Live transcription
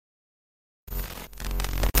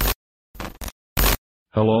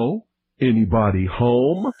Hello? Anybody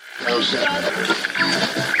home?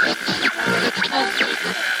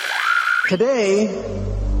 Today,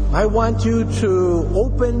 I want you to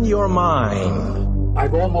open your mind.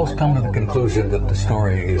 I've almost come to the conclusion that the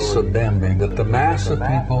story is so damning that the mass of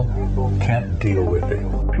people can't deal with it.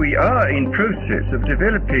 We are in process of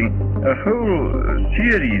developing a whole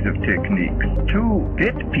series of techniques to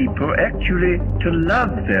get people actually to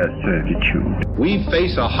love their servitude. We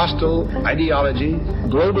face a hostile ideology,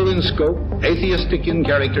 global in scope, atheistic in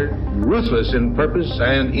character, ruthless in purpose,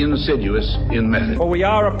 and insidious in method. For we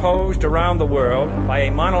are opposed around the world by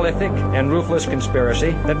a monolithic and ruthless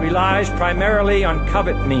conspiracy that relies primarily on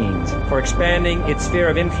covert means for expanding its sphere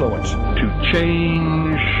of influence. To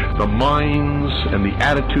change the minds and the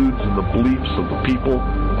attitudes and the beliefs of the people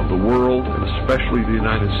of the world, and especially the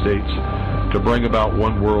United States, to bring about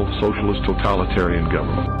one world socialist totalitarian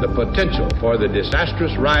government. The potential for the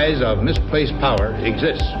disastrous rise of misplaced power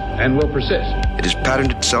exists and will persist. It has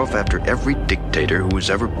patterned itself after every dictator who has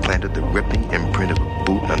ever planted the ripping imprint of a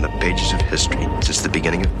boot on the pages of history since the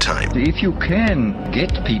beginning of time. If you can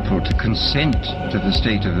get people to consent to the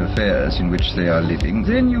state of affairs in which they are living,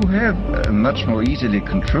 then you have a much more easily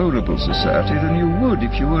controllable society than you would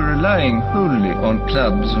if you were relying wholly on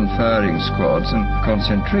clubs and firing squads and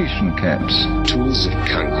concentration camps. Tools of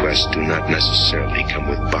conquest do not necessarily come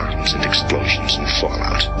with bombs and explosions and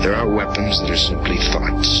fallout. There are weapons that are simply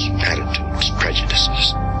thoughts, attitudes,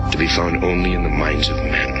 prejudices, to be found only in the minds of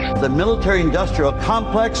men. The military-industrial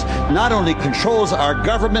complex not only controls our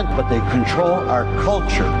government, but they control our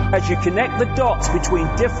culture. As you connect the dots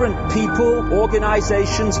between different people,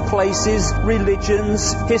 organizations, places,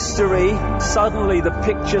 religions, history, suddenly the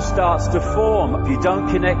picture starts to form. If you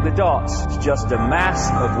don't connect the dots, it's just a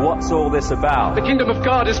mass of what's all this about. The kingdom of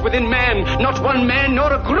God is within man, not one man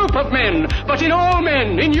nor a group of men, but in all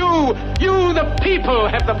men, in you. You, the people,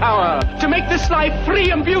 have the power to make this life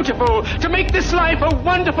free and beautiful, to make this life a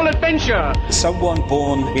wonderful adventure. Someone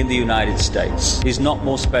born in the United States is not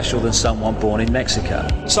more special than someone born in Mexico.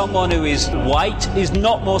 Someone who is white is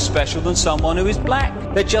not more special than someone who is black.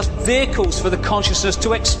 They're just vehicles for the consciousness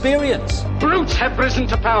to experience. Brutes have risen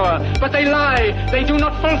to power, but they lie. They do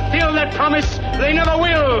not fulfill that promise. They never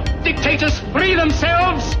will. Dictators free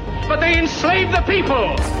themselves, but they enslave the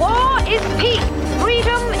people. War is peace.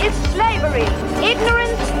 Freedom is slavery.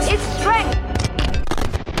 Ignorance is strength.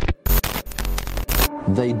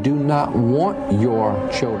 They do not want your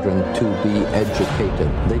children to be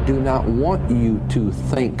educated. They do not want you to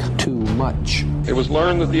think too much. It was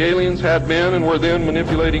learned that the aliens had been and were then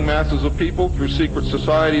manipulating masses of people through secret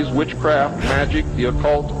societies, witchcraft, magic, the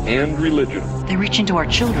occult, and religion. They reach into our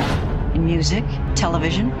children in music,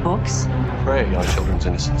 television, books. Prey on children's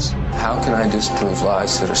innocence. How can I disprove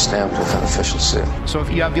lies that are stamped with an official seal? So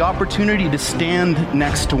if you have the opportunity to stand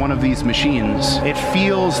next to one of these machines, it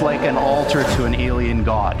feels like an altar to an alien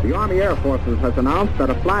god. The Army Air Forces has announced that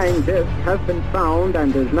a flying disc has been found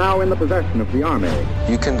and is now in the possession of the Army.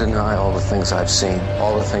 You can deny all the things I've seen,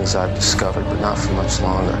 all the things I've discovered, but not for much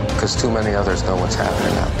longer, because too many others know what's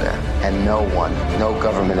happening out there. And no one, no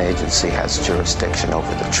government agency has jurisdiction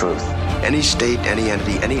over the truth. Any state, any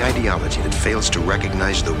entity, any ideology that fails to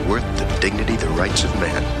recognize the worth, the dignity, the rights of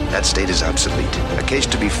man, that state is obsolete. A case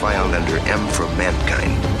to be filed under M for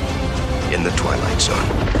Mankind in the Twilight Zone.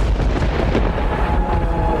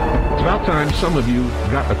 It's about time some of you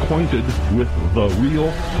got acquainted with the real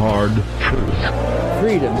hard truth.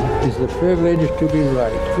 Freedom is the privilege to be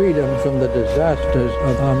right. Freedom from the disasters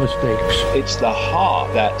of our mistakes. It's the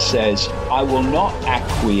heart that says, I will not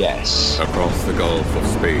acquiesce. Across the gulf of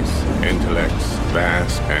space, intellects,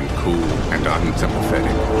 vast and cool and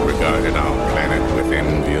unsympathetic, regarded our planet with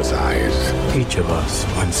envious eyes. Each of us,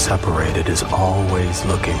 when separated, is always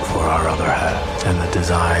looking for our other half. And the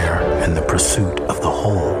desire and the pursuit of the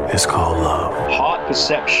whole is called love. Heart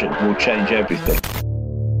perception will change everything.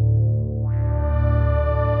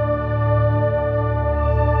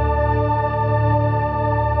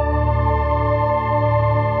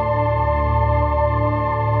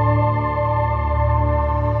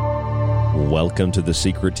 Welcome to the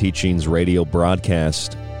Secret Teachings radio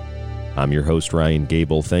broadcast. I'm your host, Ryan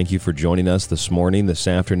Gable. Thank you for joining us this morning, this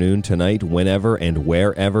afternoon, tonight, whenever and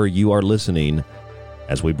wherever you are listening,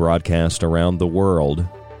 as we broadcast around the world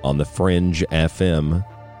on the Fringe FM,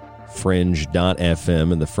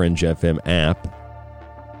 fringe.fm, and the Fringe FM app.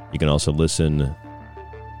 You can also listen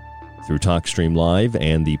through TalkStream Live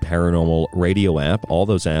and the Paranormal Radio app. All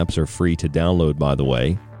those apps are free to download, by the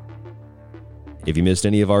way. If you missed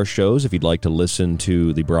any of our shows, if you'd like to listen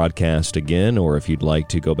to the broadcast again, or if you'd like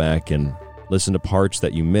to go back and listen to parts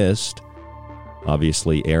that you missed,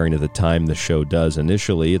 obviously airing at the time the show does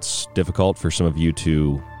initially. It's difficult for some of you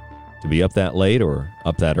to be up that late or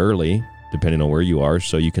up that early, depending on where you are,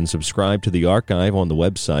 so you can subscribe to the archive on the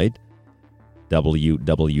website,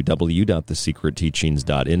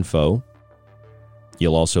 www.thesecretteachings.info.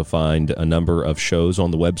 You'll also find a number of shows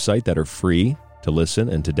on the website that are free to listen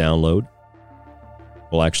and to download.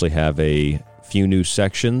 We'll actually have a few new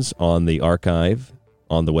sections on the archive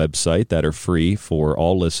on the website that are free for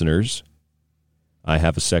all listeners. I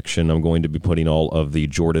have a section I'm going to be putting all of the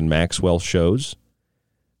Jordan Maxwell shows.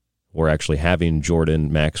 We're actually having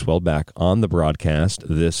Jordan Maxwell back on the broadcast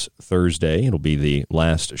this Thursday. It'll be the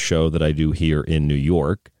last show that I do here in New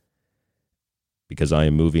York because I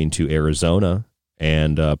am moving to Arizona.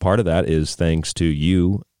 And part of that is thanks to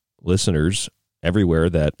you listeners everywhere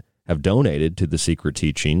that have donated to The Secret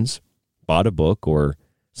Teachings, bought a book, or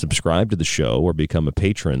subscribed to the show, or become a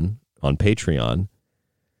patron on Patreon.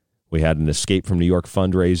 We had an Escape from New York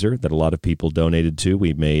fundraiser that a lot of people donated to.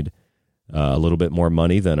 We made a little bit more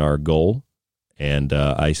money than our goal, and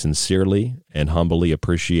I sincerely and humbly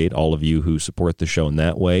appreciate all of you who support the show in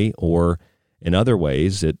that way, or in other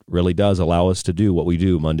ways. It really does allow us to do what we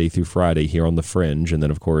do Monday through Friday here on The Fringe, and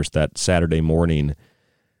then, of course, that Saturday morning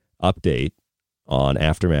update on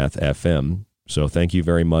Aftermath FM. So thank you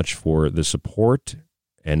very much for the support,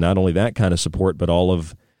 and not only that kind of support, but all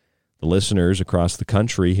of the listeners across the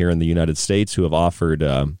country here in the United States who have offered,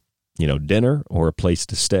 dinner or a place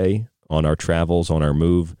to stay on our travels, on our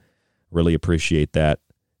move. Really appreciate that.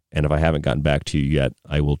 And if I haven't gotten back to you yet,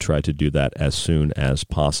 I will try to do that as soon as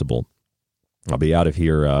possible. I'll be out of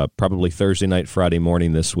here probably Thursday night, Friday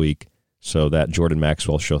morning this week. So that Jordan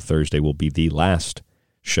Maxwell show Thursday will be the last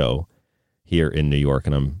show here in New York.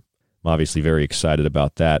 And I'm obviously very excited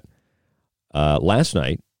about that. Last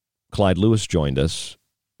night, Clyde Lewis joined us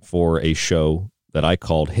for a show that I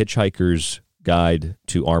called Hitchhiker's Guide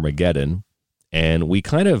to Armageddon. And we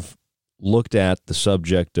kind of looked at the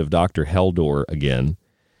subject of Dr. Heldor again.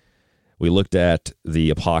 We looked at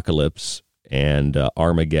the apocalypse and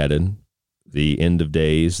Armageddon, the end of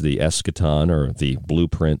days, the eschaton, or the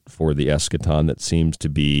blueprint for the eschaton that seems to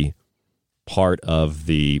be part of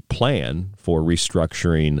the plan for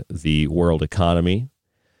restructuring the world economy,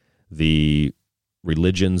 the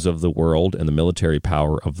religions of the world, and the military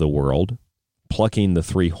power of the world, plucking the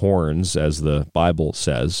three horns, as the Bible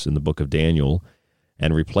says in the book of Daniel,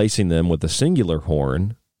 and replacing them with a singular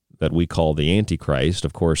horn that we call the Antichrist.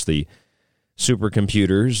 Of course, the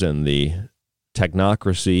supercomputers and the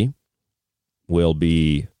technocracy will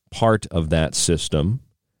be part of that system,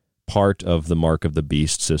 part of the Mark of the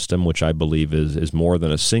Beast system, which I believe is more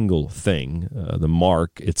than a single thing. The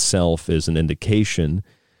mark itself is an indication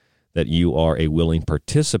that you are a willing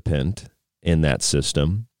participant in that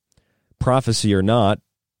system. Prophecy or not,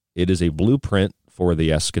 it is a blueprint for the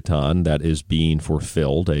eschaton that is being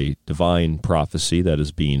fulfilled, a divine prophecy that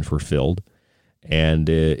is being fulfilled. And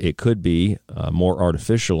it could be more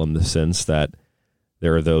artificial in the sense that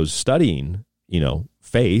there are those studying,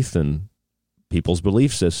 faith and people's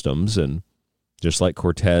belief systems, and just like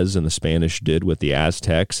Cortez and the Spanish did with the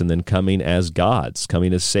Aztecs, and then coming as gods,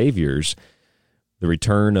 coming as saviors, the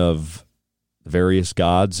return of the various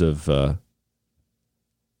gods of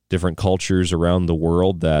different cultures around the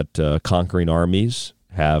world that conquering armies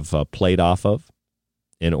have played off of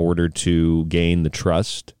in order to gain the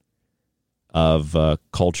trust of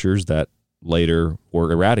cultures that later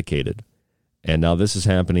were eradicated. And now this is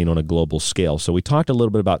happening on a global scale. So we talked a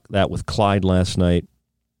little bit about that with Clyde last night.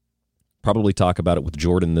 Probably talk about it with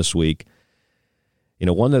Jordan this week.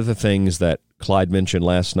 One of the things that Clyde mentioned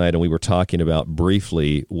last night and we were talking about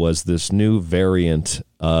briefly was this new variant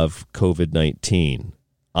of COVID-19,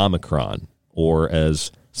 Omicron, or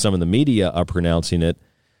as some in the media are pronouncing it,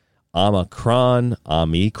 Omicron,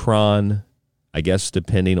 I guess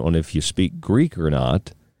depending on if you speak Greek or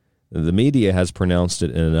not. The media has pronounced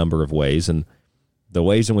it in a number of ways, and the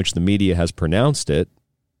ways in which the media has pronounced it,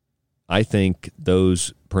 I think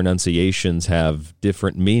those pronunciations have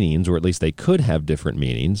different meanings, or at least they could have different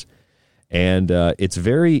meanings, and it's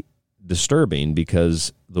very disturbing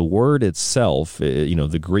because the word itself,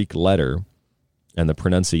 the Greek letter and the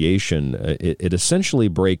pronunciation, it essentially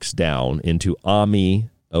breaks down into Ami,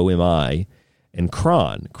 O-M-I, and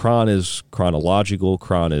Kron. Kron is chronological.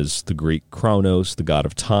 Kron is the Greek chronos, the god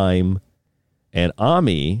of time. And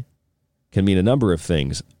Ami can mean a number of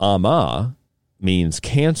things. Ama means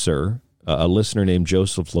cancer. A listener named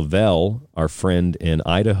Joseph Lavelle, our friend in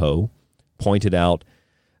Idaho, pointed out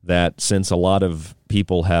that since a lot of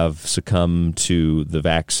people have succumbed to the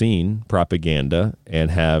vaccine propaganda and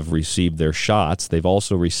have received their shots, they've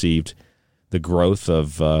also received the growth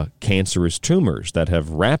of cancerous tumors that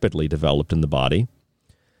have rapidly developed in the body.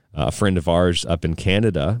 A friend of ours up in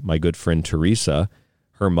Canada, my good friend Teresa,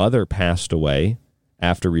 her mother passed away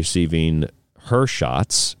after receiving her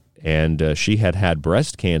shots, and she had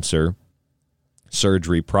breast cancer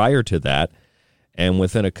surgery prior to that. And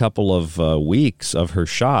within a couple of weeks of her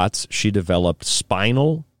shots, she developed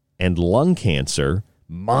spinal and lung cancer,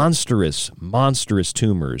 monstrous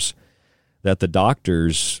tumors that the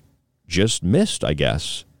doctors just missed, I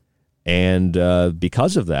guess. And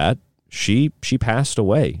because of that, she passed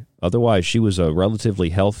away. Otherwise, she was a relatively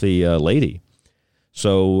healthy lady.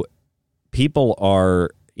 So people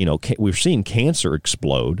are, we've seen cancer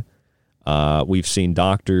explode. We've seen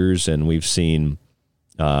doctors and we've seen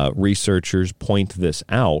researchers point this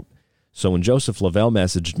out. So when Joseph Lavelle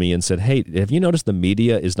messaged me and said, hey, have you noticed the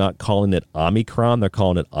media is not calling it Omicron? They're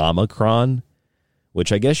calling it Omicron,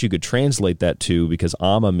 which I guess you could translate that to, because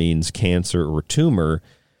Oma means cancer or tumor,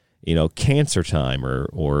 cancer time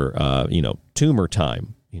or tumor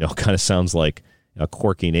time. Kind of sounds like a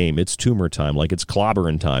quirky name. It's tumor time, like it's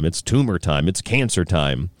clobbering time. It's tumor time. It's cancer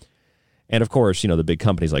time. And of course, the big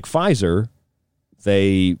companies like Pfizer,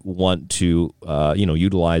 they want to,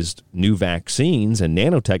 utilize new vaccines and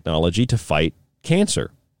nanotechnology to fight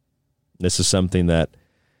cancer. This is something that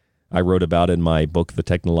I wrote about in my book, The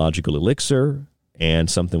Technological Elixir, and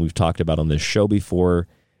something we've talked about on this show before.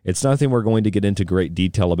 It's nothing we're going to get into great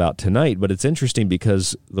detail about tonight, but it's interesting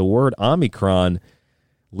because the word Omicron,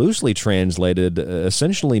 loosely translated,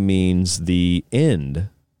 essentially means the end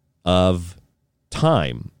of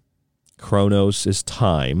time. Chronos is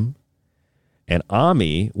time. And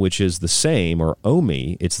Ami, which is the same, or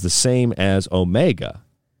Omi, it's the same as Omega.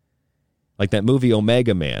 Like that movie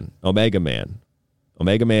Omega Man. Omega Man.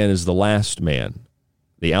 Omega Man is the last man.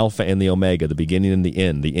 The Alpha and the Omega, the beginning and the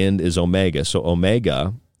end. The end is Omega. So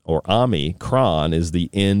Omega, or Ami, Kron, is the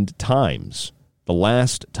end times, the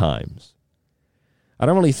last times. I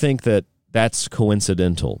don't really think that that's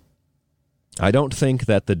coincidental. I don't think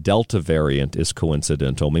that the Delta variant is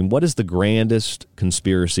coincidental. I mean, what is the grandest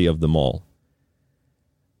conspiracy of them all?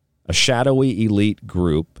 A shadowy elite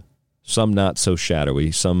group, some not so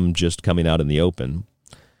shadowy, some just coming out in the open,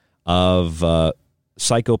 of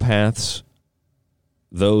psychopaths,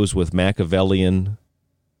 those with Machiavellian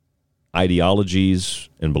ideologies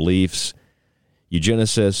and beliefs,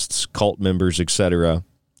 eugenicists, cult members, etc.,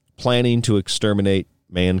 planning to exterminate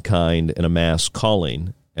mankind in a mass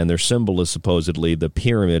calling. And their symbol is supposedly the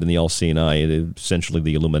pyramid in the all-seeing eye, essentially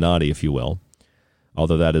the Illuminati, if you will.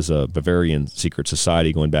 Although that is a Bavarian secret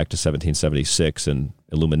society going back to 1776, and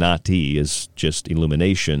Illuminati is just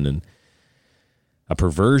illumination, and a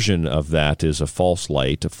perversion of that is a false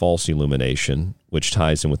light, a false illumination, which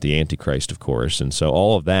ties in with the Antichrist, of course. And so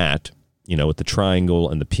all of that, with the triangle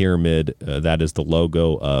and the pyramid, that is the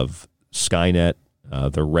logo of Skynet,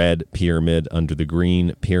 the red pyramid under the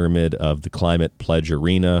green pyramid of the Climate Pledge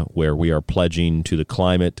Arena, where we are pledging to the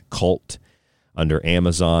climate cult under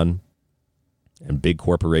Amazon and big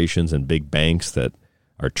corporations and big banks that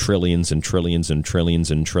are trillions and trillions and trillions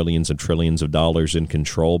and trillions and trillions of dollars in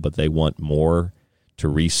control, but they want more to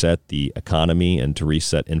reset the economy and to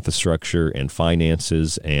reset infrastructure and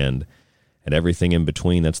finances and everything in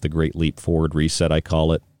between. That's the Great Leap Forward reset, I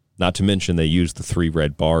call it. Not to mention they use the 3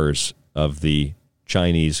 red bars of the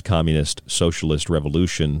Chinese Communist Socialist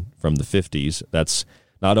Revolution from the 50s. That's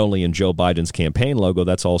not only in Joe Biden's campaign logo,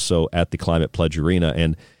 that's also at the Climate Pledge Arena.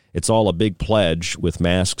 And it's all a big pledge with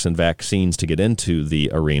masks and vaccines to get into the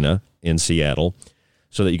arena in Seattle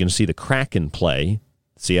so that you can see the Kraken play,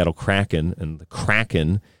 Seattle Kraken. And the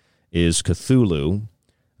Kraken is Cthulhu,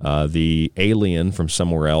 the alien from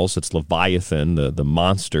somewhere else. It's Leviathan, the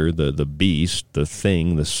monster, the beast, the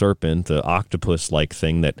thing, the serpent, the octopus-like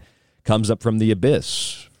thing that comes up from the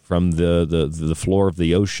abyss, from the floor of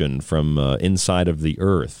the ocean, from inside of the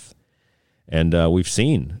earth. And we've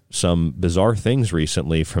seen some bizarre things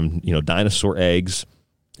recently, from dinosaur eggs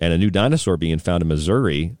and a new dinosaur being found in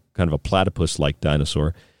Missouri, kind of a platypus-like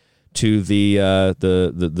dinosaur, to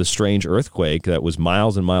the strange earthquake that was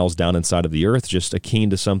miles and miles down inside of the earth, just akin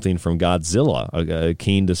to something from Godzilla,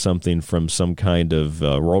 akin to something from some kind of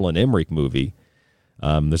Roland Emmerich movie.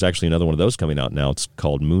 There's actually another one of those coming out now. It's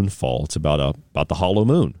called Moonfall. It's about the hollow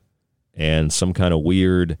moon and some kind of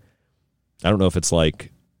weird, I don't know if it's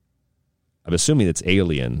like, I'm assuming it's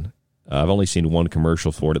alien. I've only seen one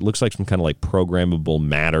commercial for it. It looks like some kind of like programmable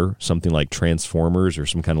matter, something like Transformers, or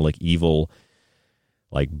some kind of like evil,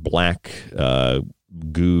 like black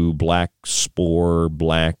goo, black spore,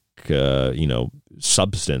 black,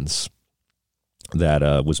 substance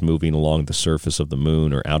that was moving along the surface of the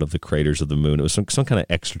moon or out of the craters of the moon. It was some kind of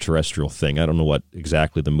extraterrestrial thing. I don't know what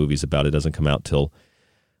exactly the movie's about. It doesn't come out till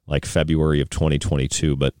like February of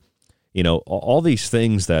 2022. But, you know, all these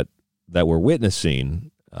things that we're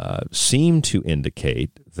witnessing seem to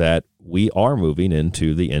indicate that we are moving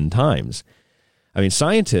into the end times. I mean,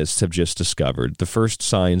 scientists have just discovered the first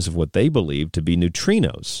signs of what they believe to be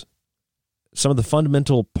neutrinos, some of the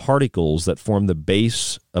fundamental particles that form the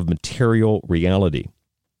base of material reality.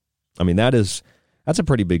 I mean, that's a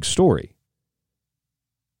pretty big story.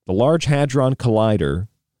 The Large Hadron Collider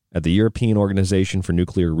at the European Organization for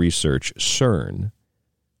Nuclear Research, CERN,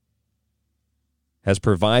 has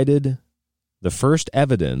provided the first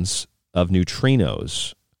evidence of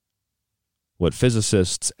neutrinos, what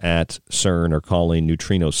physicists at CERN are calling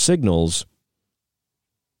neutrino signals,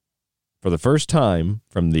 for the first time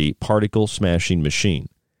from the particle smashing machine.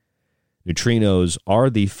 Neutrinos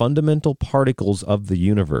are the fundamental particles of the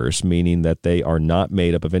universe, meaning that they are not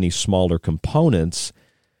made up of any smaller components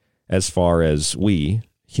as far as we,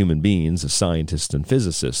 human beings, as scientists and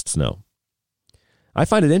physicists, know. I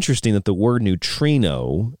find it interesting that the word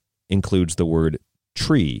neutrino includes the word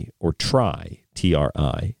tree or tri,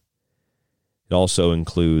 T-R-I. It also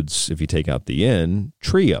includes, if you take out the N,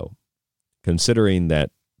 trio, considering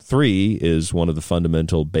that 3 is one of the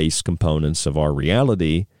fundamental base components of our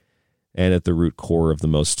reality and at the root core of the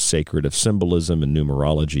most sacred of symbolism and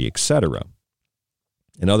numerology, etc.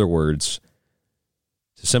 In other words,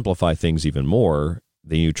 to simplify things even more,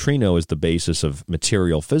 the neutrino is the basis of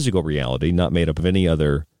material physical reality, not made up of any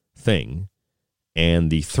other thing. And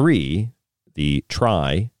the 3, the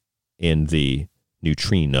tri in the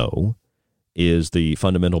neutrino, is the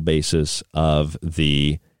fundamental basis of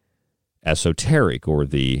the esoteric or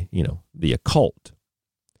the occult.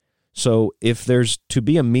 So if there's to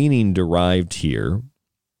be a meaning derived here,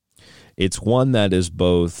 it's one that is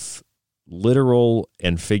both literal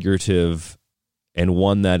and figurative, and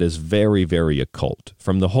one that is very, very occult.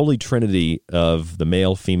 From the Holy Trinity of the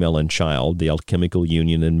male, female, and child, the alchemical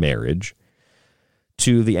union and marriage,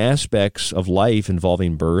 to the aspects of life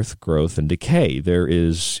involving birth, growth, and decay, there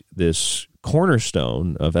is this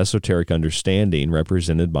cornerstone of esoteric understanding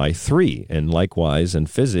represented by 3, and likewise in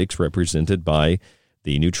physics represented by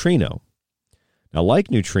the neutrino. Now, like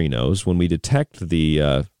neutrinos, when we detect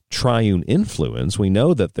the triune influence, we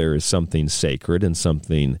know that there is something sacred and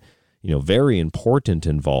something, very important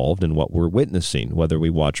involved in what we're witnessing. Whether we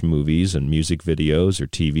watch movies and music videos or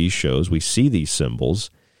TV shows, we see these symbols.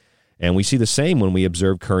 And we see the same when we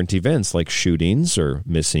observe current events like shootings or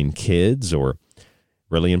missing kids or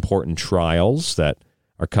really important trials that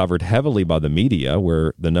are covered heavily by the media,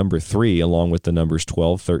 where the number 3, along with the numbers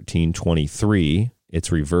 12, 13, 23,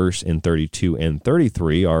 its reverse in 32 and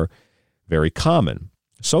 33, are very common.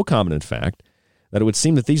 So common, in fact, that it would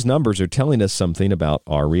seem that these numbers are telling us something about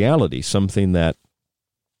our reality, something that,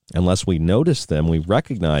 unless we notice them, we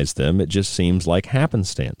recognize them, it just seems like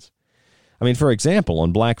happenstance. I mean, for example,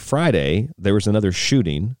 on Black Friday, there was another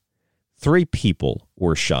shooting. 3 people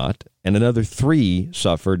were shot, and another 3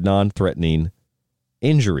 suffered non-threatening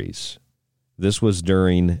injuries. This was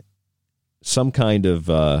during some kind of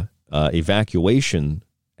evacuation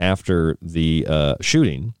after the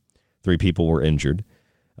shooting. 3 people were injured.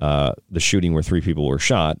 The shooting where 3 people were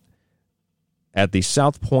shot at the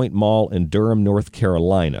South Point Mall in Durham, North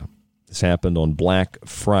Carolina. This happened on Black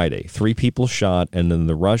Friday. 3 people shot, and in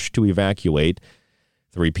the rush to evacuate,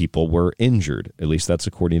 3 people were injured. At least that's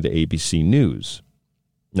according to ABC News.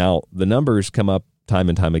 Now, the numbers come up time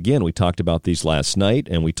and time again. We talked about these last night,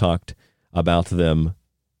 and we talked about them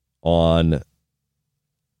on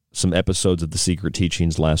some episodes of The Secret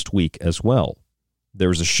Teachings last week as well. There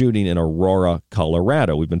was a shooting in Aurora,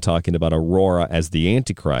 Colorado. We've been talking about Aurora as the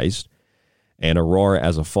Antichrist and Aurora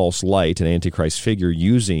as a false light, an Antichrist figure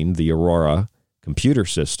using the Aurora computer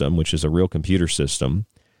system, which is a real computer system,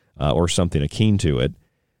 or something akin to it,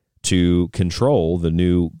 to control the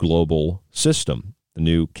new global system, the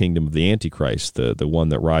new kingdom of the Antichrist, the one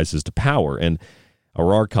that rises to power. And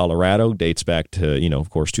Aurora, Colorado dates back to, of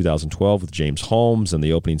course, 2012 with James Holmes and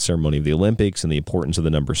the opening ceremony of the Olympics and the importance of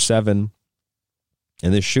the number 7.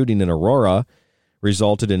 And this shooting in Aurora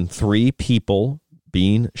resulted in 3 people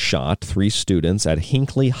being shot, 3 students at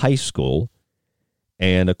Hinckley High School.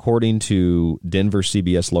 And according to Denver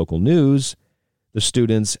CBS local news, the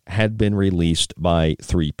students had been released by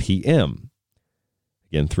 3 p.m.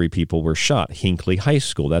 Again, 3 people were shot. Hinckley High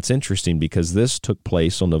School. That's interesting because this took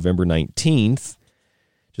place on November 19th,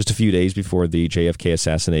 just a few days before the JFK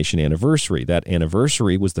assassination anniversary. That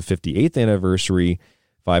anniversary was the 58th anniversary.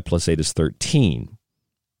 5 plus 8 is 13.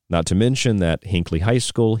 Not to mention that Hinckley High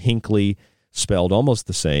School, Hinckley, spelled almost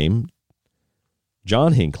the same,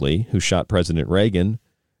 John Hinckley, who shot President Reagan,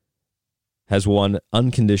 has won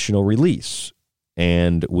unconditional release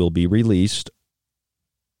and will be released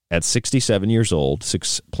at 67 years old.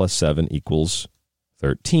 6 plus 7 equals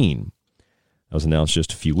 13. That was announced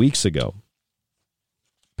just a few weeks ago.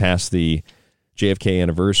 Past the JFK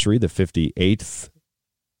anniversary, the 58th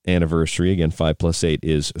anniversary, again, 5 plus 8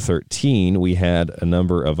 is 13. We had a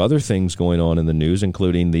number of other things going on in the news,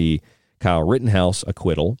 including the Kyle Rittenhouse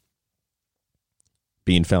acquittal,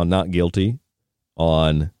 being found not guilty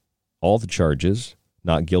on all the charges,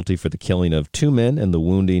 not guilty for the killing of 2 men and the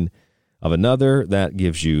wounding of another. That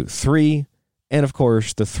gives you 3. And, of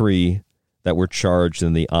course, the 3 that were charged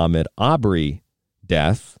in the Ahmaud Arbery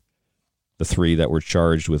death, the 3 that were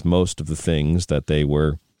charged with most of the things that they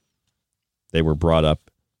were brought up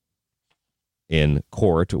in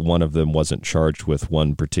court. One of them wasn't charged with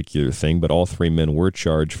one particular thing, but all 3 men were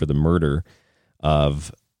charged for the murder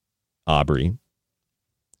of Arbery.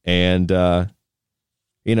 And,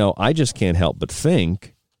 I just can't help but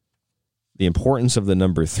think the importance of the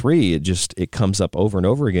number 3. It comes up over and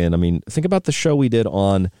over again. I mean, think about the show we did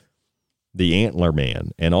on the Antler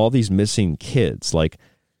Man and all these missing kids.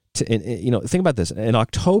 Think about this. In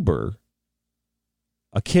October,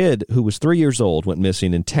 a kid who was 3 years old went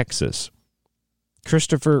missing in Texas.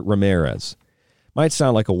 Christopher Ramirez. Might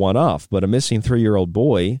sound like a one-off, but a missing 3-year-old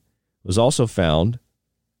boy was also found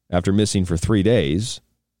after missing for 3 days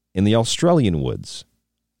in the Australian woods.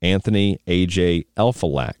 Anthony A.J.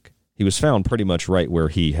 Elfalak. He was found pretty much right where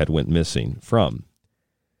he had went missing from.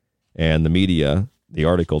 And the media, the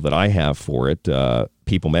article that I have for it,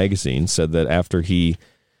 People Magazine, said that after he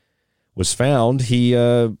was found, he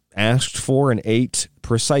asked for and ate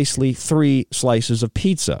precisely 3 slices of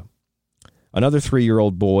pizza. Another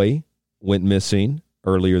 3-year-old boy went missing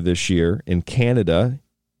earlier this year in Canada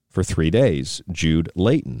for 3 days. Jude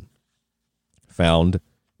Layton, found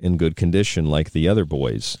in good condition like the other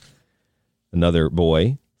boys. Another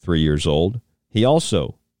boy, 3 years old, he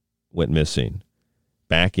also went missing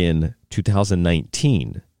back in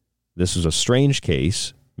 2019. This was a strange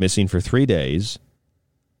case, missing for 3 days.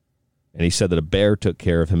 And he said that a bear took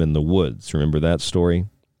care of him in the woods. Remember that story?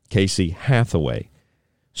 Casey Hathaway.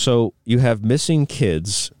 So you have missing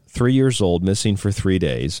kids, 3 years old, missing for 3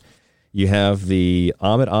 days. You have the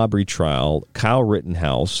Ahmaud Arbery trial, Kyle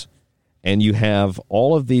Rittenhouse, and you have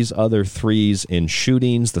all of these other 3s in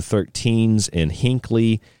shootings, the 13s in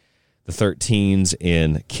Hinckley, the 13s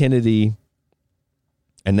in Kennedy,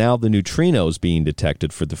 and now the neutrinos being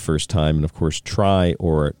detected for the first time. And, of course, tri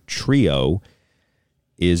or trio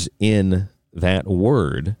is in that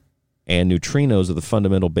word, and neutrinos are the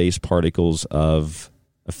fundamental base particles of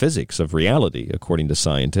physics, of reality, according to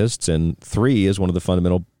scientists, and 3 is one of the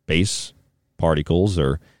fundamental base particles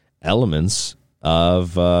or elements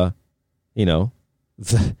of, of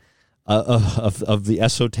the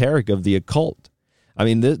esoteric, of the occult. I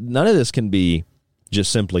mean, none of this can be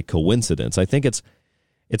just simply coincidence. I think it's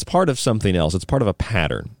part of something else. It's part of a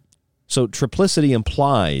pattern. So triplicity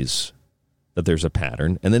implies that there's a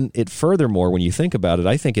pattern. And then furthermore, when you think about it,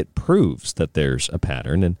 I think it proves that there's a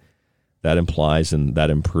pattern. And that implies and that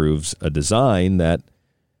improves a design that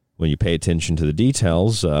when you pay attention to the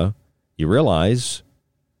details, you realize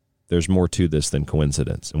there's more to this than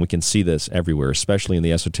coincidence. And we can see this everywhere, especially in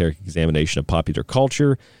the esoteric examination of popular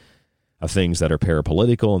culture, of things that are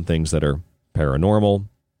parapolitical and things that are paranormal.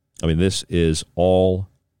 I mean, this is all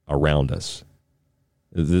around us.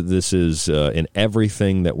 This is in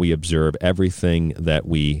everything that we observe, everything that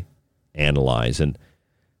we analyze. And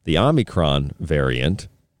the Omicron variant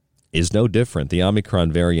is no different. The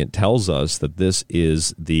Omicron variant tells us that this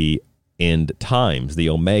is the end times, the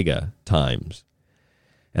Omega times.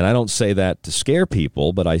 And I don't say that to scare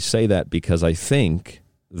people, but I say that because I think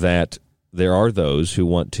that there are those who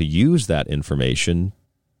want to use that information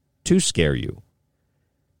to scare you.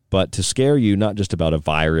 But to scare you not just about a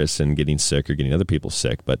virus and getting sick or getting other people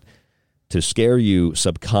sick, but to scare you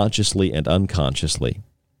subconsciously and unconsciously,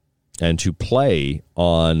 and to play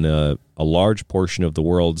on a large portion of the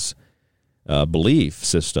world's belief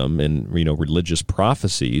system and religious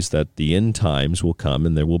prophecies that the end times will come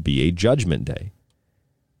and there will be a judgment day.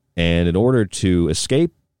 And in order to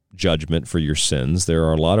escape judgment for your sins, there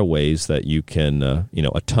are a lot of ways that you can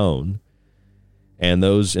atone, and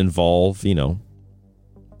those involve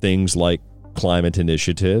things like climate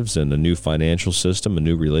initiatives and a new financial system, a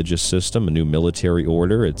new religious system, a new military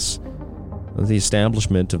order. It's the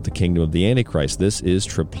establishment of the kingdom of the Antichrist. This is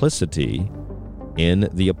triplicity in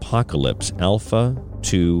the apocalypse, Alpha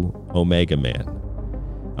to Omega Man.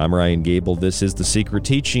 I'm Ryan Gable. This is The Secret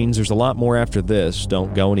Teachings. There's a lot more after this.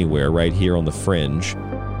 Don't go anywhere, right here on The Fringe.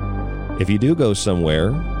 If you do go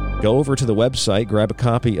somewhere, go over to the website, grab a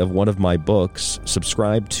copy of one of my books,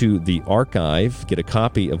 subscribe to the archive, get a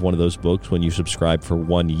copy of one of those books when you subscribe for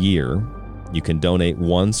 1 year. You can donate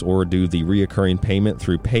once or do the reoccurring payment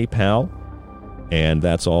through PayPal, and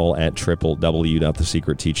that's all at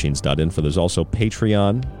www.thesecretteachings.info. There's also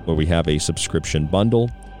Patreon, where we have a subscription bundle.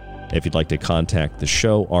 If you'd like to contact the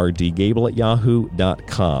show,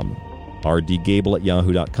 rdgable@yahoo.com.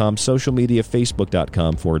 rdgable@yahoo.com. Social media,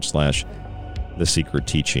 facebook.com/The Secret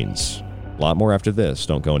Teachings. A lot more after this.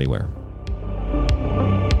 Don't go anywhere.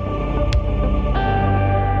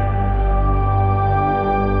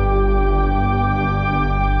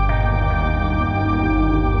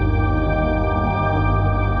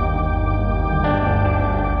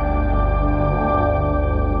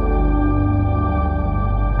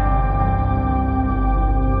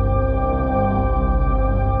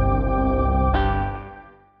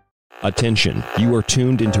 Attention, you are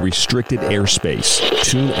tuned into restricted airspace.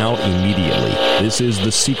 Tune out immediately. This is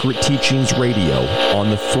The Secret Teachings Radio on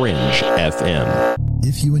The Fringe FM.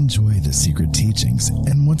 If you enjoy The Secret Teachings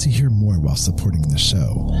and want to hear more while supporting the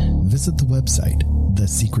show, visit the website,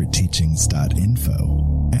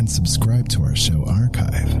 thesecretteachings.info, and subscribe to our show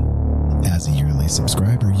archive. As a yearly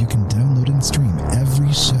subscriber, you can download and stream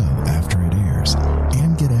every show after it airs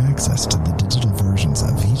and get access to the digital versions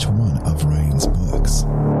of each one of Ryan's books.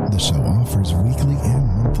 The show offers weekly and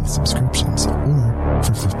monthly subscriptions, or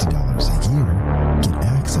for $50 a year, get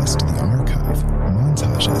access to the archive,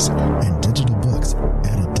 montages, and digital books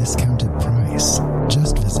at a discounted price.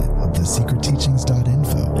 Just visit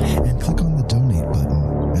thesecretteachings.info and click on the donate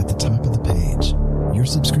button at the top of the page. Your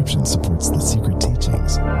subscription supports The Secret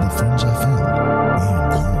Teachings, The Fringe FM,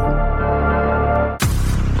 and you.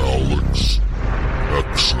 Alex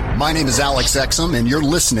Exum. My name is Alex Exum, and you're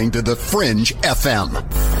listening to The Fringe FM.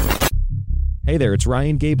 Hey there, it's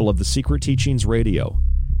Ryan Gable of The Secret Teachings Radio.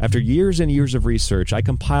 After years and years of research, I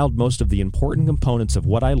compiled most of the important components of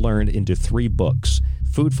what I learned into 3 books: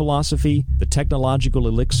 Food Philosophy, The Technological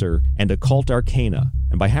Elixir, and Occult Arcana.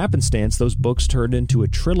 And by happenstance, those books turned into a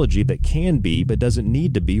trilogy that can be, but doesn't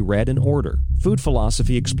need to be, read in order. Food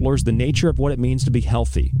Philosophy explores the nature of what it means to be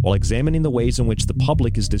healthy, while examining the ways in which the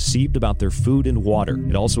public is deceived about their food and water.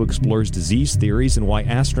 It also explores disease theories and why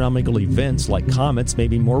astronomical events like comets may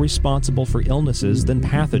be more responsible for illnesses than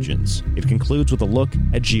pathogens. It concludes with a look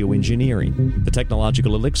at geoengineering. The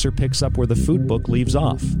Technological Elixir picks up where the food book leaves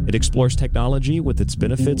off. It explores technology with its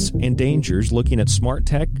benefits and dangers, looking at smart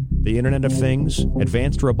tech, the Internet of Things,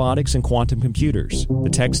 advanced robotics, and quantum computers.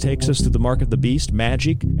 The text takes us through the mark of the beast,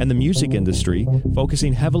 magic, and the music industry,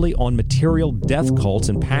 focusing heavily on material death cults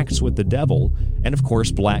and pacts with the devil, and of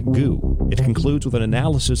course black goo. It concludes with an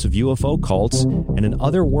analysis of UFO cults and an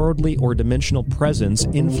otherworldly or dimensional presence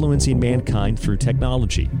influencing mankind through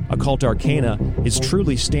technology. Occult Arcana is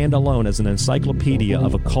truly standalone as an encyclopedia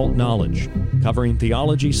of occult knowledge, covering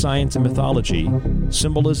theology, science, and mythology,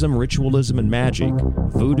 symbolism, ritualism, and magic,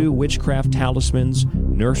 voodoo, witchcraft, talismans,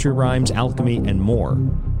 nursery rhymes, alchemy, and more.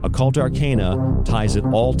 Occult Arcana ties it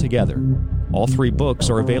all together. All 3 books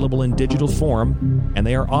are available in digital form, and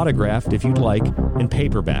they are autographed, if you'd like, in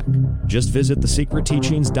paperback. Just visit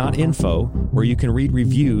thesecretteachings.info, where you can read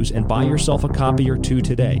reviews and buy yourself a copy or 2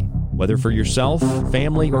 today. Whether for yourself,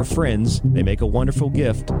 family, or friends, they make a wonderful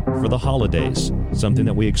gift for the holidays, something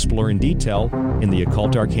that we explore in detail in the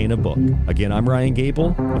Occult Arcana book. Again, I'm Ryan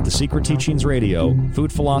Gable of The Secret Teachings Radio.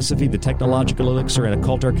 Food Philosophy, The Technological Elixir, and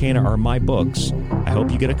Occult Arcana are my books. I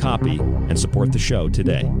hope you get a copy and support the show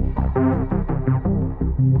today.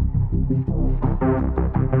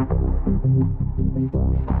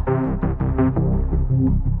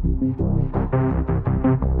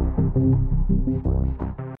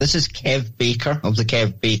 This is Kev Baker of The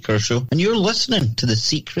Kev Baker Show, and you're listening to The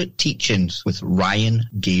Secret Teachings with Ryan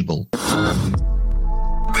Gable.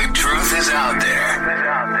 The truth is out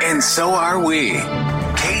there, and so are we.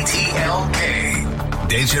 KTLK,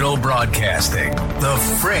 Digital Broadcasting, The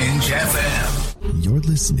Fringe FM. You're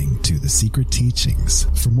listening to The Secret Teachings.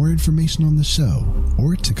 For more information on the show,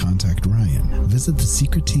 or to contact Ryan, visit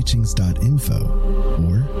thesecretteachings.info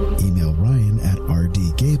or email Ryan at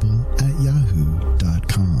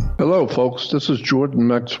rdgable@yahoo.com. Hello, folks. This is Jordan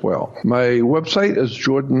Maxwell. My website is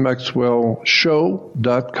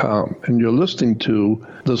jordanmaxwellshow.com, and you're listening to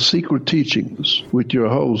The Secret Teachings with your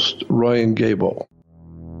host, Ryan Gable.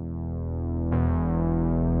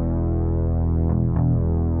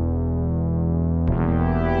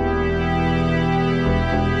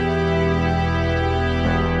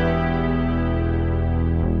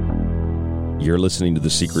 You're listening to The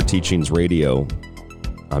Secret Teachings Radio.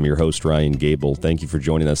 I'm your host, Ryan Gable. Thank you for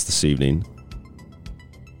joining us this evening.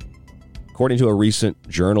 According to a recent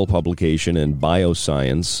journal publication in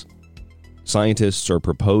Bioscience, scientists are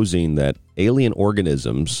proposing that alien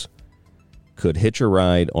organisms could hitch a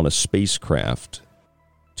ride on a spacecraft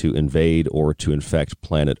to invade or to infect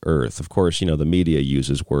planet Earth. Of course, you know, the media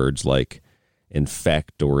uses words like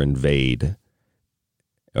infect or invade,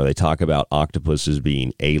 or they talk about octopuses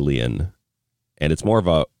being alien. And it's more of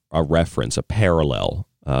a reference, a parallel,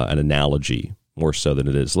 an analogy, more so than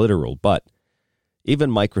it is literal. But even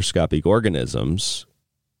microscopic organisms,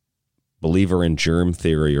 believer in germ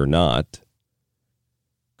theory or not,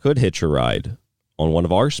 could hitch a ride on one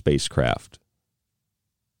of our spacecraft,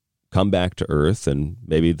 come back to Earth, and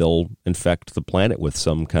maybe they'll infect the planet with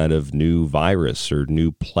some kind of new virus or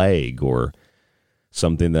new plague or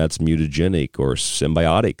something that's mutagenic or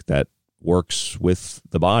symbiotic that works with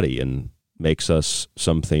the body and makes us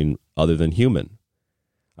something other than human.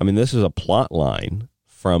 I mean, this is a plot line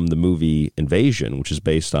from the movie Invasion, which is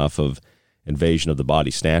based off of Invasion of the Body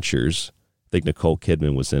Snatchers. I think Nicole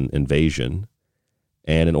Kidman was in Invasion.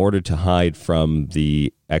 And in order to hide from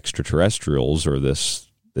the extraterrestrials or this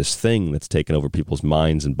thing that's taken over people's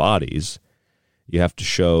minds and bodies, you have to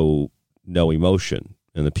show no emotion.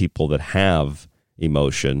 And the people that have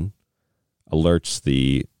emotion alerts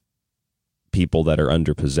the people that are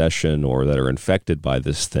under possession or that are infected by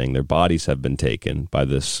this thing. Their bodies have been taken by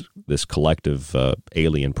this collective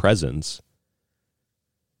alien presence.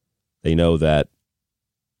 They know that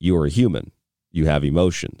you are a human. You have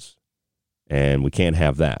emotions. And we can't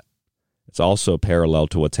have that. It's also parallel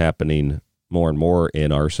to what's happening more and more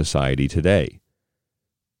in our society today.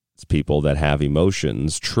 It's people that have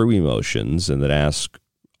emotions, true emotions, and that ask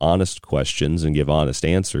honest questions and give honest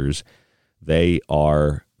answers. They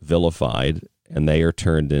are vilified and they are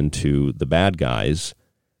turned into the bad guys,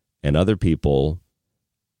 and other people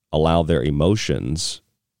allow their emotions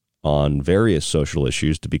on various social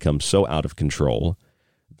issues to become so out of control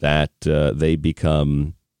that they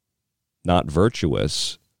become not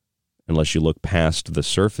virtuous unless you look past the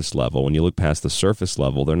surface level. When you look past the surface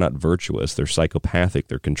level, they're not virtuous. They're psychopathic.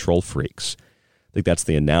 They're control freaks. I think that's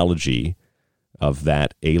the analogy of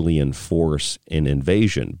that alien force in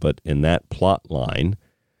Invasion. But in that plot line,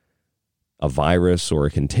 a virus or a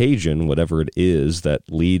contagion, whatever it is that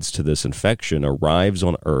leads to this infection, arrives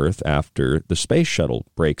on Earth after the space shuttle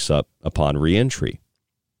breaks up upon re-entry.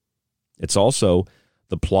 It's also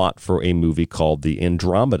the plot for a movie called The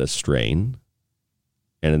Andromeda Strain.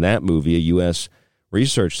 And in that movie, a U.S.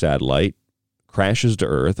 research satellite crashes to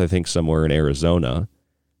Earth, I think somewhere in Arizona,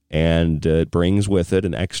 and it brings with it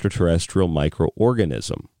an extraterrestrial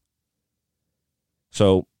microorganism.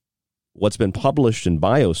 So what's been published in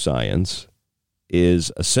Bioscience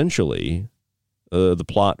is essentially the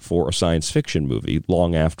plot for a science fiction movie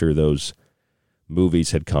long after those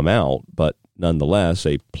movies had come out, but nonetheless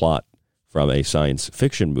a plot from a science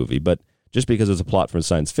fiction movie. But just because it's a plot from a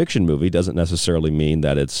science fiction movie doesn't necessarily mean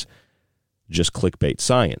that it's just clickbait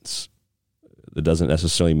science. It doesn't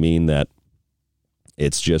necessarily mean that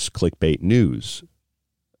it's just clickbait news.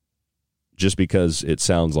 Just because it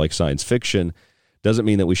sounds like science fiction doesn't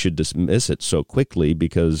mean that we should dismiss it so quickly,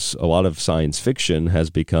 because a lot of science fiction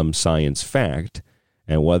has become science fact,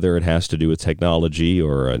 and whether it has to do with technology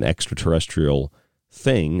or an extraterrestrial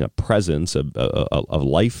thing, a presence, a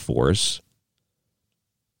life force,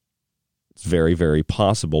 it's very, very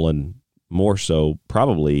possible, and more so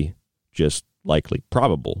probably just likely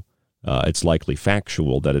probable. It's likely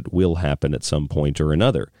factual that it will happen at some point or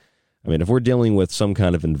another. I mean, if we're dealing with some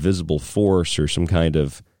kind of invisible force or some kind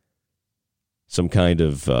of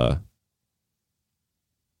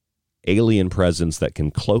alien presence that can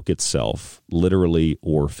cloak itself literally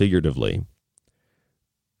or figuratively,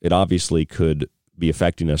 it obviously could be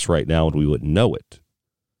affecting us right now and we wouldn't know it.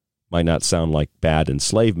 Might not sound like bad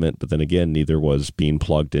enslavement, but then again, neither was being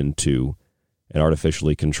plugged into an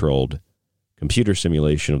artificially controlled computer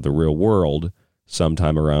simulation of the real world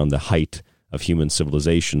sometime around the height of human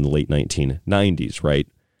civilization in the late 1990s, right?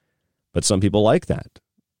 But some people like that.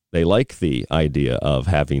 They like the idea of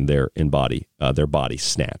having their body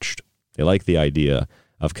snatched. They like the idea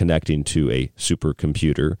of connecting to a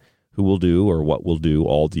supercomputer who will do, or what will do,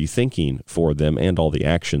 all the thinking for them and all the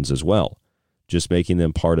actions as well. Just making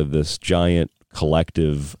them part of this giant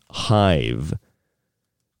collective hive,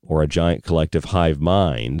 or a giant collective hive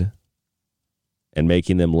mind, and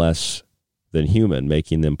making them less than human,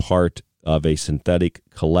 making them part of a synthetic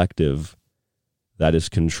collective that is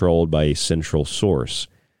controlled by a central source.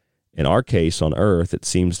 In our case on Earth, it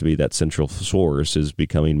seems to be that central source is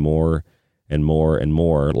becoming more and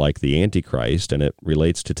more like the Antichrist, and it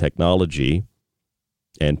relates to technology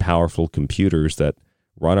and powerful computers that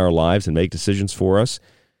run our lives and make decisions for us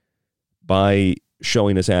by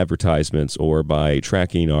showing us advertisements or by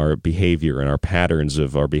tracking our behavior and our patterns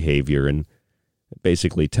of our behavior, and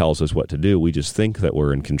basically tells us what to do. We just think that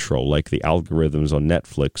we're in control, like the algorithms on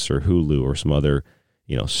Netflix or Hulu or some other,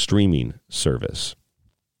 streaming service.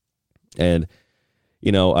 And,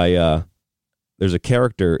 there's a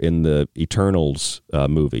character in the Eternals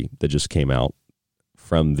movie that just came out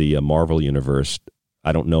from the Marvel universe.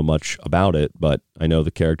 I don't know much about it, but I know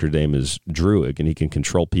the character name is Druig, and he can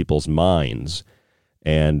control people's minds.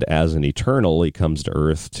 And as an Eternal, he comes to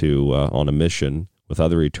Earth to on a mission with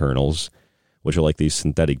other Eternals, which are like these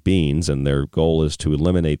synthetic beings, and their goal is to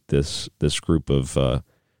eliminate this group of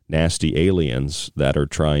nasty aliens that are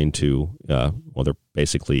trying to, they're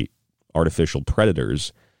basically artificial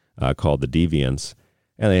predators called the Deviants,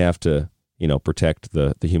 and they have to, protect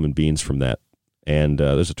the human beings from that. And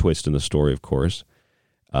there's a twist in the story, of course.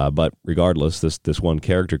 But regardless, this one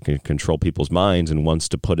character can control people's minds and wants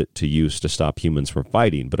to put it to use to stop humans from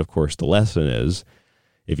fighting. But of course, the lesson is,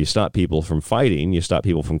 if you stop people from fighting, you stop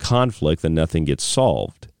people from conflict, then nothing gets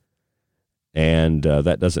solved. And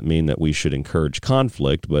that doesn't mean that we should encourage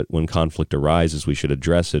conflict, but when conflict arises, we should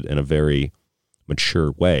address it in a very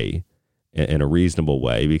mature way, in a reasonable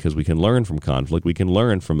way, because we can learn from conflict. We can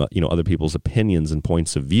learn from other people's opinions and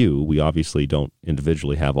points of view. We obviously don't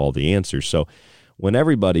individually have all the answers. So when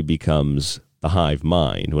everybody becomes the hive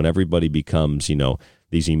mind, when everybody becomes,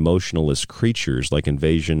 these emotionalist creatures like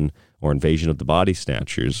Invasion of the Body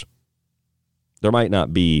Snatchers, there might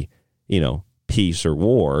not be, peace or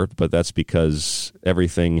war, but that's because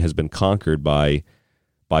everything has been conquered by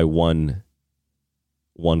one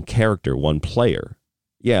character, one player.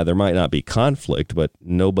 Yeah, there might not be conflict, but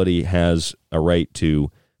nobody has a right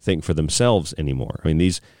to think for themselves anymore. I mean,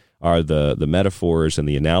 these are the metaphors and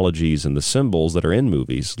the analogies and the symbols that are in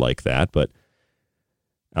movies like that, but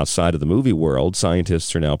outside of the movie world,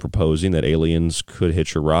 scientists are now proposing that aliens could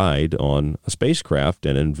hitch a ride on a spacecraft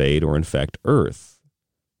and invade or infect Earth.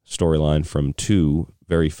 Storyline from two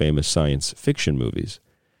very famous science fiction movies.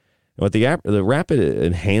 And with the rapid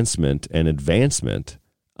enhancement and advancement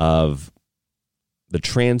of the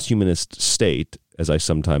transhumanist state, as I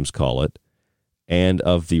sometimes call it, and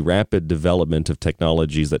of the rapid development of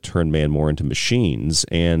technologies that turn man more into machines,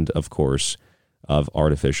 and, of course, of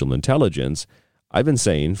artificial intelligence, I've been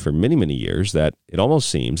saying for many, many years that it almost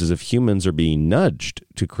seems as if humans are being nudged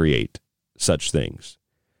to create such things,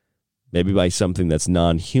 maybe by something that's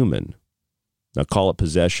non-human. Now, call it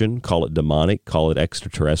possession, call it demonic, call it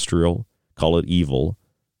extraterrestrial, call it evil,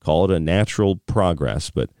 call it a natural progress,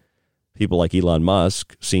 but people like Elon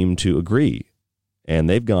Musk seem to agree. And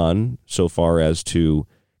they've gone so far as to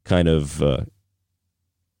kind of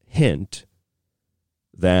hint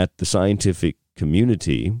that the scientific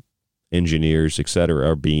community, engineers, etc.,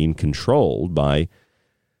 are being controlled by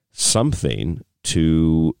something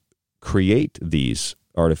to create these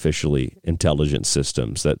artificially intelligent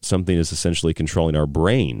systems, that something is essentially controlling our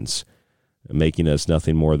brains, making us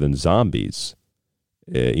nothing more than zombies.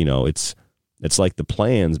 It's like the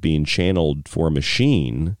plans being channeled for a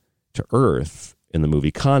machine to Earth in the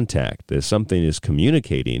movie Contact. Something is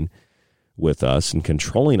communicating with us and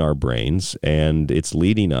controlling our brains, and it's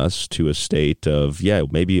leading us to a state of,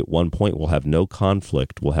 maybe at one point we'll have no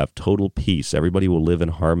conflict, we'll have total peace, everybody will live in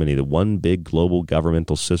harmony, the one big global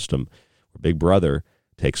governmental system where Big Brother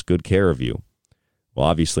takes good care of you. Well,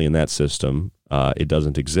 obviously in that system, it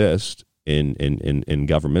doesn't exist in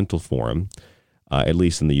governmental form, at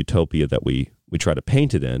least in the utopia that we try to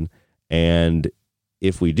paint it in. And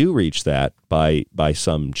if we do reach that by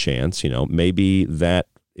some chance, maybe that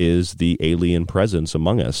is the alien presence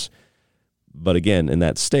among us. But again, in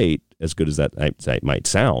that state, as good as that might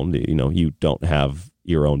sound, you don't have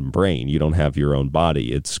your own brain. You don't have your own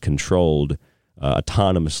body. It's controlled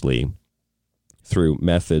autonomously through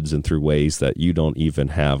methods and through ways that you don't even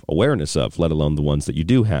have awareness of, let alone the ones that you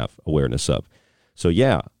do have awareness of. So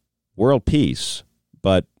world peace,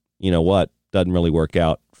 but you know what? Doesn't really work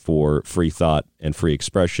out for free thought and free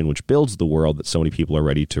expression, which builds the world that so many people are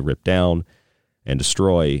ready to rip down and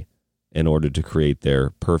destroy in order to create their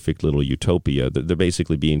perfect little utopia. They're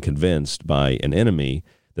basically being convinced by an enemy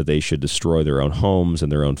that they should destroy their own homes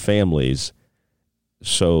and their own families,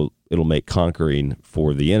 so it'll make conquering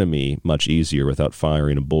for the enemy much easier without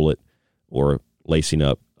firing a bullet or lacing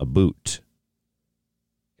up a boot.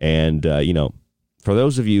 And, for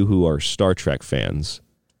those of you who are Star Trek fans,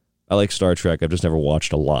 I like Star Trek. I've just never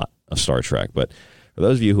watched a lot of Star Trek. But for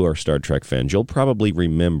those of you who are Star Trek fans, you'll probably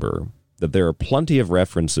remember that there are plenty of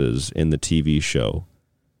references in the TV show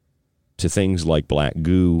to things like black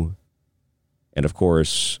goo and, of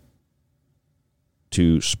course,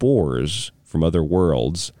 to spores from other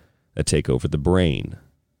worlds that take over the brain.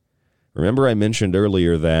 Remember I mentioned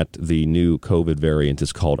earlier that the new COVID variant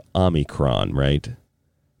is called Omicron, right?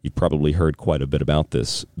 You've probably heard quite a bit about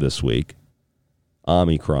this week.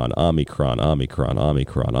 Omicron, Omicron, Omicron,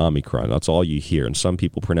 Omicron, Omicron. That's all you hear. And some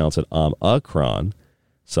people pronounce it Omicron.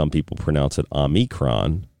 Some people pronounce it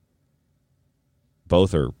Omicron.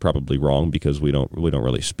 Both are probably wrong because we don't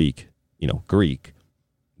really speak, Greek.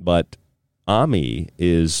 But Ami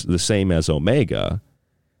is the same as Omega,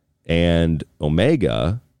 and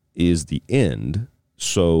Omega is the end.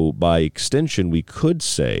 So by extension, we could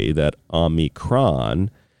say that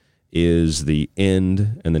Omicron is the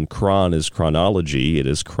end, and then chron is chronology. It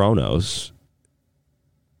is chronos,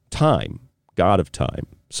 time, God of time.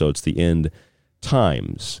 So it's the end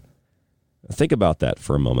times. Think about that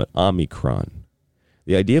for a moment. Omicron.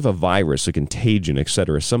 The idea of a virus, a contagion,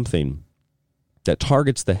 etc., something that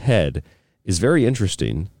targets the head is very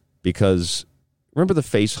interesting because remember the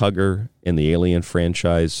face hugger in the Alien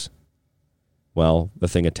franchise? Well, the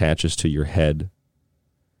thing attaches to your head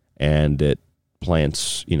and it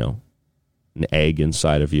plants, an egg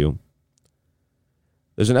inside of you.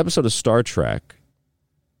 There's an episode of Star Trek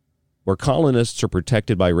where colonists are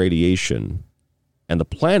protected by radiation, and the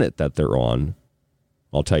planet that they're on,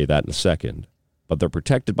 I'll tell you that in a second, but they're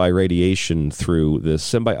protected by radiation through the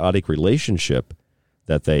symbiotic relationship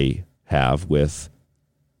that they have with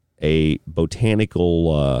a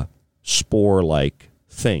botanical spore-like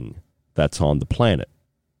thing that's on the planet.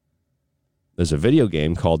 There's a video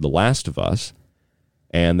game called The Last of Us,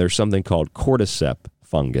 and there's something called cordyceps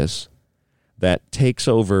fungus that takes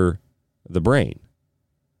over the brain.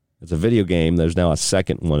 It's a video game. There's now a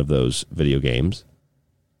second one of those video games.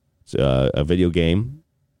 It's a video game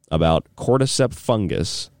about cordyceps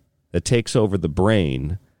fungus that takes over the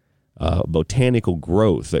brain, botanical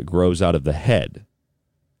growth that grows out of the head,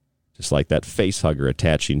 just like that face hugger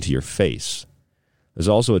attaching to your face. There's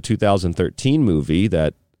also a 2013 movie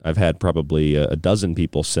that I've had probably a dozen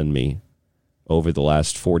people send me over the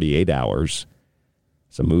last 48 hours.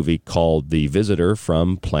 It's a movie called The Visitor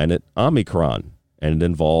from Planet Omicron, and it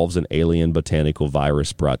involves an alien botanical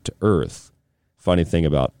virus brought to Earth. Funny thing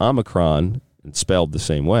about Omicron, and spelled the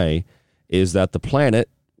same way, is that the planet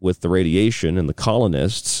with the radiation and the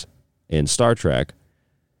colonists in Star Trek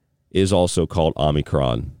is also called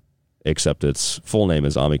Omicron, except its full name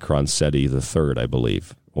is Omicron Ceti III, I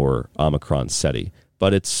believe, or Omicron Ceti.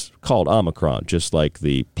 But it's called Omicron, just like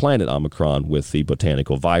the planet Omicron with the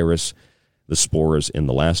botanical virus, the spores in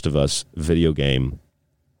The Last of Us video game,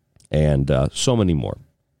 and so many more.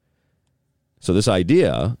 So this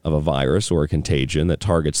idea of a virus or a contagion that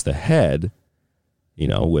targets the head,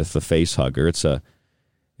 with the face hugger, it's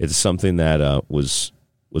something that was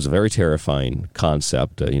a very terrifying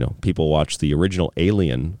concept. People watched the original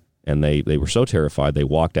Alien, and they were so terrified they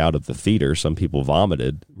walked out of the theater. Some people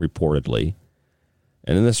vomited, reportedly.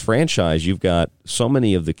 And in this franchise, you've got so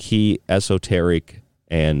many of the key esoteric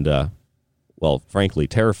and, frankly,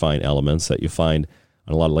 terrifying elements that you find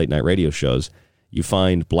on a lot of late-night radio shows. You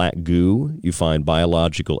find black goo. You find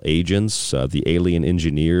biological agents, the alien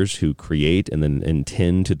engineers who create and then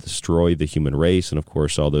intend to destroy the human race, and, of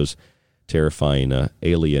course, all those terrifying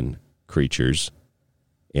alien creatures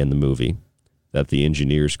in the movie that the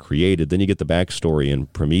engineers created. Then you get the backstory in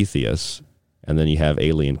Prometheus, and then you have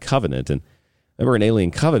Alien Covenant. And remember, in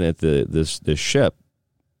Alien Covenant, this ship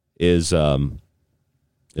is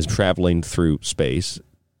traveling through space,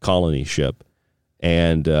 colony ship,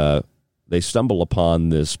 and they stumble upon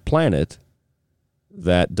this planet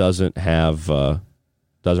that doesn't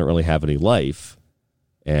really have any life,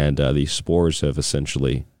 and these spores have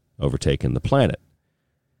essentially overtaken the planet.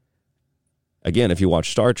 Again, if you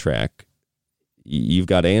watch Star Trek, you've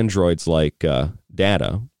got androids like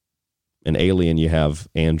Data. In Alien, you have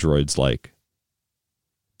androids like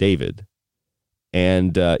David.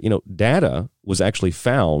 And, Data was actually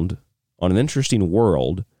found on an interesting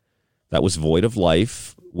world that was void of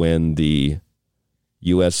life when the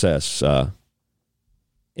USS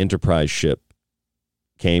Enterprise ship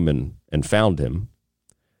came and found him.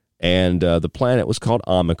 And the planet was called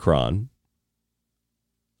Omicron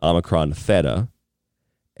Theta.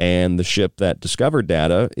 And the ship that discovered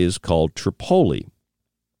Data is called Tripoli.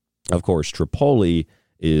 Of course, Tripoli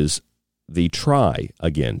is the tri,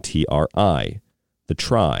 again, Tri, the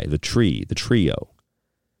tri, the tree, the trio.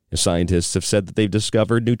 Scientists have said that they've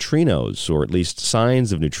discovered neutrinos, or at least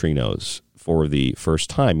signs of neutrinos, for the first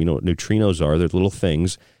time. You know what neutrinos are? They're little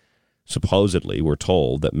things, supposedly, we're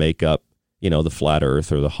told, that make up the flat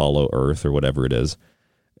Earth or the hollow Earth or whatever it is.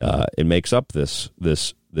 It makes up this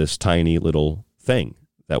tiny little thing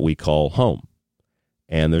that we call home.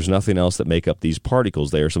 And there's nothing else that make up these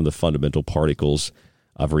particles. They are some of the fundamental particles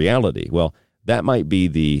of reality. Well, that might be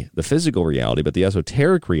the physical reality, but the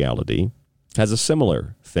esoteric reality has a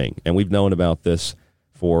similar thing. And we've known about this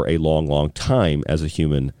for a long, long time as a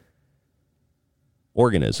human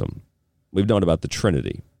organism. We've known about the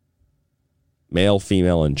Trinity. Male,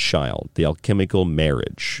 female, and child. The alchemical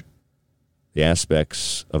marriage. The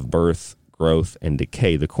aspects of birth, growth, and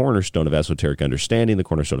decay. The cornerstone of esoteric understanding. The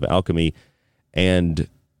cornerstone of alchemy. And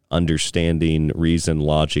understanding, reason,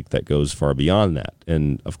 logic that goes far beyond that.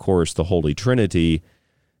 And, of course, the Holy Trinity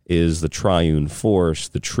is the triune force,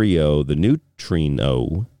 the trio, the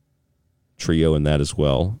neutrino, trio in that as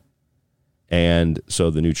well. And so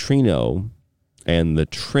the neutrino and the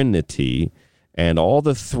Trinity and all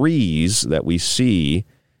the threes that we see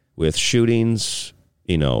with shootings,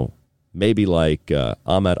 maybe like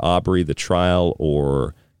Ahmaud Arbery, the trial,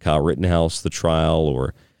 or Kyle Rittenhouse, the trial,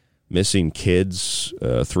 or missing kids,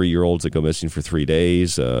 3-year-olds that go missing for 3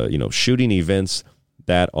 days, shooting events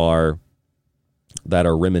that are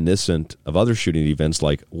reminiscent of other shooting events,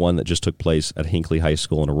 like one that just took place at Hinckley High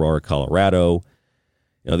School in Aurora, Colorado.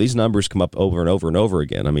 These numbers come up over and over and over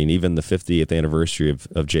again. I mean, even the 50th anniversary of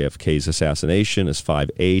JFK's assassination is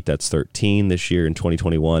 5/8. That's 13 this year in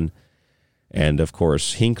 2021. And, of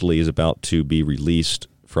course, Hinckley is about to be released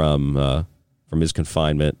from his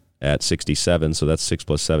confinement at 67, so that's 6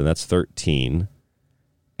 plus 7. That's 13.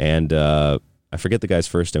 And I forget the guy's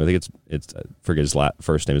first name. I think I forget his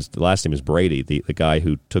first name. The last name is Brady, the guy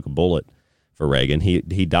who took a bullet for Reagan.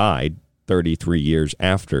 He died 33 years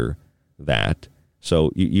after that.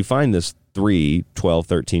 So you find this 3, 12,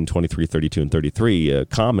 13, 23, 32, and 33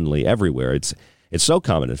 commonly everywhere. It's so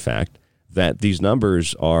common, in fact, that these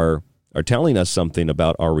numbers are telling us something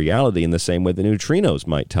about our reality in the same way the neutrinos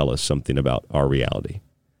might tell us something about our reality.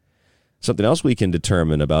 Something else we can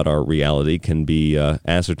determine about our reality can be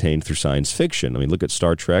ascertained through science fiction. I mean, look at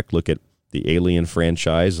Star Trek, look at the Alien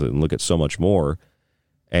franchise, and look at so much more.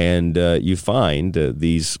 And you find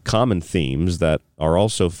these common themes that are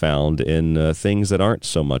also found in things that aren't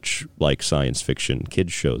so much like science fiction,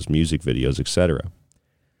 kids shows, music videos, etc.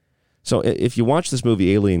 So if you watch this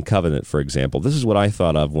movie Alien Covenant, for example, this is what I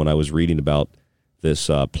thought of when I was reading about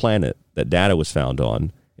this planet that Data was found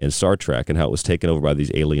on in Star Trek and how it was taken over by these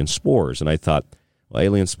alien spores. And I thought, well,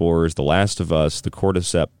 alien spores, The Last of Us, the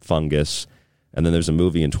cordyceps fungus, and then there's a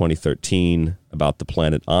movie in 2013 about the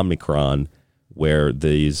planet Omicron where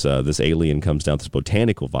this alien comes down, this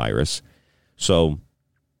botanical virus. So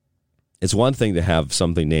it's one thing to have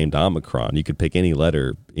something named Omicron. You could pick any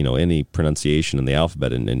letter, any pronunciation in the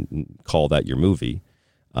alphabet and call that your movie.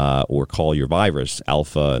 Or call your virus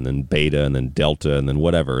alpha and then beta and then delta and then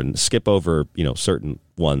whatever, and skip over, certain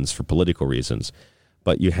ones for political reasons.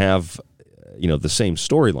 But you have, the same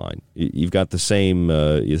storyline. You've got the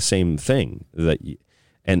same thing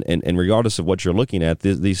and regardless of what you're looking at,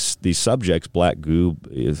 these subjects, black goo,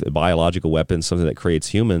 biological weapons, something that creates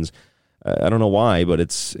humans. I don't know why, but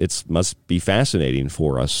it must be fascinating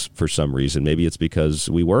for us for some reason. Maybe it's because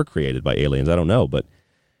we were created by aliens. I don't know, but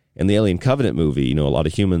in the Alien Covenant movie, a lot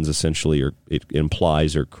of humans essentially it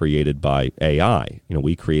implies are created by AI.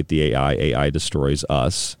 We create the AI. AI destroys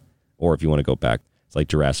us. Or if you want to go back, it's like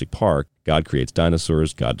Jurassic Park. God creates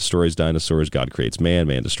dinosaurs. God destroys dinosaurs. God creates man.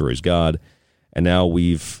 Man destroys God. And now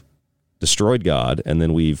we've destroyed God, and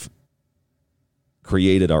then we've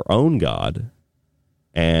created our own God,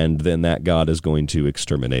 and then that God is going to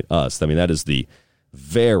exterminate us. I mean, that is the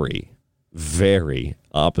very, very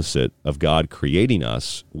opposite of God creating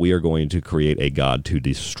us. We are going to create a God to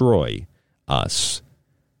destroy us.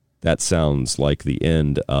 That sounds like the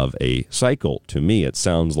end of a cycle to me. It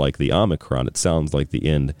sounds like the Omicron. It sounds like the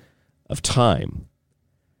end of time.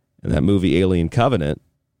 In that movie Alien Covenant,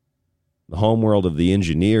 the homeworld of the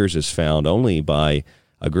engineers is found only by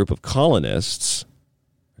a group of colonists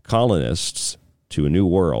to a new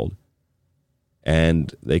world,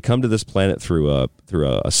 and they come to this planet through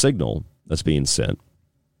a signal that's being sent,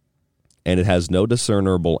 and it has no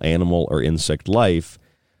discernible animal or insect life.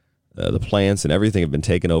 The plants and everything have been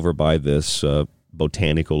taken over by this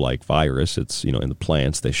botanical-like virus. It's, in the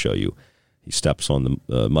plants they show you. He steps on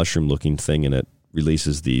the mushroom-looking thing, and it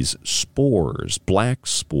releases these spores, black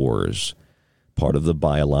spores, part of the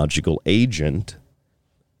biological agent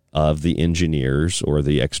of the engineers or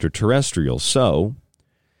the extraterrestrials. So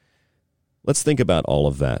let's think about all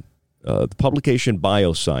of that. The publication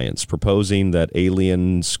Bioscience proposing that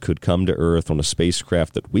aliens could come to Earth on a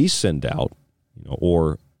spacecraft that we send out,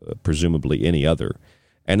 or presumably any other,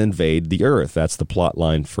 and invade the Earth. That's the plot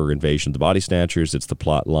line for Invasion of the Body Snatchers. It's the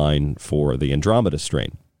plot line for the Andromeda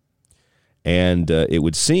Strain. And it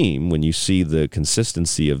would seem, when you see the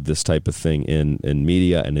consistency of this type of thing in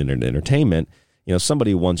media and in entertainment,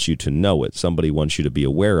 somebody wants you to know it. Somebody wants you to be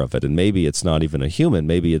aware of it. And maybe it's not even a human.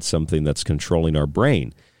 Maybe it's something that's controlling our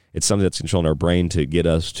brain. It's something that's controlling our brain to get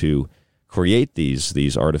us to create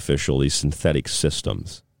these artificial, these synthetic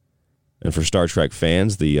systems. And for Star Trek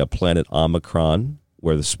fans, the planet Omicron,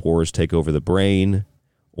 where the spores take over the brain,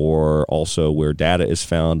 or also where data is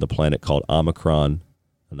found, the planet called Omicron.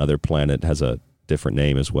 Another planet has a different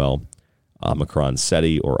name as well, Omicron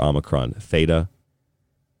Ceti or Omicron Theta.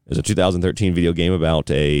 There's a 2013 video game about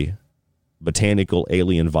a botanical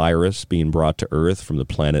alien virus being brought to Earth from the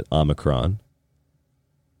planet Omicron.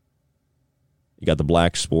 You got the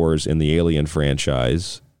black spores in the Alien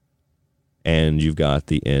franchise, and you've got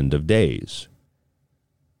the End of Days.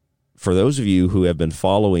 For those of you who have been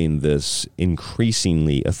following this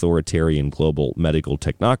increasingly authoritarian global medical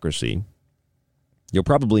technocracy, you'll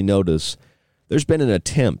probably notice there's been an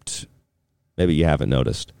attempt, maybe you haven't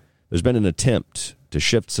noticed, there's been an attempt to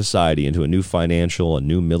shift society into a new financial, a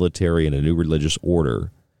new military, and a new religious order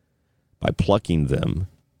by plucking them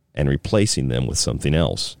and replacing them with something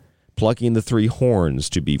else. Plucking the three horns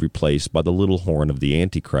to be replaced by the little horn of the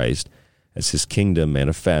Antichrist as his kingdom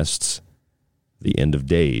manifests the end of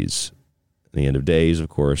days. The end of days, of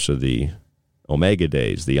course, are the Omega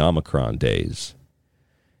days, the Omicron days.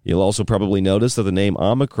 You'll also probably notice that the name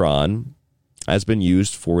Omicron has been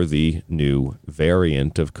used for the new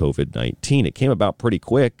variant of COVID-19. It came about pretty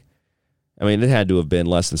quick. I mean, it had to have been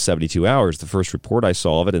less than 72 hours, the first report I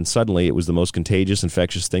saw of it, and suddenly it was the most contagious,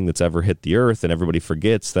 infectious thing that's ever hit the earth, and everybody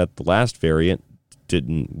forgets that the last variant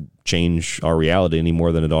didn't change our reality any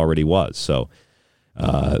more than it already was. So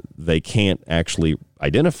they can't actually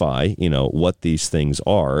identify, what these things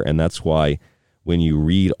are, and that's why when you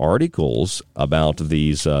read articles about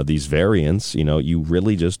these variants, you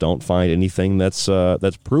really just don't find anything that's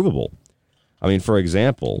provable. I mean, for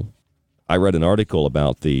example, I read an article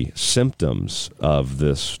about the symptoms of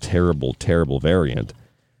this terrible, terrible variant.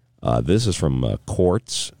 This is from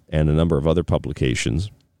Quartz and a number of other publications.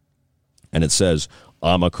 And it says,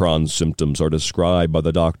 Omicron symptoms are described by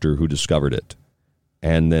the doctor who discovered it.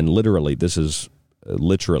 And then literally, this is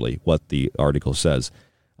literally what the article says.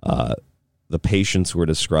 The patients were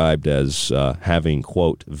described as having,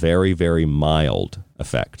 quote, very, very mild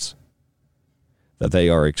effects. That they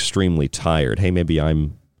are extremely tired. Hey, maybe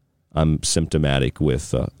I'm symptomatic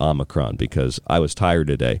with Omicron because I was tired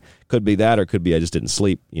today. Could be that, or could be I just didn't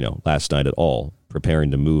sleep, last night at all,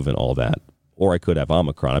 preparing to move and all that. Or I could have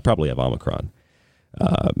Omicron. I probably have Omicron.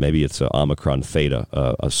 Maybe it's a Omicron Theta,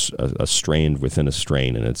 a strain within a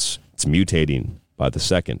strain, and it's mutating by the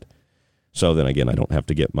second. So then again, I don't have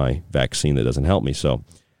to get my vaccine that doesn't help me. So,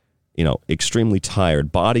 extremely tired,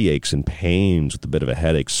 body aches and pains with a bit of a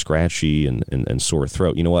headache, scratchy and sore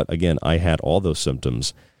throat. You know what? Again, I had all those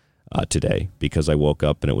symptoms today because I woke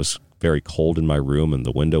up and it was very cold in my room and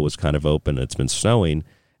the window was kind of open. And it's been snowing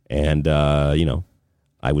and,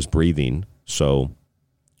 I was breathing. So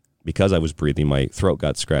because I was breathing, my throat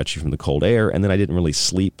got scratchy from the cold air, and then I didn't really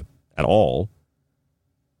sleep at all.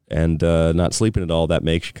 And not sleeping at all, that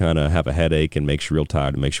makes you kind of have a headache and makes you real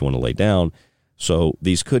tired and makes you want to lay down. So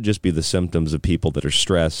these could just be the symptoms of people that are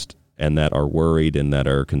stressed and that are worried and that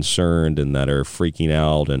are concerned and that are freaking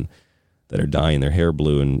out and that are dyeing their hair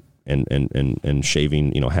blue and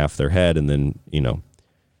shaving, half their head and then,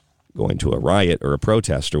 going to a riot or a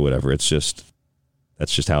protest or whatever. That's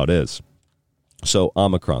just how it is. So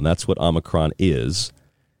Omicron, that's what Omicron is.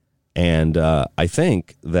 And I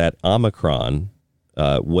think that Omicron,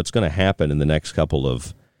 what's going to happen in the next couple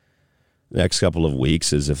of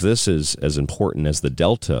weeks is if this is as important as the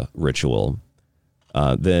Delta ritual,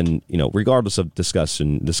 then, regardless of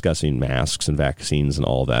discussing masks and vaccines and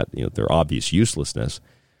all that, their obvious uselessness,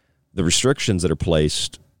 the restrictions that are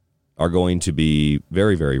placed are going to be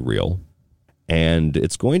very, very real. And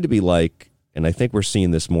it's going to be like, and I think we're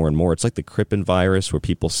seeing this more and more, it's like the Crippen virus where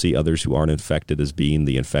people see others who aren't infected as being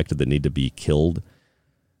the infected that need to be killed,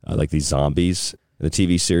 like these zombies. In the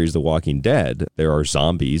TV series The Walking Dead, there are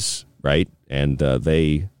zombies, right? And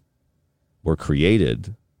they were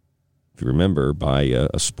created, if you remember, by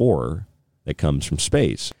a spore that comes from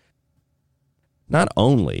space. Not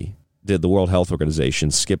only did the World Health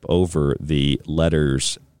Organization skip over the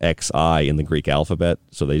letters XI in the Greek alphabet,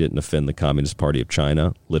 so they didn't offend the Communist Party of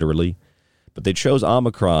China, literally, but they chose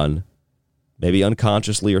Omicron, maybe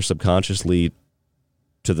unconsciously or subconsciously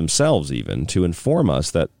to themselves even, to inform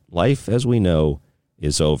us that life as we know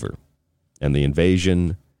is over and the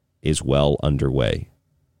invasion is well underway.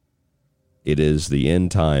 It is the end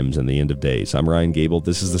times and the end of days. I'm Ryan Gable.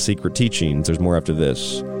 This is The Secret Teachings. There's more after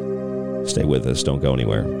this. Stay with us. Don't go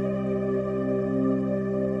anywhere.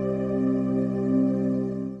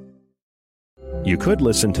 You could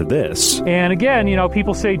listen to this. And again,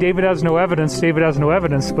 people say David has no evidence,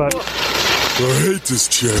 but... I hate this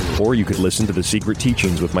channel. Or you could listen to The Secret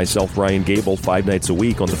Teachings with myself, Ryan Gable, 5 nights a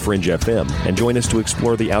week on The Fringe FM, and join us to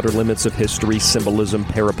explore the outer limits of history, symbolism,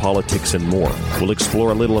 parapolitics, and more. We'll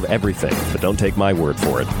explore a little of everything, but don't take my word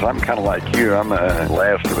for it. I'm kind of like you. I'm a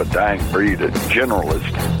last of a dying breed, a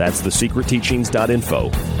generalist. That's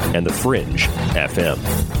thesecretteachings.info and The Fringe FM.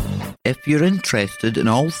 If you're interested in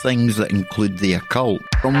all things that include the occult,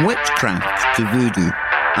 from witchcraft to voodoo,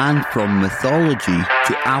 and from mythology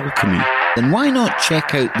to alchemy, then why not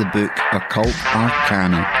check out the book Occult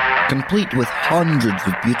Arcana, complete with hundreds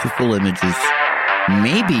of beautiful images.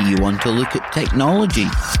 Maybe you want to look at technology,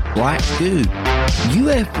 black goo,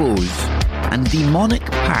 UFOs, and demonic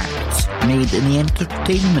pacts made in the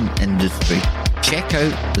entertainment industry. Check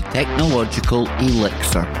out the technological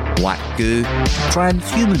elixir, black goo,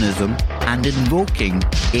 transhumanism, and invoking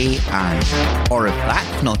AI. Or if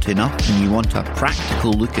that's not enough and you want a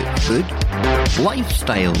practical look at food,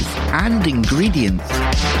 lifestyles, and ingredients,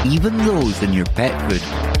 even those in your pet food,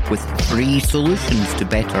 with free solutions to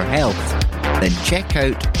better health, then check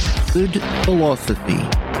out Food Philosophy.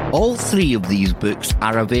 All 3 of these books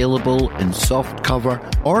are available in softcover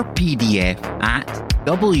or PDF at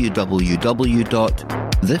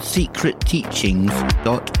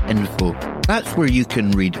www.thesecretteachings.info. That's where you can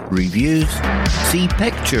read reviews, see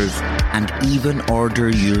pictures, and even order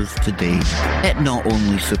yours today. It not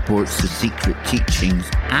only supports The Secret Teachings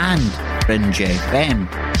and Fringe FM,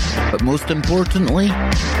 but most importantly,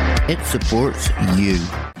 it supports you.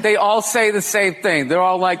 They all say the same thing. They're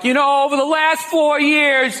all like, over the last 4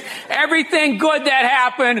 years, everything good that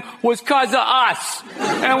happened was because of us.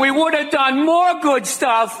 And we would have done more good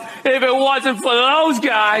stuff if it wasn't for those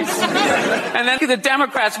guys. And then the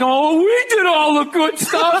Democrats go, oh, we did all the good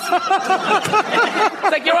stuff.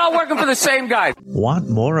 It's like you're all working for the same guy. Want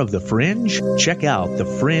more of The Fringe? Check out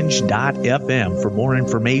thefringe.fm for more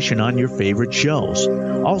information on your favorite shows.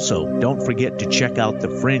 Also, don't forget to check out the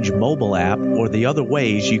Fringe mobile app or the other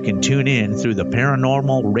ways you can tune in through the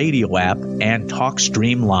Paranormal Radio app and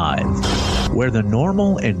TalkStream Live. Where the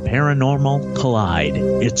normal and paranormal collide,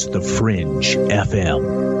 it's the Fringe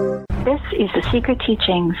FM. This is The Secret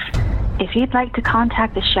Teachings. If you'd like to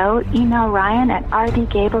contact the show, email Ryan at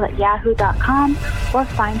rdgable@yahoo.com or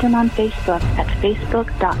find him on Facebook at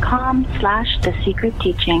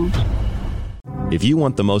facebook.com/thesecretteachings. If you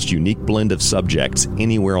want the most unique blend of subjects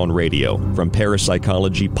anywhere on radio, from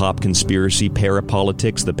parapsychology, pop conspiracy,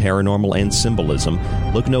 parapolitics, the paranormal, and symbolism,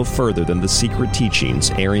 look no further than The Secret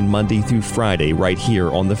Teachings, airing Monday through Friday right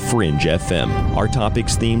here on The Fringe FM. Our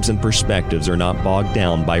topics, themes, and perspectives are not bogged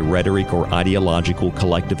down by rhetoric or ideological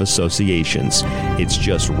collective associations. It's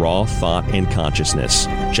just raw thought and consciousness.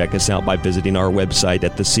 Check us out by visiting our website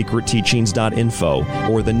at thesecretteachings.info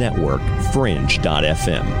or the network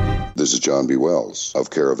fringe.fm. This is John B. Wells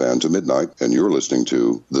of Caravan to Midnight, and you're listening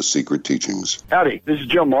to The Secret Teachings. Howdy, this is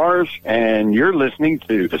Joe Mars, and you're listening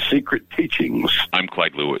to The Secret Teachings. I'm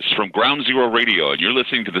Clyde Lewis from Ground Zero Radio, and you're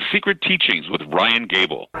listening to The Secret Teachings with Ryan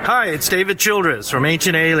Gable. Hi, it's David Childress from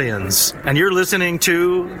Ancient Aliens, and you're listening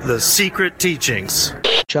to The Secret Teachings.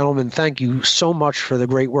 Gentlemen, thank you so much for the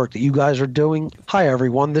great work that you guys are doing. Hi,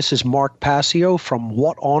 everyone. This is Mark Passio from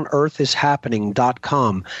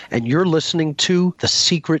WhatOnEarthIsHappening.com, and you're listening to The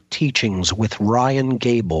Secret Teachings with Ryan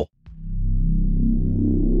Gable.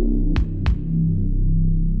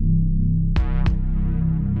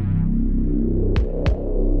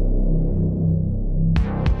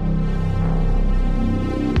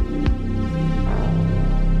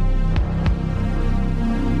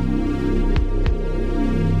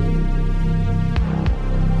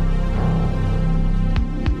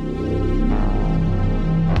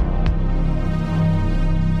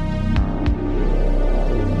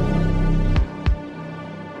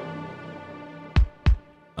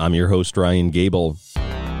 I'm your host, Ryan Gable,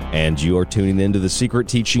 and you are tuning into the Secret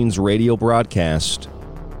Teachings radio broadcast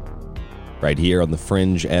right here on the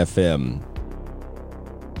Fringe FM,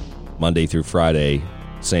 Monday through Friday,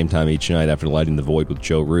 same time each night after Lighting the Void with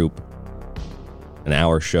Joe Roop, an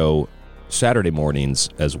hour show Saturday mornings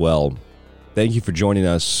as well. Thank you for joining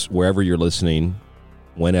us wherever you're listening,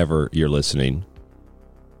 whenever you're listening,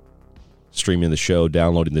 streaming the show,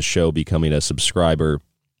 downloading the show, becoming a subscriber,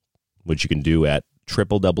 which you can do at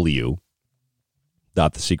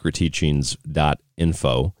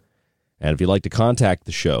www.thesecretteachings.info. And if you'd like to contact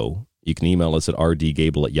the show, you can email us at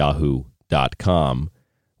rdgable@yahoo.com,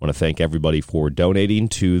 I want to thank everybody for donating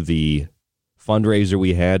to the fundraiser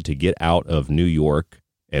we had to get out of New York,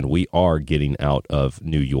 and we are getting out of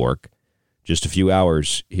New York. Just a few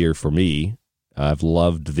hours here for me. I've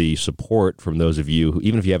loved the support from those of you who,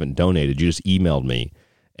 even if you haven't donated, you just emailed me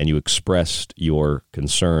and you expressed your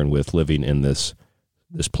concern with living in this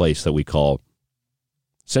place that we call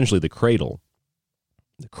essentially the cradle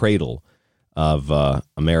of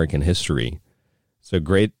American history. It's a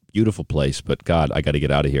great, beautiful place, but God, I got to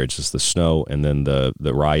get out of here. It's just the snow and then the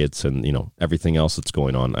riots and, everything else that's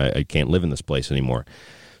going on. I can't live in this place anymore.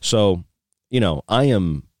 So, I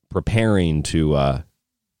am preparing to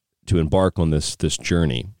embark on this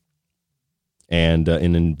journey. And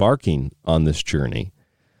in embarking on this journey,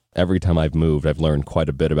 every time I've moved, I've learned quite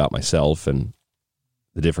a bit about myself and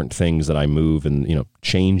the different things that I move and,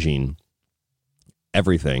 changing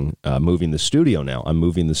everything. Moving the studio now. I'm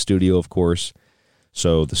moving the studio, of course.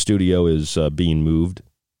 So the studio is being moved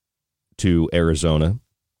to Arizona.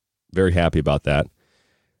 Very happy about that.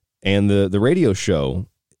 And the radio show,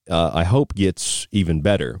 I hope, gets even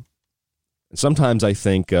better. Sometimes I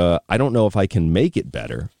think, I don't know if I can make it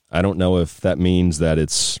better. I don't know if that means that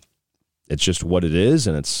it's just what it is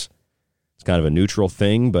and it's kind of a neutral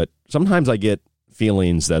thing. But sometimes I get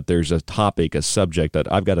feelings that there's a topic, a subject that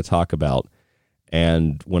I've got to talk about.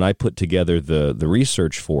 And when I put together the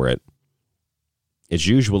research for it, it's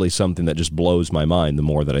usually something that just blows my mind the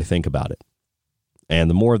more that I think about it. And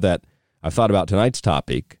the more that I've thought about tonight's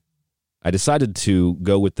topic, I decided to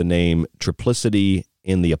go with the name Triplicity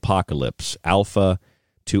in the Apocalypse, Alpha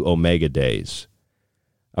to Omega Days,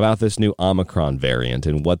 about this new Omicron variant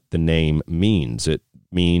and what the name means. It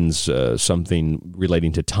means something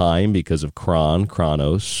relating to time because of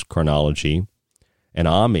chronos, chronology, and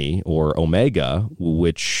Ami, or Omega,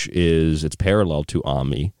 which is, it's parallel to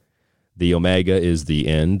Ami. The Omega is the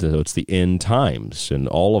end, so it's the end times, and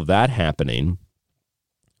all of that happening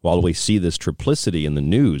while we see this triplicity in the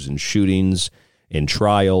news, in shootings, in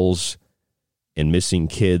trials, in missing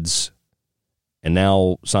kids, and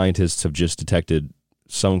now scientists have just detected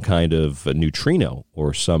some kind of a neutrino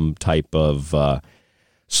or some type of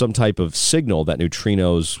signal that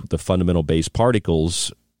neutrinos, the fundamental base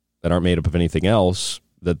particles that aren't made up of anything else,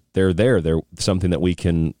 that they're there. They're something that we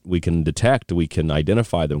can detect, we can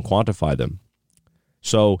identify them, quantify them.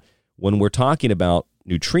 So when we're talking about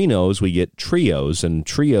neutrinos, we get trios, and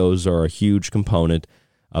trios are a huge component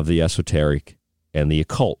of the esoteric and the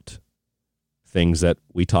occult, things that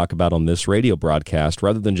we talk about on this radio broadcast,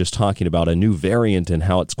 rather than just talking about a new variant and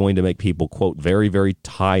how it's going to make people, quote, very, very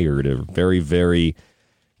tired or very, very,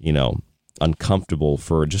 uncomfortable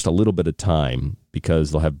for just a little bit of time because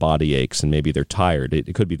they'll have body aches and maybe they're tired.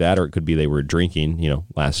 It could be that, or it could be they were drinking,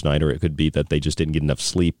 last night, or it could be that they just didn't get enough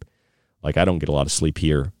sleep. Like I don't get a lot of sleep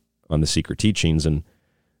here on the Secret Teachings, and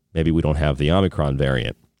maybe we don't have the Omicron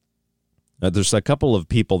variant. There's a couple of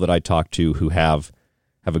people that I talk to who have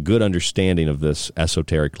a good understanding of this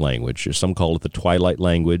esoteric language. Some call it the Twilight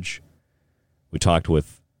language. We talked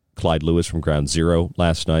with Clyde Lewis from Ground Zero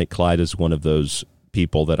last night. Clyde is one of those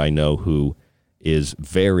people that I know who is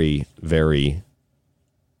very, very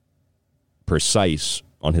precise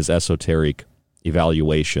on his esoteric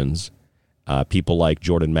evaluations. People like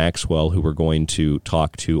Jordan Maxwell, who we're going to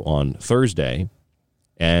talk to on Thursday.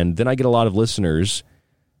 And then I get a lot of listeners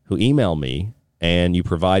who email me, and you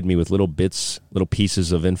provide me with little bits, little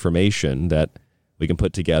pieces of information that we can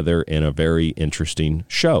put together in a very interesting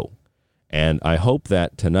show. And I hope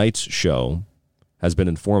that tonight's show has been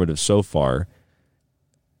informative so far.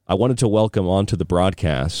 I wanted to welcome onto the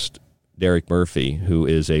broadcast Derek Murphy, who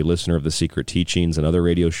is a listener of the Secret Teachings and other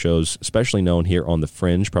radio shows, especially known here on The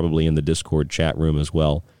Fringe, probably in the Discord chat room as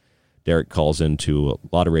well. Derek calls into a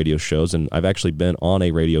lot of radio shows, and I've actually been on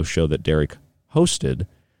a radio show that Derek hosted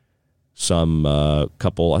some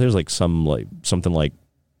couple, I think it was something like,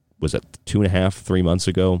 was it 2.5, 3 months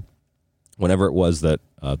ago? Whenever it was that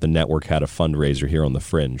the network had a fundraiser here on The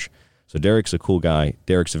Fringe. So Derek's a cool guy.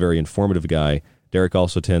 Derek's a very informative guy. Derek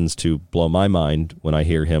also tends to blow my mind when I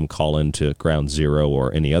hear him call into Ground Zero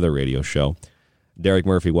or any other radio show. Derek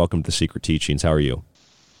Murphy, welcome to the Secret Teachings. How are you?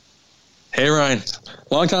 Hey, Ryan.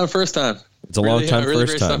 Long time, first time. It's a long time, really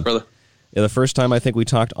first great time. Stuff, brother. Yeah, the first time I think we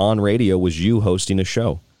talked on radio was you hosting a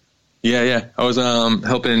show. Yeah. I was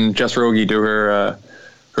helping Jess Rogie do her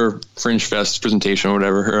Fringe Fest presentation or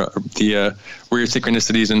whatever, the weird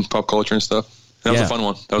synchronicities in pop culture and stuff. That was a fun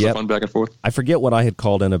one. That was a fun back and forth. I forget what I had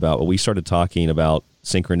called in about. We started talking about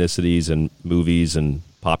synchronicities and movies and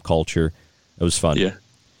pop culture. It was fun. Yeah.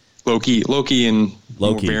 Loki and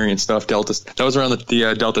variant stuff, Delta. That was around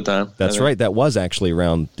the Delta time. That's right. That was actually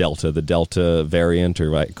around Delta, the Delta variant,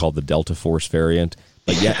 or called the Delta Force variant.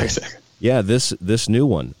 But yeah, this new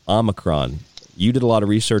one, Omicron. You did a lot of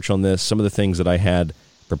research on this. Some of the things that I had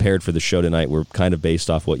prepared for the show tonight were kind of based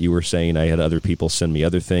off what you were saying. I had other people send me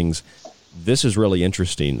other things. This is really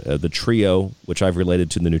interesting. The trio, which I've related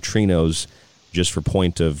to the neutrinos just for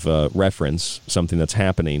point of reference, something that's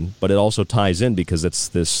happening, but it also ties in because it's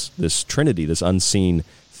this trinity, this unseen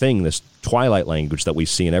thing, this twilight language that we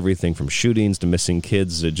see in everything from shootings to missing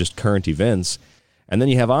kids to just current events. And then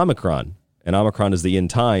you have Omicron, and Omicron is the end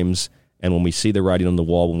times. And when we see the writing on the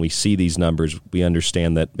wall, when we see these numbers, we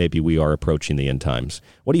understand that maybe we are approaching the end times.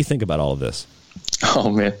 What do you think about all of this?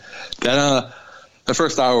 Oh, man. That the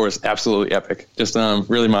first hour was absolutely epic. Just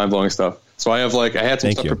really mind-blowing stuff. So I had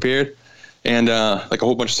some stuff prepared and like a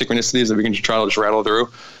whole bunch of synchronicities that we can try to just rattle through.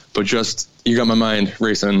 But just, you got my mind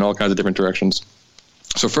racing in all kinds of different directions.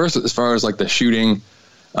 So first, as far as like the shooting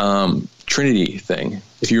Trinity thing,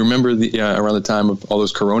 if you remember around the time of all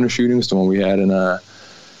those Corona shootings, the one we had in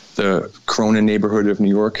the Corona neighborhood of New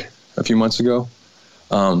York a few months ago,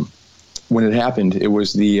 when it happened, it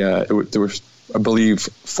was there were, I believe,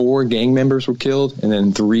 4 gang members were killed and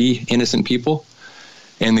then 3 innocent people.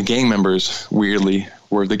 And the gang members, weirdly,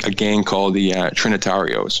 were a gang called the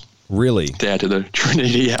Trinitarios. Really? To add to the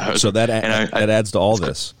Trinity, yeah. So that adds to all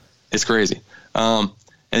this. It's crazy.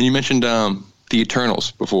 And you mentioned the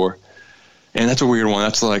Eternals before. And that's a weird one.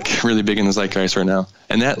 That's like really big in the zeitgeist right now.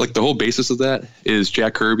 And that, like, the whole basis of that is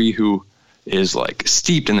Jack Kirby, who is like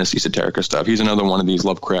steeped in this esoteric stuff. He's another one of these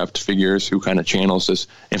Lovecraft figures who kind of channels this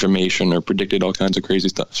information or predicted all kinds of crazy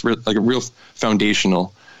stuff. It's like a real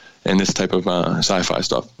foundational in this type of sci-fi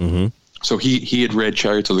stuff. Mm-hmm. So he had read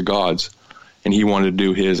Chariots of the Gods, and he wanted to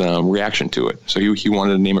do his reaction to it. So he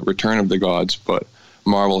wanted to name it Return of the Gods, but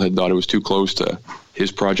Marvel had thought it was too close to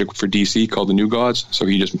his project for DC called The New Gods, so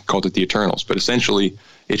he just called it The Eternals. But essentially,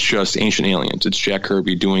 it's just Ancient Aliens. It's Jack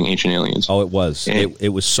Kirby doing Ancient Aliens. Oh, it was. It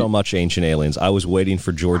was so much Ancient Aliens. I was waiting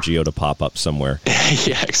for Giorgio to pop up somewhere.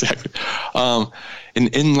 Yeah, exactly.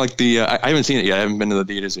 In like I haven't seen it yet. I haven't been to the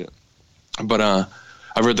theaters yet. But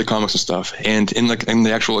I've read the comics and stuff. And in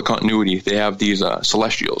the actual continuity, they have these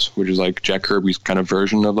Celestials, which is like Jack Kirby's kind of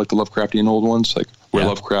version of like the Lovecraftian old ones, like where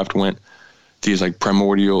Lovecraft went these like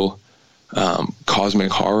primordial cosmic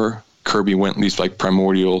horror. Kirby went these like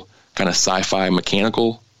primordial kind of sci-fi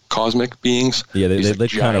mechanical cosmic beings. Yeah, they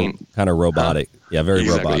kind of robotic. Yeah, very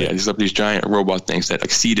robotic. Yeah, these giant robot things that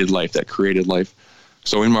exceeded life, that created life.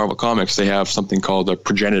 So in Marvel Comics, they have something called a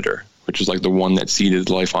progenitor, which is like the one that seeded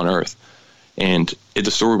life on Earth. And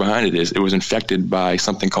the story behind it is it was infected by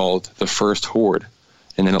something called the First Horde,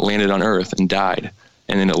 and then it landed on Earth and died.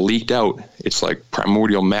 And then it leaked out its like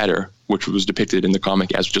primordial matter, which was depicted in the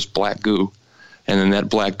comic as just black goo. And then that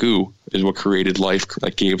black goo is what created life,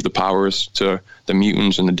 like gave the powers to the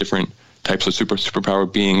mutants and the different types of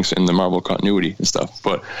superpower beings in the Marvel continuity and stuff.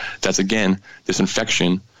 But that's, again, this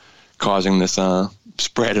infection causing this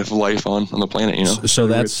spread of life on the planet, you know? So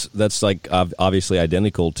that's like obviously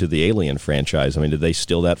identical to the Alien franchise. I mean, did they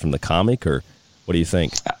steal that from the comic, or what do you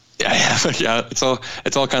think? Yeah, it's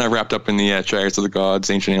all kind of wrapped up in the Chariots of the Gods,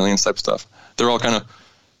 Ancient Aliens type stuff. They're all kind of,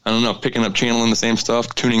 I don't know, picking up, channeling the same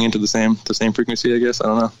stuff, tuning into the same frequency, I guess. I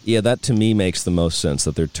don't know. Yeah, that to me makes the most sense,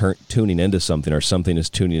 that they're tuning into something, or something is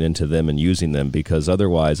tuning into them and using them, because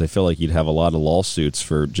otherwise I feel like you'd have a lot of lawsuits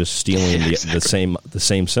for just stealing the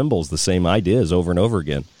same symbols, the same ideas over and over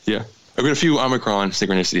again. Yeah. I've got a few Omicron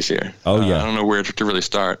synchronicities here. Oh, yeah. I don't know where to really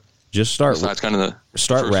start. Just start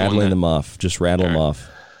rattling them off. Just rattle them off.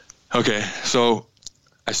 Okay, so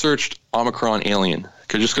I searched Omicron alien,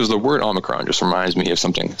 because the word Omicron just reminds me of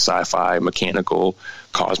something sci-fi, mechanical,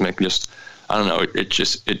 cosmic. Just, I don't know.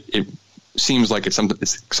 It seems like it's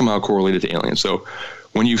somehow correlated to aliens. So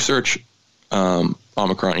when you search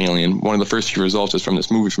Omicron alien, one of the first few results is from this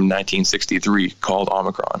movie from 1963 called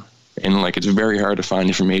Omicron, and like it's very hard to find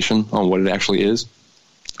information on what it actually is.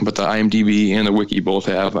 But the IMDb and the wiki both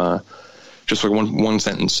have just like one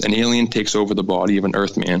sentence: an alien takes over the body of an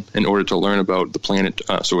Earthman in order to learn about the planet,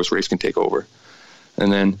 so his race can take over.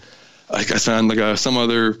 And then I found like some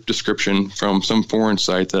other description from some foreign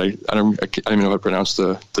site that I don't even know how to pronounce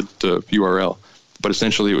the URL, but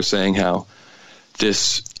essentially it was saying how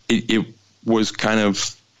it was kind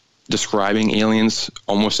of describing aliens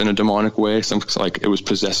almost in a demonic way. Like it was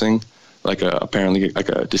possessing apparently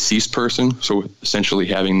a deceased person. So essentially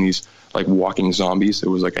having these like walking zombies. It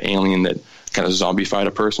was like an alien that kind of zombified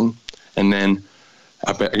a person. And then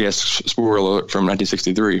I guess spoiler alert from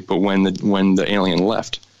 1963, but when the alien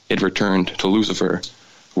left, it returned to Lucifer,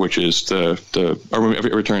 which is or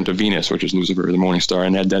it returned to Venus, which is Lucifer, the morning star,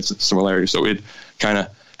 and had that similarity. So it kind of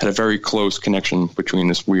had a very close connection between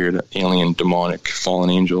this weird alien, demonic, fallen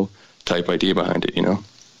angel type idea behind it,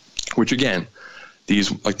 which again,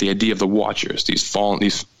 these, like the idea of the Watchers, these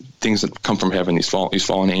things that come from heaven, these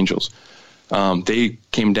fallen angels, they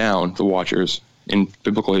came down, the Watchers, in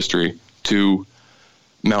biblical history to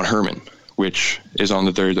Mount Hermon, which is on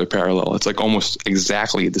the 33rd parallel. It's like almost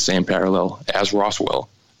exactly the same parallel as Roswell,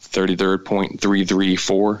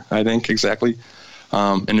 33.334, I think, exactly.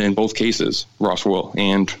 And in both cases, Roswell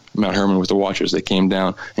and Mount Hermon with the Watchers, they came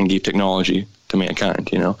down and gave technology to mankind,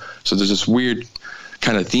 So there's this weird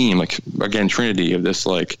kind of theme, like, again, Trinity, of this,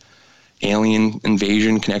 like, alien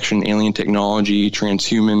invasion connection, alien technology,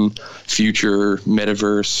 transhuman, future,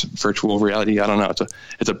 metaverse, virtual reality. I don't know.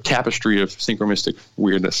 It's a tapestry of synchronistic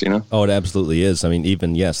weirdness, Oh, it absolutely is. I mean,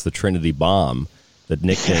 even, yes, the Trinity bomb, the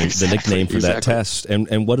nickname, the nickname for that test.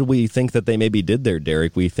 And what do we think that they maybe did there,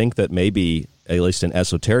 Derek? We think that maybe, at least in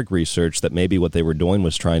esoteric research, that maybe what they were doing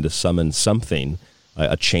was trying to summon something,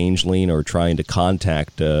 a changeling, or trying to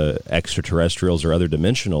contact extraterrestrials or other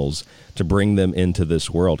dimensionals to bring them into this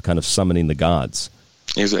world, kind of summoning the gods.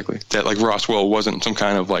 Exactly. That, like, Roswell wasn't some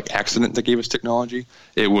kind of, like, accident that gave us technology.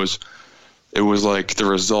 It was like the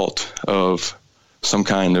result of some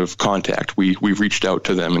kind of contact. We reached out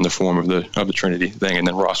to them in the form of the Trinity thing, and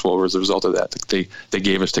then Roswell was the result of that. They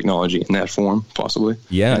gave us technology in that form, possibly.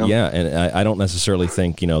 Yeah, yeah, and I don't necessarily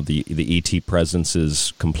think the ET presence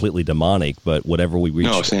is completely demonic, but whatever we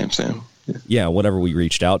reached. No, Sam. Yeah, whatever we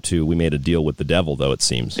reached out to, we made a deal with the devil, though, it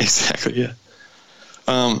seems. Exactly. Yeah.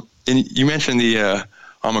 And you mentioned the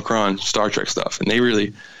Omicron Star Trek stuff, and they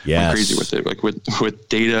really went crazy with it, like with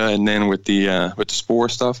Data, and then with the spore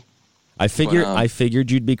stuff. I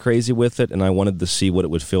figured you'd be crazy with it, and I wanted to see what it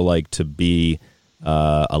would feel like to be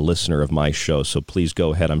a listener of my show. So please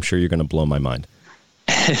go ahead. I'm sure you're going to blow my mind.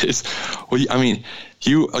 Well, I mean,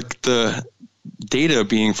 the Data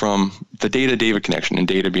being from the Data-David connection, and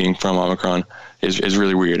Data being from Omicron is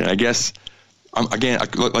really weird. And I guess, again,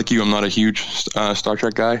 like you, I'm not a huge Star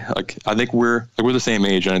Trek guy. Like, I think we're the same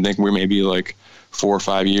age, and I think we're maybe like 4 or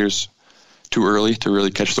 5 years too early to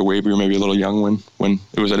really catch the wave. We were maybe a little young when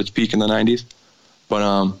it was at its peak in the 90s.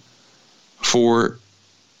 But for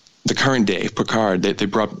the current day, Picard,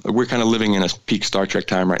 we're kind of living in a peak Star Trek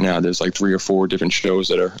time right now. There's like 3 or 4 different shows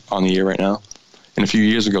that are on the air right now. And a few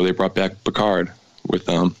years ago, they brought back Picard with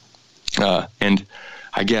and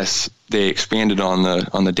I guess they expanded on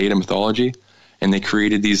the Data mythology, and they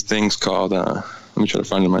created these things called let me try to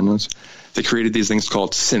find it in my notes. They created these things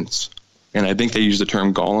called synths, and I think they use the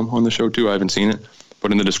term golem on the show too. I haven't seen it,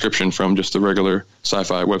 but in the description from just the regular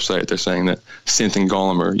sci-fi website, they're saying that synth and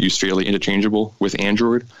golem are used fairly interchangeable with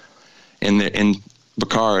android. And in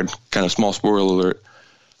Picard, kind of small spoiler alert,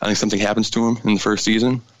 I think something happens to him in the first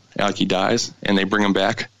season. Like, he dies, and they bring him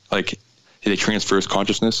back. Like, they transfer his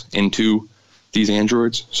consciousness into these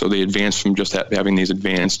androids. So they advance from just having these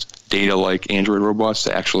advanced Data-like android robots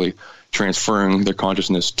to actually transferring their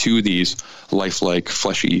consciousness to these lifelike,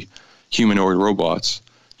 fleshy, humanoid robots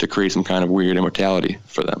to create some kind of weird immortality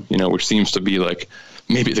for them, which seems to be like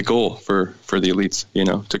maybe the goal for the elites,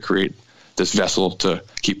 to create this vessel to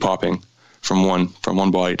keep popping from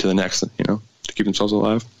one body to the next, to keep themselves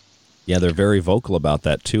alive. Yeah, they're very vocal about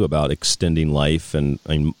that too, about extending life. And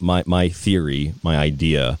I mean, my theory, my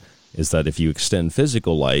idea is that if you extend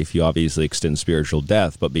physical life, you obviously extend spiritual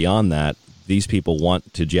death. But beyond that, these people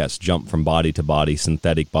want to just jump from body to body,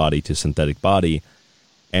 synthetic body to synthetic body.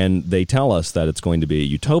 And they tell us that it's going to be a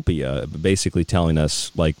utopia, basically telling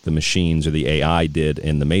us, like the machines or the AI did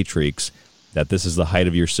in the Matrix, that this is the height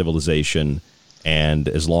of your civilization, and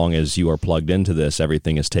as long as you are plugged into this,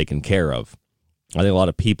 everything is taken care of. I think a lot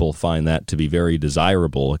of people find that to be very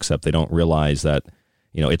desirable, except they don't realize that,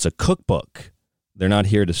 it's a cookbook. They're not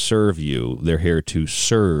here to serve you. They're here to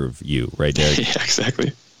serve you, right, Derek? Yeah,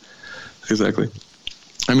 exactly.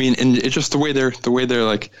 I mean, and it's just the way they're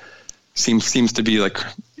like, seems to be like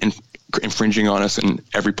infringing on us in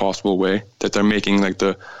every possible way, that they're making like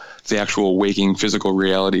the actual waking physical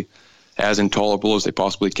reality as intolerable as they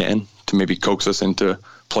possibly can, to maybe coax us into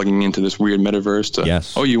plugging into this weird metaverse.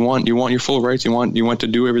 Yes. Oh, you want your full rights? You want to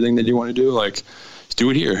do everything that you want to do? Like, do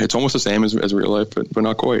it here. It's almost the same as real life, but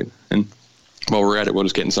not quite. And while we're at it, we'll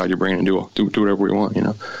just get inside your brain and do whatever we want,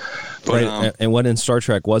 But, right. And what in Star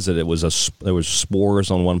Trek was it? It was there was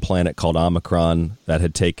spores on one planet called Omicron that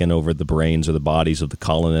had taken over the brains or the bodies of the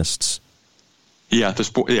colonists. Yeah,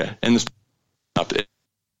 and the.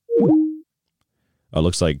 Oh, it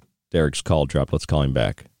looks like Derek's call dropped. Let's call him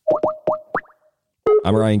back.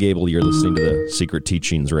 I'm Ryan Gable. You're listening to the Secret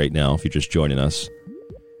Teachings right now, if you're just joining us.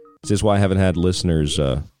 This is why I haven't had listeners,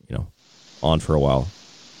 on for a while.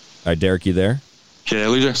 All right, Derek, you there? Okay,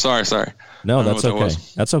 Lucia. Sorry. No, that's okay.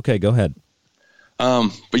 That's okay. Go ahead.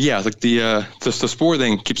 But yeah, like the spore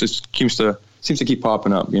thing seems to keep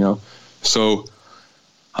popping up, So,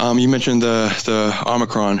 you mentioned the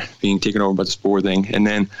Omicron being taken over by the spore thing, and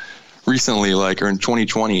then recently, or in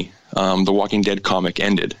 2020, the Walking Dead comic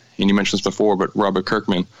ended, and you mentioned this before, but Robert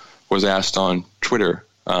Kirkman was asked on Twitter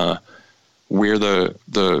where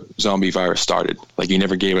the zombie virus started. Like, he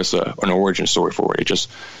never gave us an origin story for it.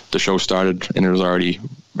 The show started and it was already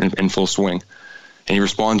in full swing. And he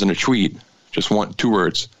responds in a tweet, just 2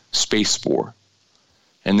 words, space spore.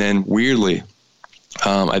 And then weirdly,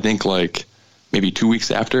 I think like maybe 2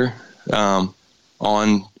 weeks after,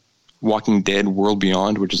 on Walking Dead World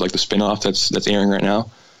Beyond, which is like the spinoff that's airing right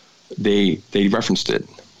now, they referenced it,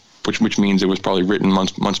 which means it was probably written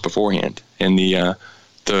months beforehand. And the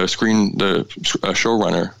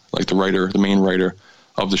showrunner, like the main writer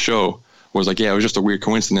of the show, was like, yeah, it was just a weird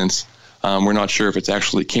coincidence. We're not sure if it's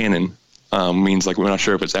actually canon. Means like we're not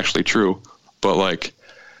sure if it's actually true, but like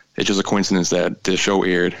it's just a coincidence that the show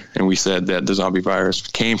aired, and we said that the zombie virus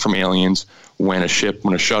came from aliens when a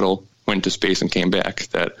shuttle went to space and came back.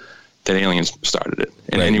 That aliens started it.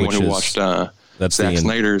 And right, anyone who watched Zack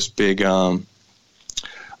Snyder's big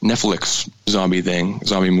Netflix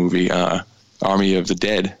zombie movie, Army of the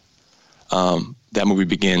Dead, that movie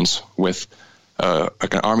begins with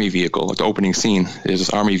like an army vehicle. Like the opening scene is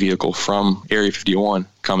this army vehicle from Area 51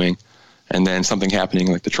 coming, and then something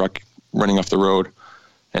happening, like the truck running off the road,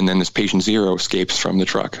 and then this patient zero escapes from the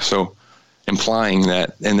truck. So implying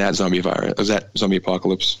that in that zombie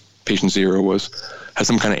apocalypse, patient zero has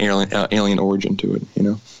some kind of alien origin to it,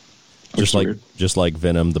 Just like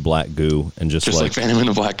Venom, the black goo, and just like Venom and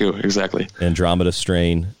the black goo, exactly. Andromeda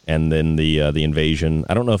strain, and then the invasion.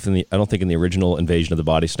 I don't think in the original Invasion of the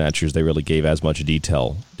Body Snatchers they really gave as much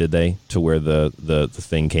detail, did they, to where the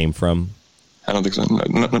thing came from? I don't think so.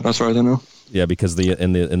 Not as far as I know. Yeah, because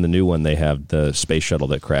in the new one they have the space shuttle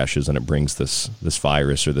that crashes and it brings this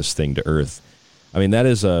virus or this thing to Earth. I mean, that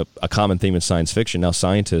is a common theme in science fiction. Now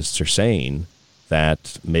scientists are saying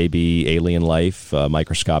that maybe alien life,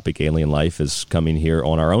 microscopic alien life, is coming here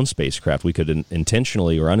on our own spacecraft. We could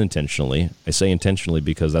intentionally or unintentionally, I say intentionally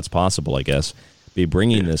because that's possible, I guess, be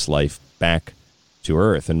bringing this life back to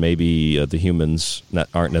Earth. And maybe the humans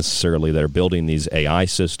aren't necessarily that are building these AI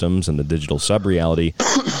systems and the digital sub-reality.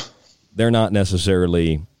 They're not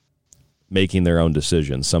necessarily making their own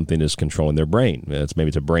decisions. Something is controlling their brain. Maybe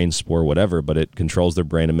it's a brain spore, whatever, but it controls their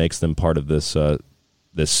brain and makes them part of this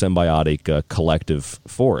symbiotic collective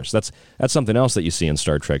force. That's something else that you see in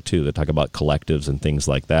Star Trek too. They talk about collectives and things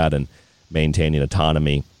like that, and maintaining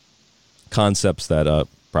autonomy. Concepts that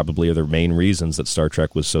probably are the main reasons that Star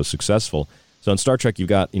Trek was so successful. So in Star Trek, you've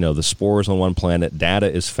got the spores on one planet. Data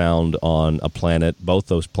is found on a planet. Both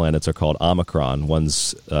those planets are called Omicron.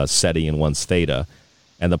 One's Ceti and one's Theta.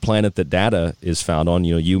 And the planet that Data is found on,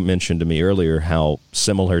 you mentioned to me earlier how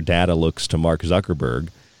similar Data looks to Mark Zuckerberg.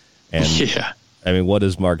 And yeah. I mean, what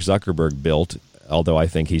has Mark Zuckerberg built? Although I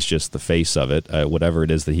think he's just the face of it, whatever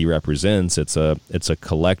it is that he represents, it's a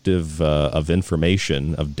collective of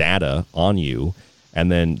information, of data on you, and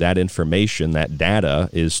then that information, that data,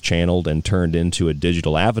 is channeled and turned into a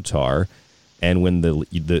digital avatar. And when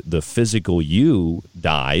the physical you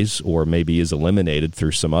dies, or maybe is eliminated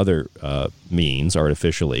through some other means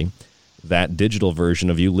artificially, that digital version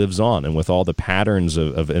of you lives on. And with all the patterns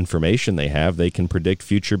of information they have, they can predict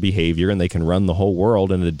future behavior, and they can run the whole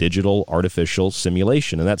world in a digital artificial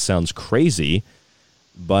simulation. And that sounds crazy,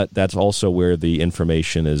 but that's also where the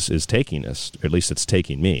information is taking us. Or at least it's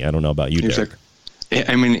taking me. I don't know about you, Derek.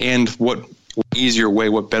 I mean, and what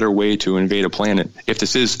better way to invade a planet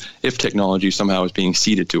if technology somehow is being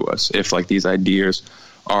seeded to us, if like these ideas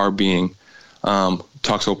are being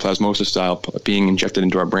toxoplasmosis style being injected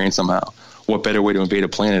into our brain somehow. What better way to invade a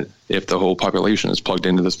planet if the whole population is plugged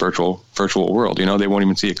into this virtual world? They won't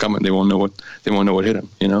even see it coming. They won't know what hit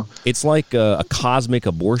them. It's like a cosmic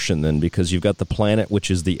abortion then, because you've got the planet, which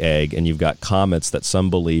is the egg, and you've got comets that some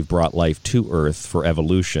believe brought life to Earth for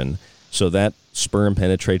evolution. So that sperm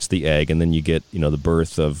penetrates the egg, and then you get the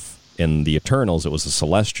birth of, in the Eternals it was a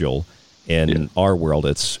celestial. In our world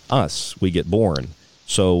it's us. We get born.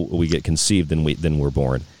 So we get conceived, then we're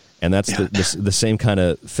born. And that's the same kind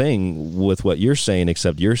of thing with what you're saying,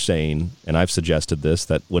 except you're saying, and I've suggested this,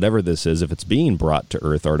 that whatever this is, if it's being brought to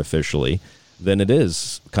Earth artificially, then it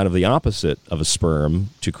is kind of the opposite of a sperm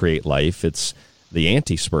to create life. It's the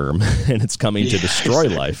anti-sperm, and it's coming to destroy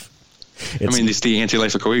life. It's the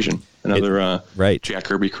anti-life equation, another right. Jack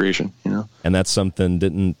Kirby creation, And that's something,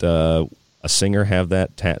 didn't a singer have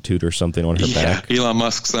that tattooed or something on her back? Elon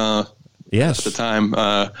Musk's yes, at the time,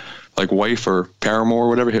 like wife or paramour or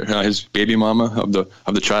whatever, his baby mama of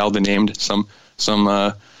the child they named some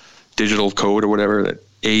some digital code or whatever, that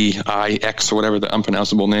AIX or whatever, the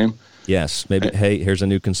unpronounceable name. Yes, maybe. Hey, here's a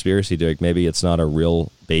new conspiracy, Derek. Maybe it's not a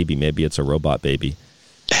real baby. Maybe it's a robot baby.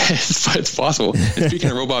 It's possible. And speaking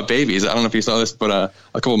of robot babies, I don't know if you saw this, but a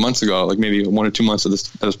couple of months ago, like maybe 1 or 2 months at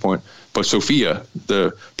this point, but Sophia,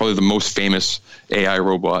 probably the most famous AI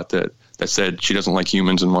robot that said she doesn't like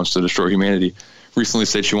humans and wants to destroy humanity, recently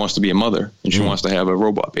said she wants to be a mother and she wants to have a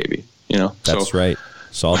robot baby. That's right.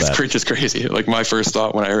 Saw that. That's just crazy. Like my first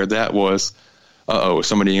thought when I heard that was, is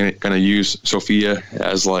somebody going to use Sophia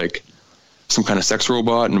as like some kind of sex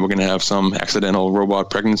robot, and we're going to have some accidental robot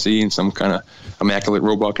pregnancy and some kind of immaculate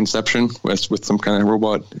robot conception with some kind of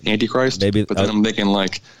robot antichrist. Maybe, but then I'm thinking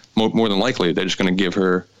like more than likely they're just going to give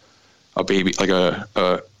her a baby, like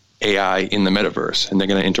a AI in the metaverse, and they're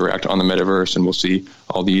going to interact on the metaverse, and we'll see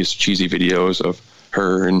all these cheesy videos of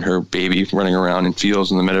her and her baby running around in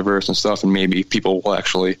fields in the metaverse and stuff, and maybe people will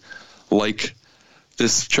actually like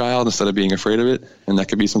this child instead of being afraid of it, and that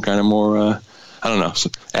could be some kind of more I don't know, so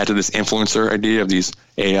add to this influencer idea of these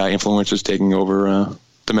AI influencers taking over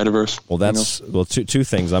the metaverse. Well, that's two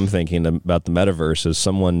things I'm thinking about the metaverse is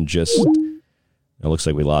someone just, it looks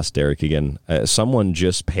like we lost Derek again. Someone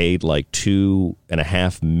just paid like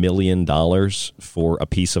 $2.5 million for a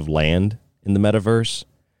piece of land in the metaverse.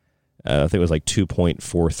 I think it was like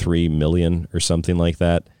 2.43 million or something like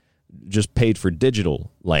that. Just paid for digital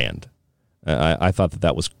land. I thought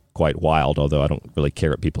that was quite wild, although I don't really care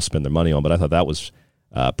what people spend their money on, but I thought that was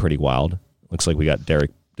pretty wild. Looks like we got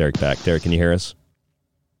Derek back. Derek, can you hear us?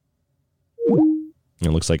 It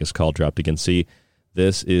looks like his call dropped again. See,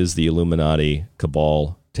 this is the Illuminati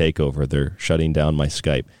cabal takeover. They're shutting down my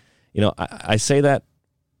Skype. I say that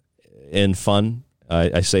in fun.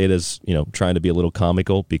 I say it as, trying to be a little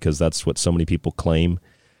comical because that's what so many people claim.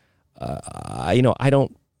 I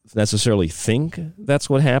don't necessarily think that's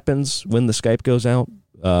what happens when the Skype goes out.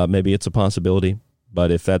 Maybe it's a possibility,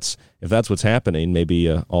 but if that's what's happening,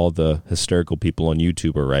 maybe all the hysterical people on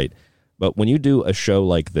YouTube are right. But when you do a show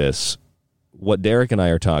like this, what Derek and I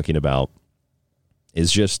are talking about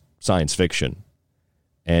is just science fiction.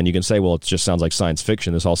 And you can say, well, it just sounds like science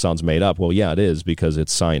fiction. This all sounds made up. Well, yeah, it is because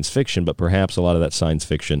it's science fiction, but perhaps a lot of that science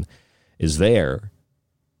fiction is there.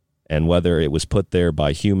 And whether it was put there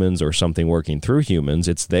by humans or something working through humans,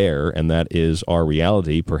 it's there, and that is our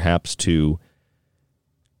reality, perhaps to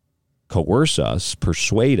coerce us,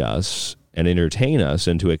 persuade us, and entertain us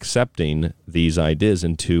into accepting these ideas,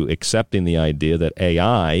 into accepting the idea that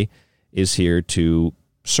AI is here to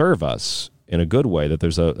serve us in a good way, that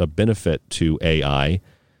there's a benefit to AI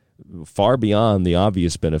far beyond the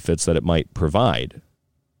obvious benefits that it might provide.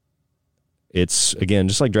 It's, again,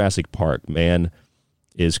 just like Jurassic Park. Man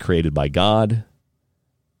is created by God.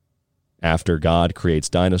 After God creates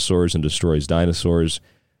dinosaurs and destroys dinosaurs,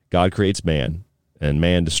 God creates man, and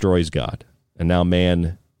man destroys God. And now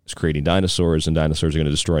man is creating dinosaurs, and dinosaurs are going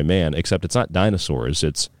to destroy man, except it's not dinosaurs,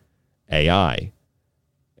 it's AI.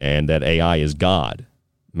 And that AI is God.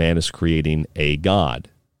 Man is creating a God,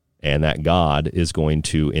 and that God is going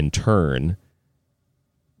to, in turn,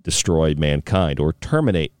 destroy mankind or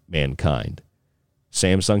terminate mankind.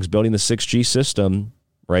 Samsung's building the 6G system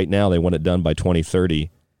right now. They want it done by 2030.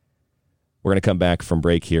 We're going to come back from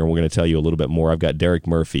break here, and we're going to tell you a little bit more. I've got Derek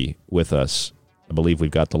Murphy with us. I believe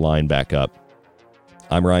we've got the line back up.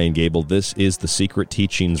 I'm Ryan Gable. This is The Secret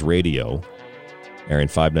Teachings Radio, airing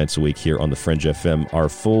 5 nights a week here on the Fringe FM. Our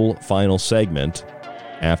full final segment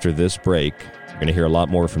after this break. You're going to hear a lot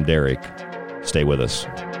more from Derek. Stay with us.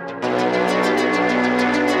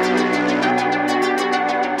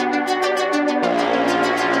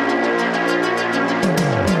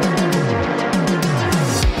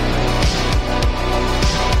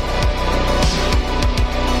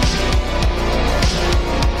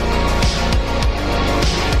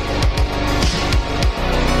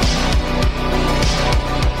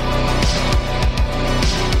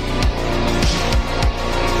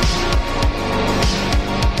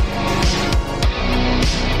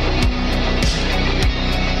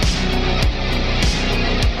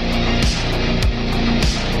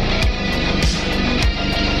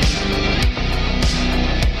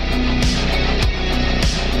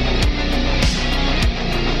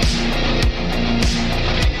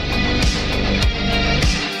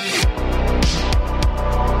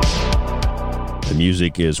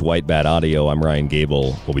 Music is White Bat Audio. I'm Ryan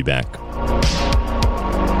Gable. We'll be back.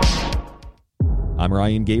 I'm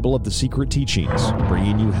Ryan Gable of The Secret Teachings,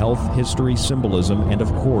 bringing you health, history, symbolism, and,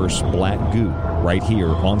 of course, black goo, right here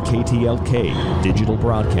on KTLK Digital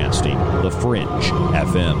Broadcasting, The Fringe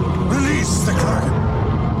FM. Release the Kraken!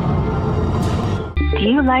 Do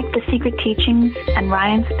you like The Secret Teachings and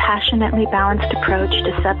Ryan's passionately balanced approach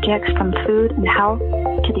to subjects from food and health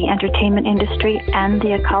to the entertainment industry and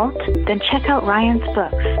the occult? Then check out Ryan's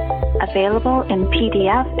books, available in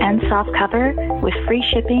PDF and softcover with free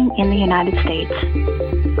shipping in the United States.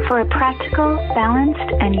 For a practical, balanced,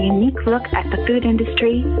 and unique look at the food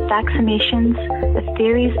industry, vaccinations, the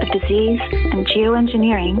theories of disease, and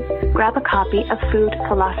geoengineering, grab a copy of Food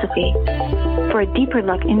Philosophy. For a deeper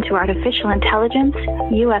look into artificial intelligence,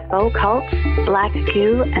 UFO cults, black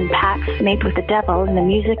goo, and pacts made with the devil in the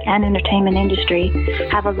music and entertainment industry,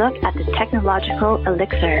 have a look at the Technological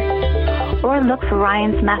Elixir. Or look for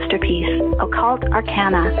Ryan's masterpiece, Occult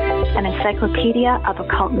Arcana, an encyclopedia of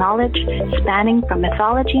occult knowledge spanning from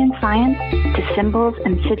mythology and science to symbols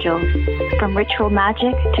and sigils, from ritual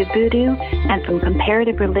magic to voodoo, and from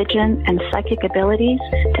comparative religion and psychic abilities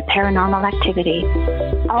to paranormal activity.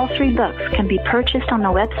 All 3 books can be purchased on the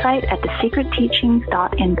website at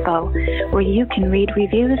thesecretteachings.info, where you can read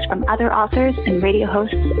reviews from other authors and radio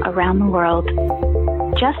hosts around the world.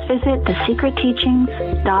 Just visit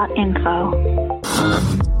thesecretteachings.info.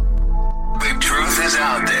 The truth is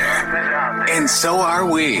out there, and so are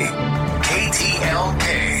we.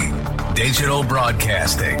 KTLK, Digital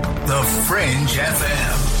Broadcasting, The Fringe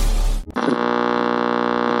FM.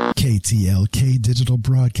 KTLK Digital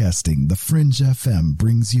Broadcasting, The Fringe FM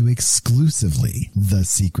brings you exclusively The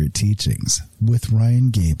Secret Teachings with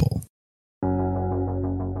Ryan Gable.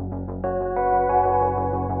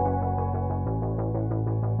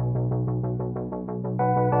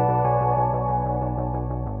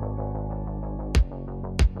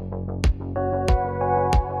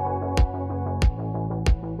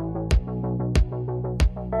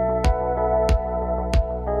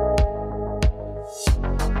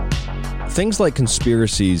 Things like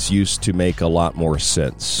conspiracies used to make a lot more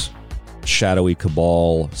sense. Shadowy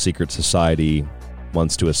cabal, secret society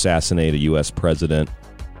wants to assassinate a U.S. president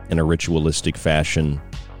in a ritualistic fashion.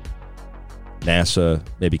 NASA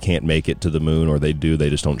maybe can't make it to the moon, or they do, they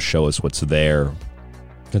just don't show us what's there.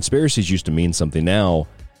 Conspiracies used to mean something. Now,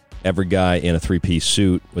 every guy in a 3-piece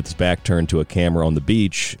suit with his back turned to a camera on the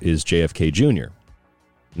beach is JFK Jr.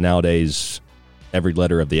 Nowadays, every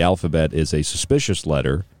letter of the alphabet is a suspicious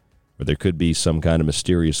letter, or there could be some kind of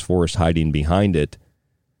mysterious force hiding behind it,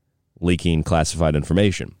 leaking classified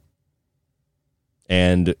information.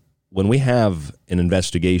 And when we have an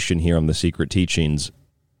investigation here on The Secret Teachings,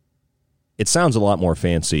 it sounds a lot more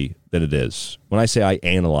fancy than it is. When I say I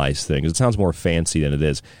analyze things, it sounds more fancy than it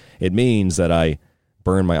is. It means that I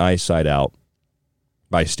burn my eyesight out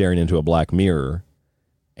by staring into a black mirror,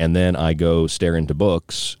 and then I go stare into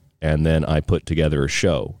books, and then I put together a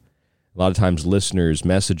show. A lot of times listeners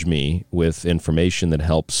message me with information that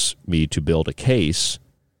helps me to build a case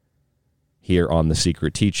here on The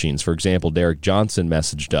Secret Teachings. For example, Derek Johnson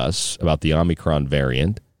messaged us about the Omicron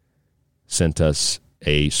variant, sent us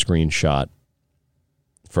a screenshot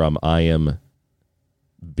from IMDb.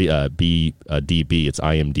 It's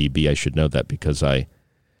IMDb. I should know that because I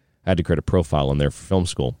had to create a profile on there for film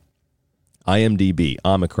school. IMDb,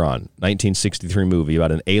 Omicron, 1963 movie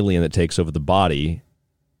about an alien that takes over the body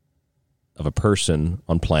of a person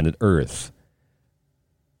on planet Earth.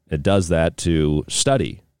 It does that to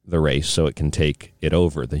study the race so it can take it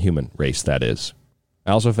over, the human race, that is.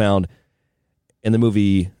 I also found in the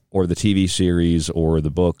movie or the TV series or the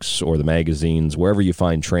books or the magazines, wherever you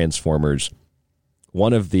find Transformers,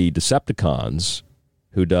 one of the Decepticons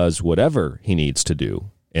who does whatever he needs to do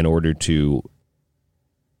in order to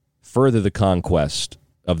further the conquest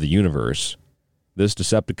of the universe, this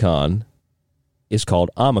Decepticon is called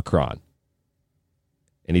Omicron.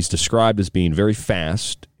 And he's described as being very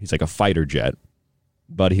fast. He's like a fighter jet,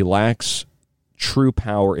 but he lacks true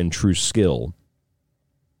power and true skill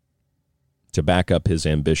to back up his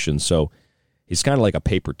ambitions. So he's kind of like a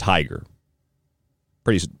paper tiger.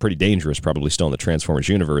 Pretty dangerous, probably still in the Transformers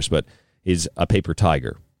universe, but he's a paper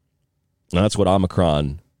tiger. And that's what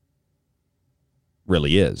Omicron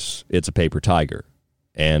really is. It's a paper tiger.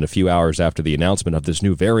 And a few hours after the announcement of this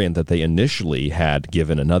new variant that they initially had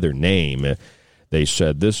given another name, they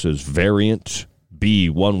said, this is variant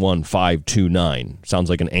B11529. Sounds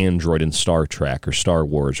like an android in Star Trek or Star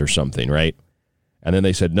Wars or something, right? And then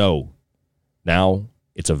they said, no, now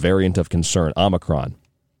it's a variant of concern, Omicron.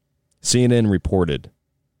 CNN reported,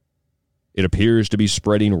 it appears to be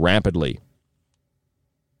spreading rapidly.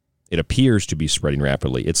 It appears to be spreading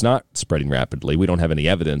rapidly. It's not spreading rapidly. We don't have any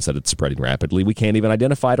evidence that it's spreading rapidly. We can't even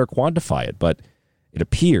identify it or quantify it, but it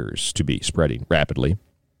appears to be spreading rapidly.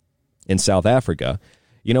 In South Africa,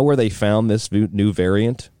 you know where they found this new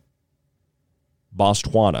variant?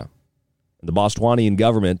 Botswana. The Botswanian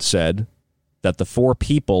government said that the 4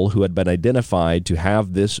 people who had been identified to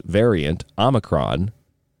have this variant, Omicron,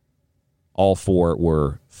 all 4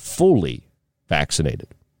 were fully vaccinated.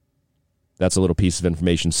 That's a little piece of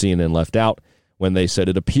information CNN left out when they said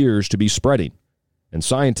it appears to be spreading. And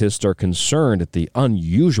scientists are concerned at the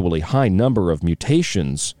unusually high number of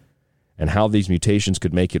mutations and how these mutations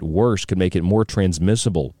could make it worse, could make it more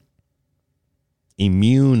transmissible.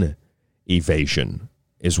 Immune evasion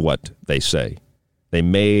is what they say. They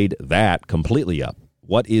made that completely up.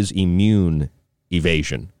 What is immune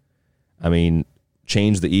evasion? I mean,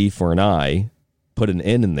 change the E for an I, put an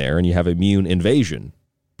N in there, and you have immune invasion.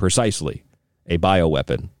 Precisely. A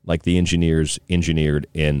bioweapon, like the engineers engineered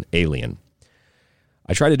in Alien.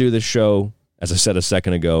 I try to do this show, as I said a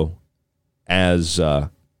second ago, as an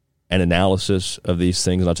analysis of these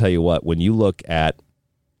things. And I'll tell you what, when you look at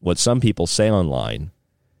what some people say online,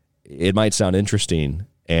 it might sound interesting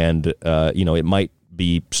and, it might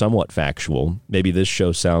be somewhat factual. Maybe this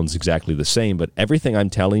show sounds exactly the same, but everything I'm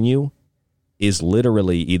telling you is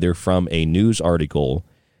literally either from a news article,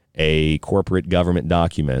 a corporate government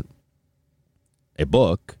document, a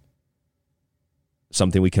book,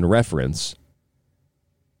 something we can reference,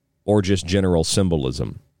 or just general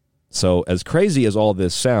symbolism. So as crazy as all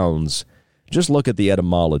this sounds, just look at the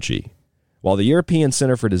etymology. While the European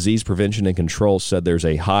Center for Disease Prevention and Control said there's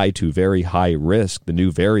a high to very high risk the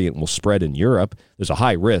new variant will spread in Europe, there's a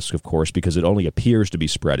high risk, of course, because it only appears to be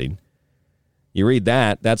spreading. You read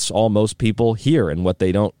that, that's all most people hear, and what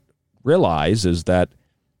they don't realize is that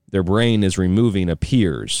their brain is removing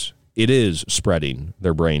appears. It is spreading,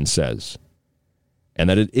 their brain says. And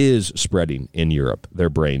that it is spreading in Europe, their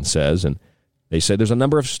brain says. And they say there's a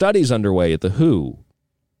number of studies underway at the WHO.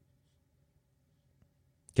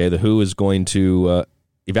 Okay, the WHO is going to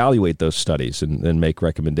evaluate those studies and make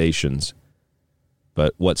recommendations.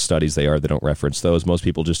 But what studies they are, they don't reference those. Most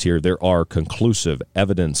people just hear there are conclusive,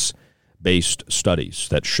 evidence-based studies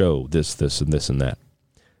that show this, and this, and that.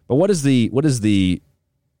 But what is the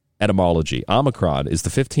etymology? Omicron is the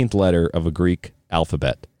 15th letter of a Greek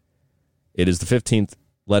alphabet. It is the 15th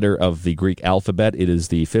letter of the Greek alphabet. It is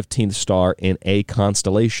the 15th star in a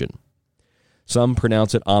constellation. Some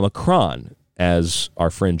pronounce it Omicron, as our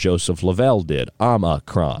friend Joseph Lavelle did.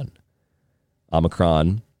 Omicron.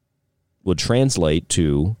 Omicron would translate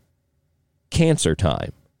to cancer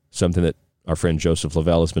time, something that our friend Joseph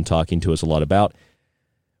Lavelle has been talking to us a lot about.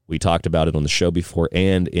 We talked about it on the show before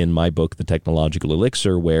and in my book, The Technological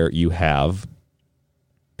Elixir, where you have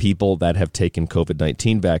people that have taken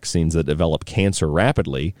COVID-19 vaccines that develop cancer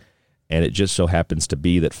rapidly, and it just so happens to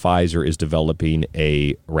be that Pfizer is developing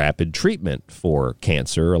a rapid treatment for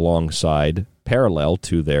cancer alongside, parallel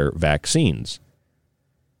to their vaccines.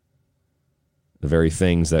 The very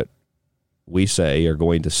things that we say are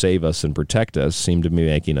going to save us and protect us seem to be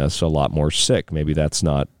making us a lot more sick. Maybe that's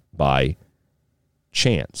not by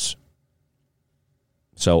chance.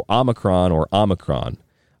 So Omicron or Omicron.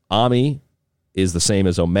 Omi is the same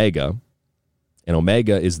as Omega, and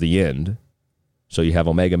Omega is the end. So you have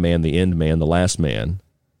Omega Man, the end man, the last man,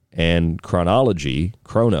 and chronology,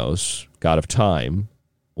 Chronos, god of time,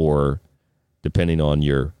 or depending on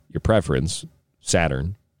your preference,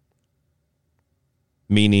 Saturn,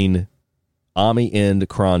 meaning Ami end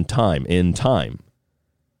chron time, end time,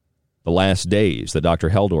 the last days that Dr.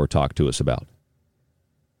 Heldor talked to us about.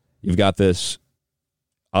 You've got this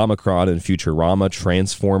Omicron in Futurama,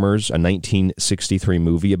 Transformers, a 1963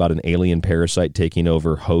 movie about an alien parasite taking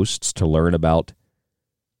over hosts to learn about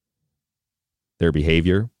their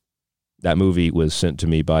behavior. That movie was sent to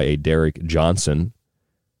me by a Derek Johnson.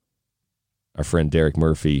 Our friend Derek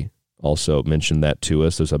Murphy also mentioned that to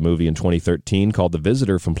us. There's a movie in 2013 called The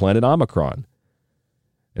Visitor from Planet Omicron.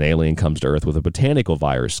 An alien comes to Earth with a botanical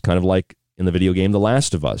virus, kind of like in the video game The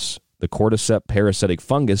Last of Us. The cordyceps parasitic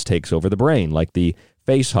fungus takes over the brain, like the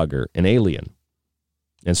facehugger in Alien.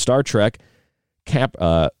 In Star Trek,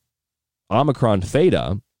 Omicron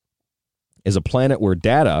Theta is a planet where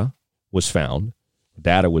data was found.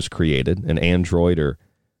 Data was created, an android or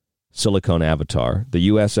silicone avatar. The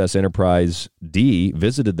USS Enterprise D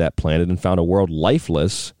visited that planet and found a world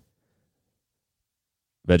lifeless.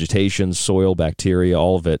 Vegetation, soil, bacteria,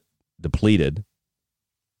 all of it depleted.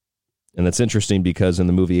 And that's interesting because in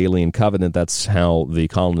the movie Alien Covenant, that's how the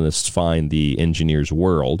colonists find the engineer's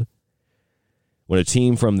world. When a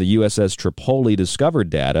team from the USS Tripoli discovered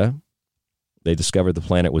data, they discovered the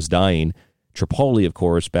planet was dying. Tripoli, of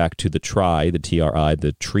course, back to the the TRI,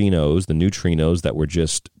 the trinos, the neutrinos that were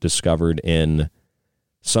just discovered in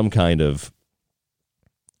some kind of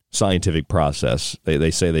scientific process.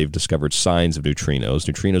 They say they've discovered signs of neutrinos.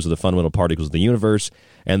 Neutrinos are the fundamental particles of the universe,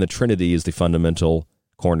 and the Trinity is the fundamental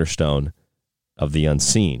cornerstone of the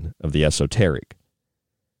unseen, of the esoteric.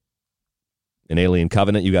 In Alien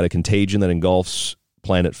Covenant, you got a contagion that engulfs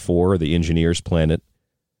Planet 4, the Engineers planet.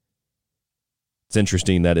 It's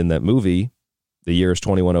interesting that in that movie, the year is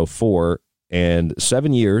 2104, and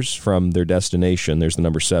 7 years from their destination, there's the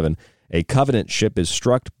number 7, a Covenant ship is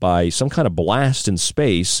struck by some kind of blast in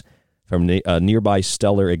space from a nearby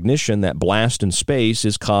stellar ignition. That blast in space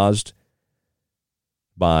is caused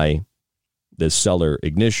by the stellar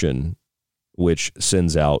ignition, which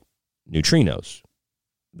sends out neutrinos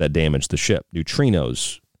that damage the ship.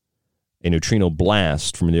 Neutrinos, a neutrino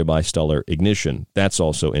blast from a nearby stellar ignition. That's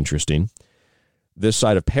also interesting. This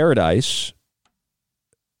side of Paradise,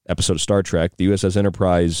 episode of Star Trek, the USS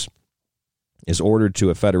Enterprise is ordered to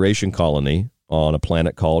a Federation colony on a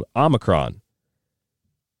planet called Omicron.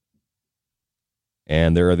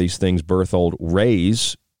 And there are these things, Berthold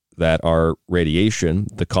rays, that are radiation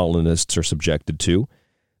the colonists are subjected to.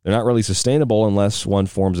 They're not really sustainable unless one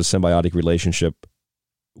forms a symbiotic relationship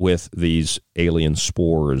with these alien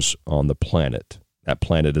spores on the planet. That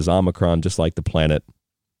planet is Omicron, just like the planet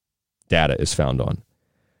data is found on.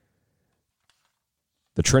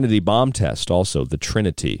 The Trinity bomb test, also the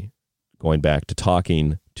Trinity, going back to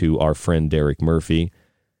talking to our friend Derek Murphy,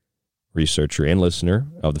 researcher and listener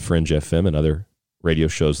of the Fringe FM and other radio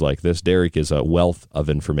shows like this. Derek is a wealth of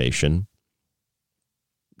information.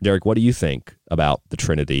 Derek, what do you think about the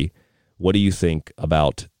Trinity? What do you think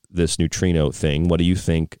about this neutrino thing? What do you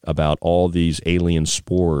think about all these alien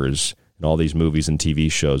spores and all these movies and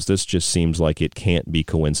TV shows? This just seems like it can't be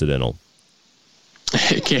coincidental.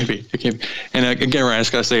 It can't be. It can't be. And again, Ryan, I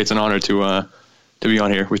just got to say it's an honor to be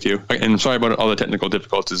on here with you. And I'm sorry about all the technical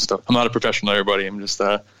difficulties and stuff. I'm not a professional, everybody. I'm just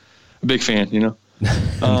a big fan, you know?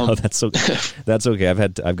 No, that's okay. That's okay.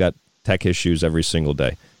 I've got tech issues every single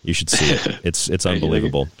day. You should see it. It's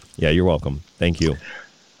unbelievable. Yeah, you're welcome. Thank you.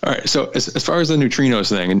 All right. So as far as the neutrinos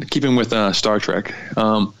thing, and keeping with Star Trek,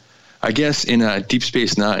 I guess in Deep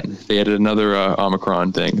Space Nine, they added another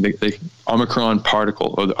Omicron thing, the Omicron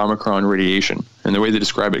particle or the Omicron radiation. And the way they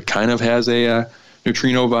describe it kind of has a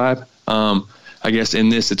neutrino vibe. I guess in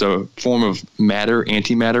this, it's a form of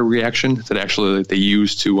antimatter reaction that actually they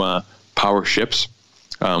use to power ships,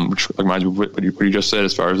 which reminds me of what you just said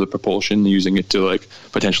as far as the propulsion, using it to like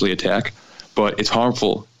potentially attack. But it's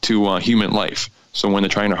harmful to human life. So when they're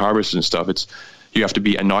trying to harvest and stuff, you have to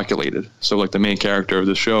be inoculated. So like the main character of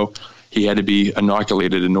the show, he had to be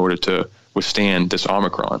inoculated in order to withstand this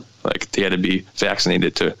Omicron. Like they had to be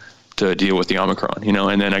vaccinated to deal with the Omicron, you know.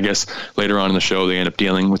 And then I guess later on in the show, they end up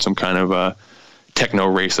dealing with some kind of techno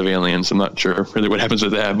race of aliens. I'm not sure really what happens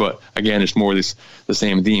with that, but again, it's more the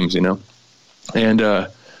same themes, you know. And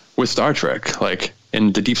with Star Trek, like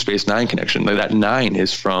in the Deep Space Nine connection, like that 9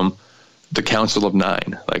 is from the Council of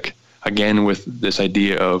 9. Like again, with this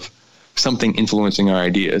idea of something influencing our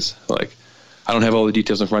ideas. Like I don't have all the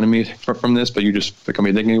details in front of me from this, but you just got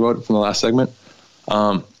me thinking about it from the last segment.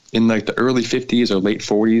 In like the early 50s or late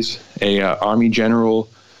 40s, a Army general,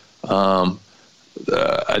 I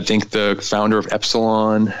think the founder of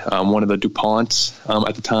Epsilon, one of the DuPonts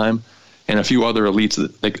at the time, and a few other elites,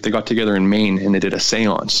 they got together in Maine and they did a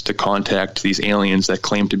seance to contact these aliens that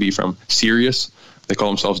claimed to be from Sirius. They call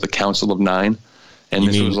themselves the Council of 9. And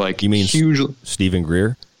this was like huge. Stephen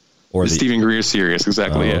Greer? Or Stephen Greer Sirius,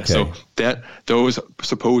 exactly. Oh, yeah. Okay. So those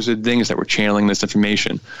supposed things that were channeling this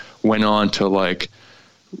information went on to like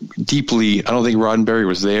deeply. I don't think Roddenberry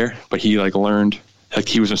was there, but he like learned, like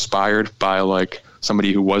he was inspired by like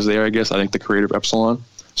somebody who was there. I guess I think the creator of Epsilon.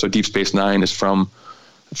 So Deep Space Nine is from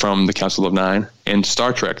the Council of 9. And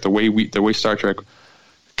Star Trek, the way Star Trek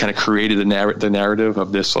kind of created the narrative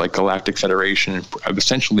of this like galactic federation, and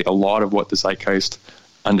essentially a lot of what the zeitgeist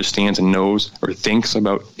understands and knows or thinks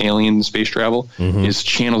about alien and space travel is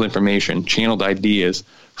channeled information, channeled ideas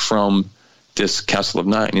from this Council of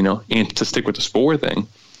 9, you know. And to stick with the spore thing,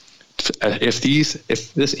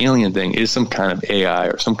 if this alien thing is some kind of AI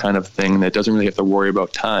or some kind of thing that doesn't really have to worry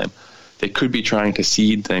about time, they could be trying to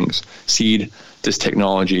seed this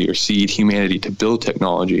technology or seed humanity to build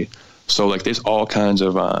technology. So like there's all kinds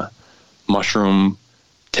of mushroom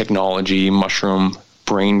technology, mushroom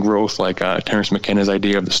brain growth, like Terence McKenna's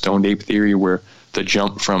idea of the stoned ape theory, where the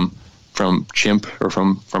jump from chimp or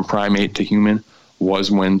from primate to human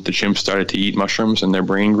was when the chimps started to eat mushrooms and their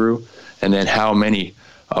brain grew. And then how many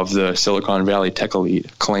of the Silicon Valley tech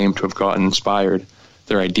elite claim to have gotten inspired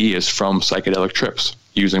their ideas from psychedelic trips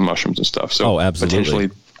using mushrooms and stuff. So absolutely.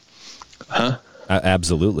 Potentially,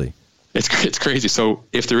 absolutely. It's crazy. So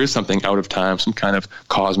if there is something out of time, some kind of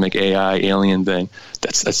cosmic AI alien thing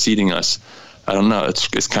that's seeding us, I don't know.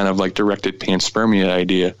 It's kind of like directed panspermia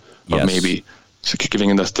idea of maybe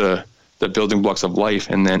giving us the the building blocks of life,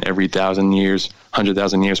 and then every 1,000 years,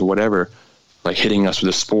 100,000 years, or whatever, like hitting us with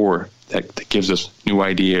a spore that gives us new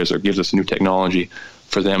ideas or gives us new technology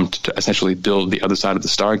for them to essentially build the other side of the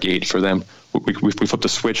Stargate for them. We flip the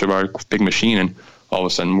switch of our big machine, and all of a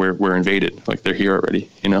sudden we're invaded. Like, they're here already,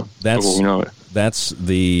 you know? That's, we know it. That's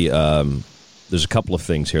the, there's a couple of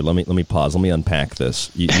things here. Let me pause. Let me unpack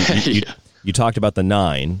this. You talked about the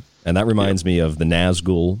 9, and that reminds me of the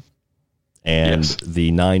Nazgul and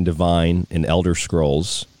the 9 Divine in Elder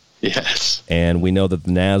Scrolls. Yes. And we know that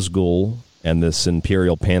the Nazgul and this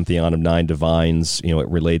imperial pantheon of 9 divines, you know, it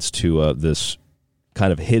relates to this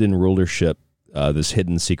kind of hidden rulership, this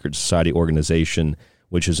hidden secret society organization,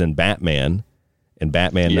 which is in Batman. And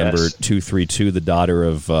Batman number 232, the daughter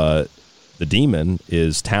of the demon,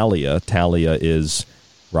 is Talia. Talia is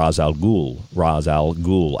Ra's al Ghul, Al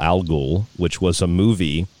Ghul, which was a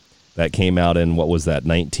movie that came out in, what was that,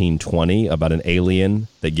 1920, about an alien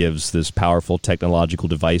that gives this powerful technological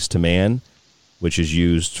device to man, which is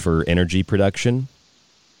used for energy production.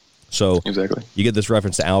 So you get this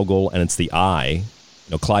reference to Al Ghul, and it's the eye.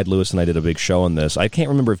 You know, Clyde Lewis and I did a big show on this. I can't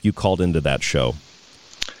remember if you called into that show.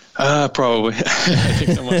 Probably. I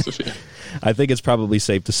think I must have. Yeah. I think it's probably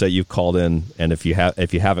safe to say you've called in, and if you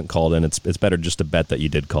haven't called in, it's better just to bet that you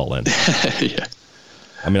did call in. Yeah.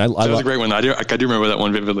 I mean, that was a great one. I do remember that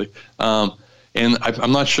one vividly. And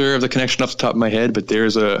I'm not sure of the connection off the top of my head, but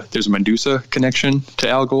there's a Medusa connection to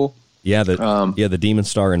Al Ghul. Yeah, the Demon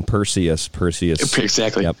Star and Perseus.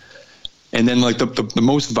 Exactly. Yep. And then like the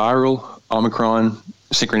most viral Omicron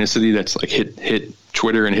synchronicity that's like hit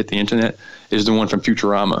Twitter and hit the internet is the one from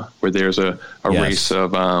Futurama, where there's a race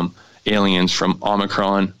of aliens from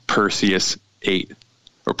Omicron Perseus 8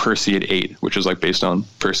 or Perseid 8, which is like based on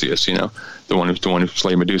Perseus, you know, the one who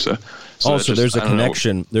slayed Medusa. So there's a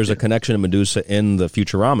connection. There's a connection to Medusa in the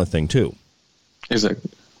Futurama thing too. Is it?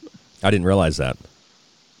 I didn't realize that.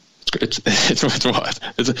 It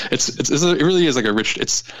really is like a rich.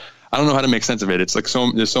 I don't know how to make sense of it. It's like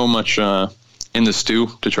there's so much in the stew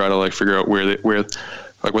to try to like figure out where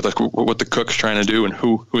what the cook's trying to do and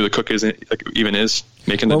who the cook is even is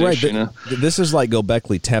making the dish. You know? This is like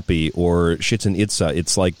Göbekli Tepe or Chichen Itza.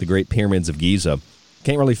 It's like the Great Pyramids of Giza.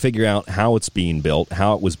 Can't really figure out how it's being built,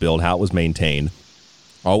 how it was built, how it was maintained.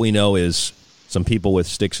 All we know is some people with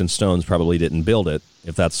sticks and stones probably didn't build it,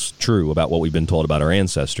 if that's true about what we've been told about our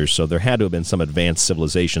ancestors. So there had to have been some advanced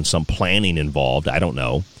civilization, some planning involved. I don't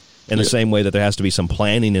know. In the same way that there has to be some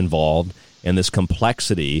planning involved in this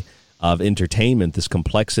complexity of entertainment, this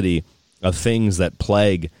complexity of things that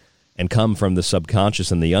plague and come from the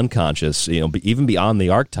subconscious and the unconscious, you know, even beyond the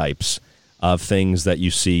archetypes of things that you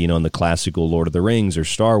see, you know, in the classical Lord of the Rings or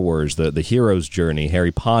Star Wars, the hero's journey,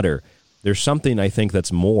 Harry Potter. There's something, I think,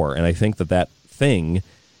 that's more, and I think that thing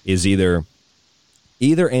is either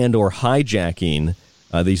and or hijacking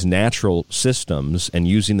these natural systems and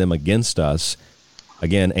using them against us,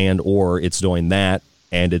 again, and or it's doing that,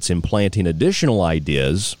 and it's implanting additional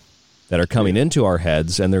ideas that are coming into our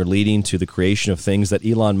heads, and they're leading to the creation of things that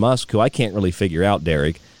Elon Musk, who I can't really figure out,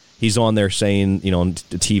 Derek, he's on there saying, you know, on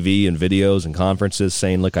TV and videos and conferences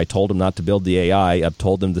saying, look, I told him not to build the AI. I've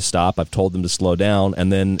told them to stop. I've told them to slow down.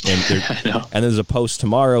 And then there's a post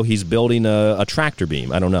tomorrow. He's building a tractor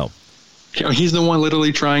beam. I don't know. You know, he's the one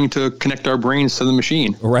literally trying to connect our brains to the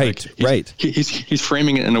machine. Right, right. He's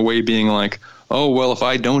framing it in a way being like, oh, well, if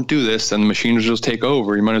I don't do this, then the machine will just take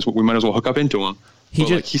over. We might as well hook up into him.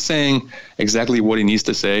 He's saying exactly what he needs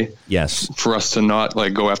to say. Yes. For us to not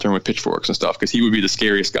like go after him with pitchforks and stuff, because he would be the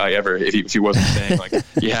scariest guy ever if he wasn't saying like,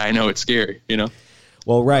 yeah, I know it's scary, you know?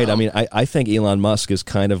 Well, right. I mean, I think Elon Musk is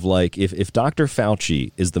kind of like, if Dr.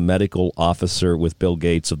 Fauci is the medical officer with Bill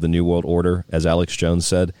Gates of the New World Order, as Alex Jones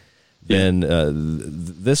said, then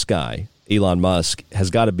this guy, Elon Musk, has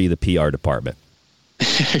got to be the PR department.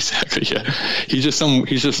 Exactly. Yeah, he's just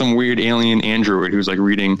some weird alien android who's like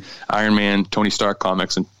reading Iron Man, Tony Stark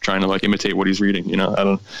comics and trying to like imitate what he's reading. You know, I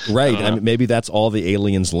don't know. I mean, maybe that's all the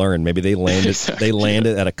aliens learned. Maybe they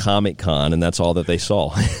landed at a Comic Con and that's all that they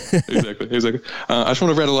saw. Exactly. I just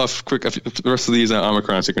want to rattle off quick the rest of these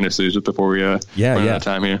Omicron synchronicities just before we run out of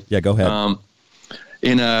time here. Yeah, go ahead.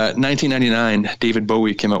 In 1999, David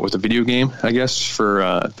Bowie came out with a video game, I guess, for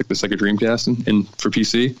I think the Sega Dreamcast and for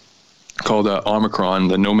PC. Called Omicron,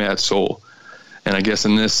 the Nomad Soul. And I guess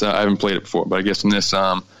in this, I haven't played it before, but I guess in this,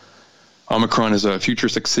 Omicron is a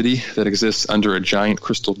futuristic city that exists under a giant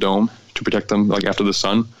crystal dome to protect them, like after the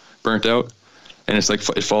sun burnt out. And it's like,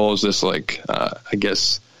 it follows this, like, I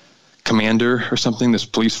guess, commander or something, this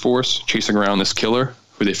police force chasing around this killer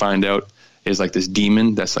who they find out is like this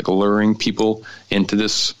demon that's like luring people into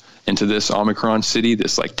this into this Omicron city,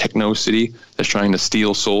 this like techno city that's trying to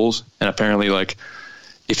steal souls. And apparently, like,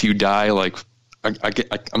 if you die, like,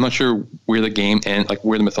 I'm not sure where the game ends, like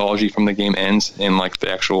where the mythology from the game ends and like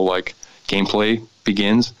the actual like gameplay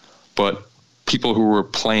begins. But people who were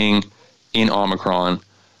playing in Omicron,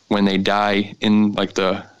 when they die in like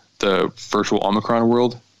the virtual Omicron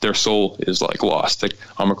world, their soul is like lost. Like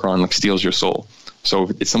Omicron like steals your soul. So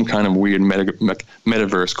it's some kind of weird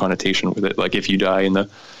metaverse connotation with it. Like if you die in if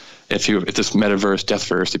this metaverse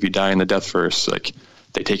deathverse, if you die in the deathverse, like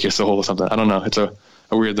they take your soul or something. I don't know. It's a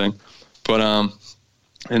weird thing. But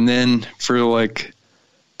and then for like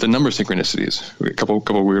the number synchronicities, a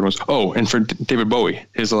couple weird ones. Oh, and for David Bowie,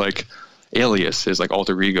 his like alias, his like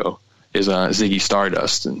alter ego is Ziggy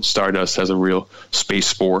Stardust, and Stardust has a real space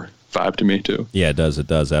spore vibe to me too. Yeah, it does. It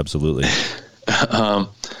does, absolutely.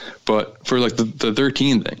 But for like the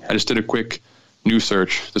 13 thing, I just did a quick news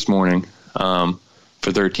search this morning for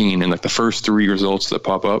 13, and like the first 3 results that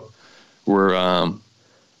pop up were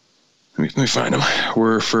let me find them. There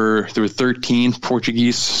were 13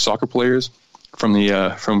 Portuguese soccer players from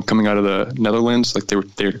coming out of the Netherlands. Like they were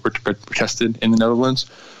tested in the Netherlands,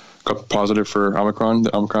 got positive for Omicron,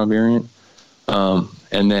 the Omicron variant.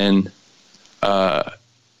 And then let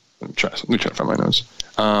me try to find my notes.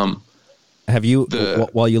 Have you,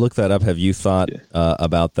 while you look that up, have you thought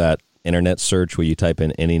about that internet search where you type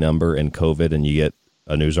in any number in COVID and you get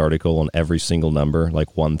a news article on every single number,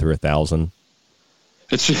 like 1 through 1,000?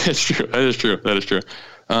 It's true. That is true.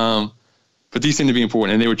 But these seem to be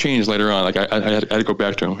important, and they would change later on. Like I had to go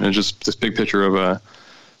back to them, and it's just this big picture of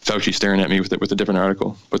Fauci staring at me with a different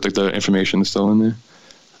article, but the information is still in there.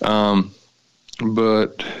 But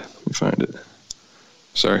let me find it.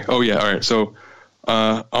 Sorry. Oh yeah. All right. So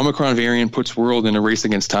Omicron variant puts world in a race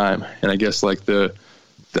against time, and I guess like the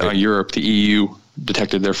Europe, the EU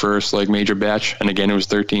detected their first like major batch, and again it was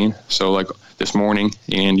 13. So like this morning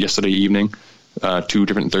and yesterday evening. 2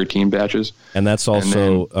 different 13 batches. And that's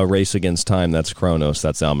also a race against time. That's Chronos.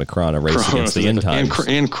 That's Omicron, a race against the end times.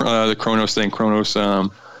 And the Chronos thing. Chronos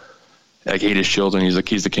like ate his children.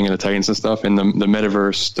 He's the king of the Titans and stuff. And the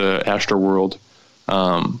metaverse, the astral world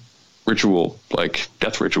ritual, like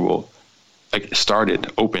death ritual, like started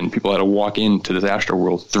open. People had to walk into this astral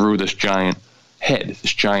world through this giant head,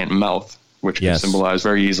 this giant mouth, which can symbolize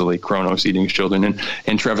very easily Chronos eating his children.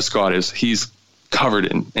 And Travis Scott he's covered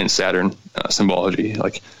in Saturn symbology,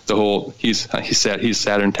 like the whole he's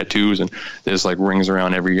Saturn tattoos, and there's like rings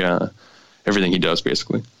around everything he does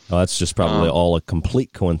basically. Oh, that's just probably all a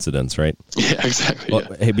complete coincidence, right? Yeah, exactly. Well,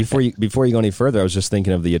 hey, before you go any further, I was just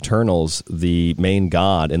thinking of the Eternals. The main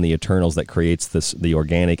god in the Eternals that creates the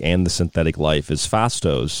organic and the synthetic life is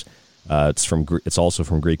Phastos. It's also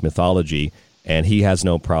from Greek mythology, and he has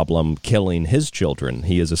no problem killing his children.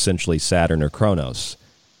 He is essentially Saturn or Kronos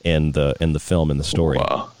in the film, in the story.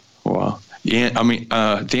 Wow. Yeah, I mean,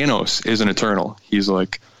 Thanos is an Eternal. He's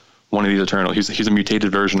like one of these Eternals. He's a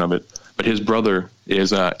mutated version of it. But his brother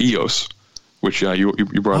is Eos, which you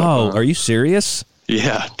brought up. Oh, are you serious?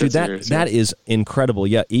 Yeah, dude, that is incredible.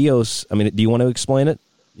 Yeah, Eos. I mean, do you want to explain it?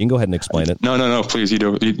 You can go ahead and explain it. No, please. You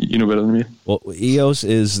know better than me. Well, Eos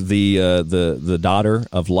is the daughter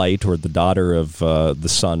of light, or the daughter of the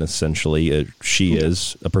sun. Essentially, she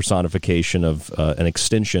is a personification of an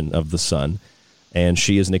extension of the sun, and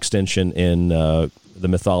she is an extension in the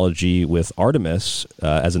mythology with Artemis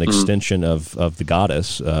as an extension of the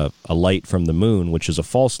goddess, a light from the moon, which is a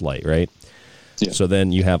false light, right? Yeah. So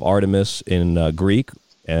then you have Artemis in Greek,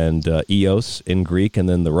 and Eos in Greek, and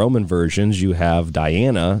then the Roman versions, you have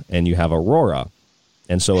Diana and you have Aurora.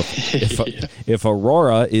 And so if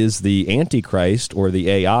Aurora is the Antichrist or the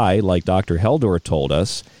AI, like Dr. Heldor told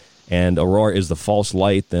us, and Aurora is the false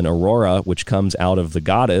light, then Aurora, which comes out of the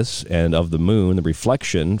goddess and of the moon, the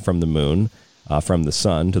reflection from the moon, from the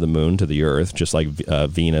sun to the moon to the earth, just like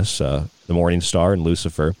Venus, the morning star, and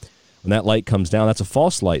Lucifer. When that light comes down, that's a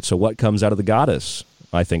false light. So what comes out of the goddess?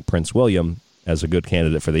 I think Prince William as a good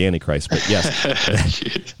candidate for the Antichrist. But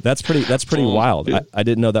yes, that's pretty wild. Yeah. I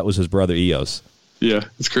didn't know that was his brother Eos. Yeah,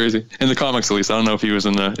 it's crazy. In the comics, at least. I don't know if he was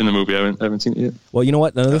in the movie. I haven't seen it yet. Well, you know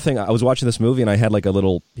what? Another thing, I was watching this movie, and I had like a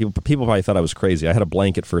little... People probably thought I was crazy. I had a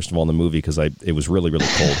blanket, first of all, in the movie because it was really, really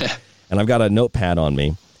cold. And I've got a notepad on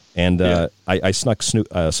me. And I snuck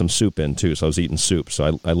some soup in, too, so I was eating soup.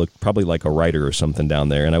 So I looked probably like a writer or something down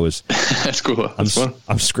there. And I was... That's cool. That's fun.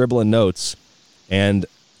 I'm scribbling notes, and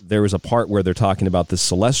there was a part where they're talking about this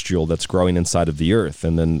celestial that's growing inside of the Earth,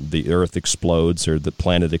 and then the Earth explodes, or the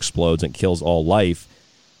planet explodes and kills all life,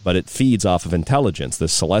 but it feeds off of intelligence,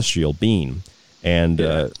 this celestial being. And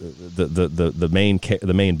the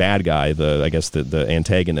main bad guy, the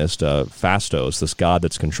antagonist, Phastos, this god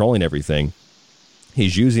that's controlling everything,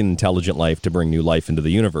 he's using intelligent life to bring new life into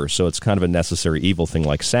the universe. So it's kind of a necessary evil thing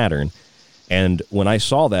like Saturn. And when I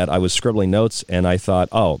saw that, I was scribbling notes, and I thought,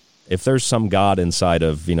 oh, if there's some god inside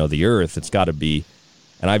of the Earth, it's got to be.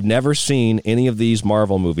 And I've never seen any of these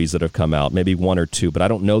Marvel movies that have come out, maybe one or two, but I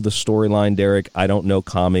don't know the storyline, Derek. I don't know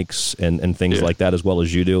comics and things like that as well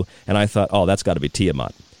as you do. And I thought, oh, that's got to be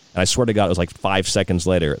Tiamat. And I swear to God, it was like 5 seconds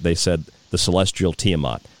later, they said the celestial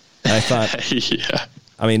Tiamat. And I thought, yeah.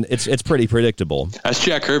 I mean, it's pretty predictable. That's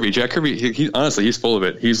Jack Kirby. Jack Kirby, he honestly, he's full of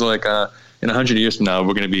it. He's like, in 100 years from now,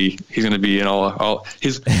 he's going to be he's going to be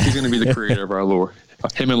the creator of our lore.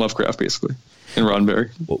 Him and Lovecraft, basically. And Roddenberry.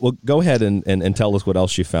 Well, go ahead and tell us what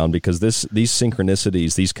else you found, because these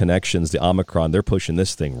synchronicities, these connections, the Omicron, they're pushing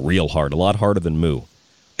this thing real hard, a lot harder than Mu.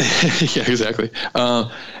 Yeah, exactly.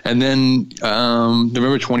 And then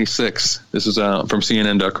November 26th, this is from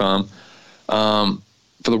CNN.com.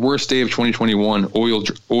 For the worst day of 2021,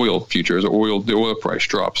 oil futures, the oil price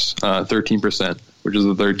drops 13%, which is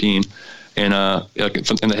the 13, and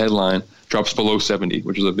in the headline drops below 70,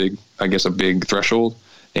 which is a big threshold,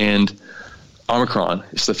 and Omicron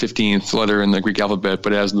is the 15th letter in the Greek alphabet,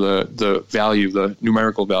 but has the value, the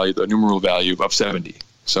numerical value, the numeral value of 70.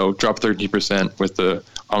 So drop 13% with the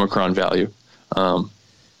Omicron value,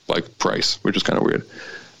 price, which is kind of weird.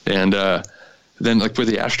 And then with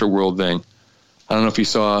the Astroworld thing, I don't know if you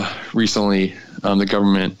saw recently, the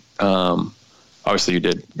government, obviously you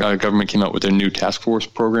did, government came out with their new task force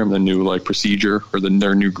program, the new procedure, or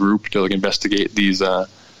their new group to investigate these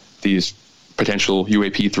potential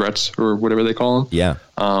UAP threats, or whatever they call them. Yeah.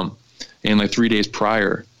 And 3 days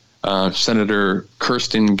prior, Senator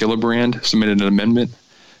Kirsten Gillibrand submitted an amendment,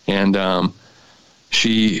 and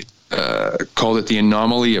she called it the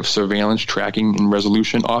Anomaly of Surveillance Tracking and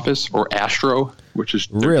Resolution Office, or ASTRO, which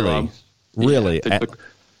is really.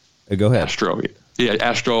 Go ahead. ASTRO. Yeah,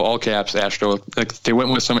 ASTRO, all caps, ASTRO. They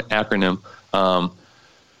went with some acronym,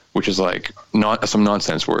 which is some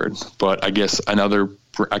nonsense word. But I guess I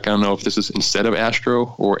don't know if this is instead of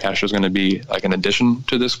ASTRO, or ASTRO is going to be an addition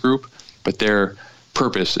to this group. But their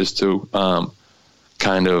purpose is to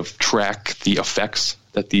kind of track the effects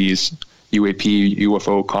that these UAP,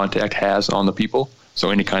 UFO contact has on the people. So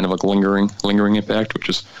any kind of lingering impact, which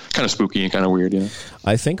is kind of spooky and kind of weird.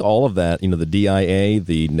 I think all of that, the DIA,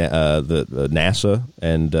 the NASA,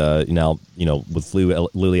 and now with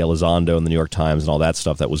Lily Elizondo and the New York Times and all that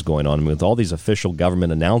stuff that was going on, with all these official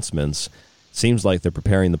government announcements, seems like they're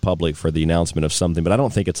preparing the public for the announcement of something. But I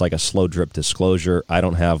don't think it's a slow drip disclosure. I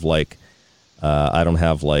don't have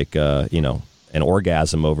an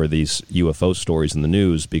orgasm over these UFO stories in the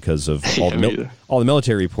news because of all the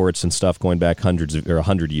military reports and stuff going back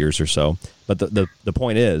 100 years or so. But the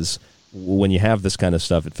point is, when you have this kind of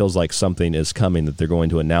stuff, it feels like something is coming, that they're going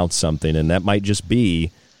to announce something, and that might just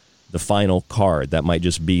be the final card. That might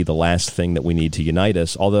just be the last thing that we need to unite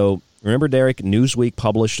us. Although, remember, Derek, Newsweek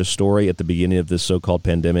published a story at the beginning of this so-called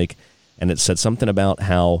pandemic, and it said something about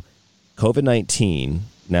how COVID-19,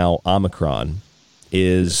 now Omicron,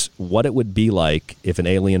 is what it would be like if an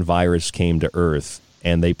alien virus came to Earth,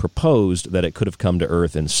 and they proposed that it could have come to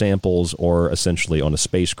Earth in samples or essentially on a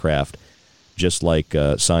spacecraft, just like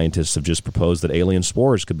scientists have just proposed that alien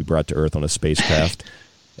spores could be brought to Earth on a spacecraft,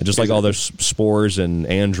 and just like all those spores and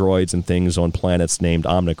androids and things on planets named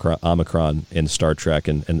Omicron in Star Trek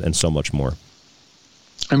and so much more.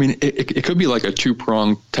 I mean, it could be like a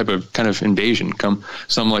two-pronged type of kind of invasion,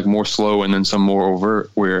 some more slow and then some more overt,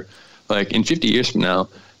 where in 50 years from now,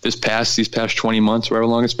 these past 20 months, however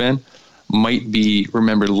long it's been, might be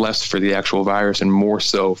remembered less for the actual virus and more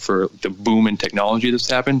so for the boom in technology that's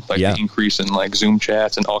happened, the increase in Zoom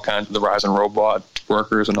chats and all kinds of the rise in robot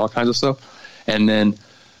workers and all kinds of stuff. And then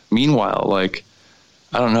meanwhile, I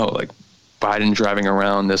don't know, Biden driving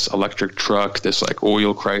around this electric truck, this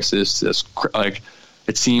oil crisis, this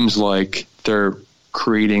it seems like they're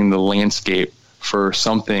creating the landscape for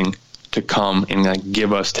something to come and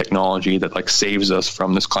give us technology that saves us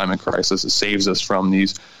from this climate crisis. It saves us from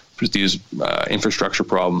these infrastructure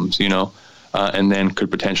problems, and then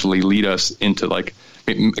could potentially lead us into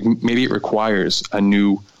maybe it requires a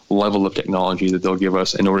new level of technology that they'll give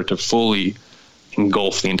us in order to fully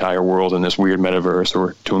engulf the entire world in this weird metaverse,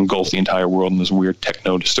 or to engulf the entire world in this weird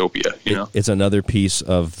techno dystopia. It's another piece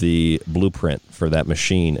of the blueprint for that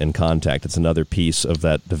machine and contact. It's another piece of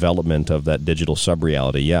that development of that digital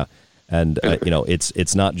sub-reality. Yeah. And,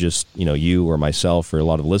 it's not just, you or myself or a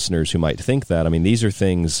lot of listeners who might think that. I mean, these are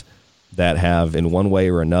things that have, in one way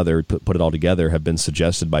or another, put it all together, have been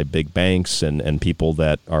suggested by big banks and people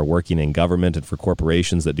that are working in government and for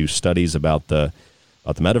corporations that do studies about the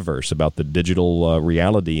metaverse, about the digital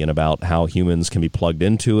reality, and about how humans can be plugged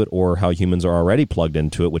into it or how humans are already plugged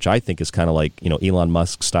into it, which I think is kind of like, Elon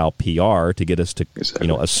Musk style PR to get us to,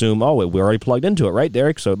 assume, we're already plugged into it, right,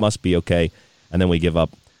 Derek? So it must be okay. And then we give up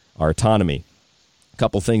our autonomy. A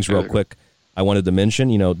couple things real quick I wanted to mention.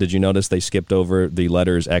 Did you notice they skipped over the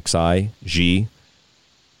letters XI, G?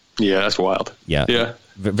 Yeah, that's wild. Yeah.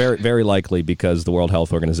 Very, very likely because the World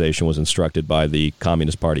Health Organization was instructed by the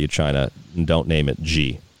Communist Party of China, don't name it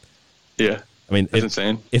G. Yeah. I mean, that's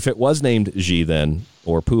insane. If it was named G then,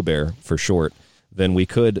 or Pooh Bear for short, then we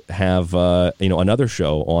could have another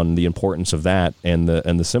show on the importance of that and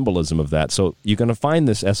the symbolism of that. So you're going to find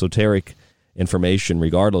this esoteric information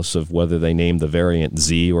regardless of whether they named the variant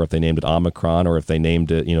Z or if they named it Omicron or if they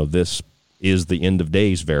named it, this is the end of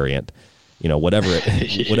days variant, whatever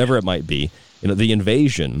it might be. The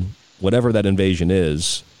invasion, whatever that invasion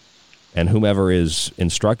is, and whomever is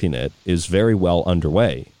instructing it, is very well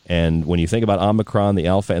underway. And when you think about Omicron, the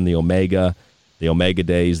Alpha and the Omega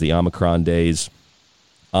days, the Omicron days,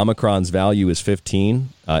 Omicron's value is 15.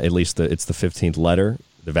 At least it's the 15th letter.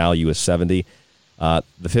 The value is 70. The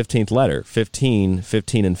 15th letter, 15,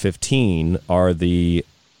 15, and 15 are the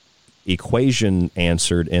equation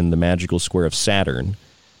answered in the magical square of Saturn.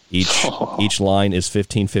 Each line is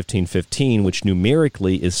 15, 15, 15, which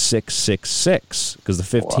numerically is 666, because the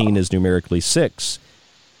 15 is numerically 6.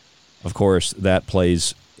 Of course, that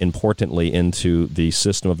plays importantly into the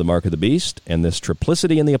system of the mark of the beast, and this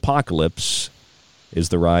triplicity in the apocalypse is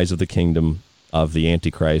the rise of the kingdom of the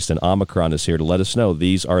Antichrist, and Omicron is here to let us know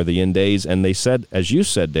these are the end days. And they said, as you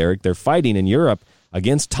said, Derek, they're fighting in Europe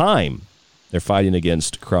against time. They're fighting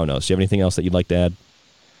against Chronos. Do you have anything else that you'd like to add?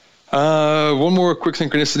 One more quick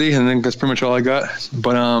synchronicity, and then that's pretty much all I got.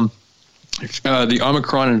 But the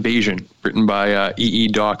Omicron invasion, written by E.E.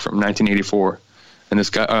 Doc from 1984, and this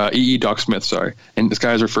guy E.E. Doc Smith, and this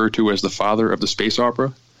guy is referred to as the father of the space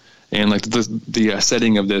opera. And like the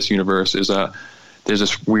setting of this universe is there's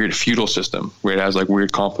this weird feudal system where it has like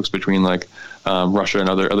weird conflicts between like Russia and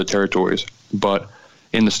other territories. But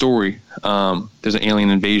in the story, there's an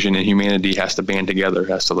alien invasion, and humanity has to band together,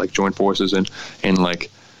 has to like join forces and like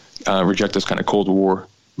reject this kind of Cold War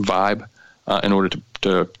vibe in order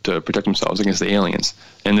to protect themselves against the aliens.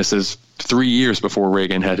 And this is 3 years before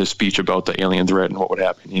Reagan had his speech about the alien threat and what would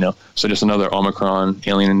happen, So just another Omicron,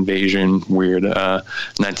 alien invasion, weird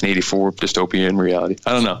 1984 dystopian reality.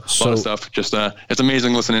 I don't know. A lot of stuff. Just it's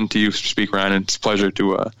amazing listening to you speak, Ryan, and it's a pleasure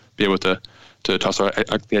to be able to toss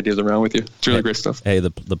the ideas around with you. It's really great stuff. Hey,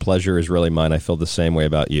 the pleasure is really mine. I feel the same way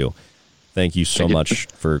about you. Thank you so much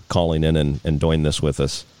for calling in and doing this with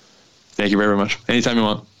us. Thank you very much. Anytime you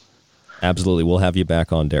want. Absolutely. We'll have you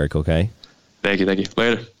back on, Derek, okay? Thank you.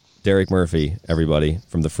 Later. Derek Murphy, everybody,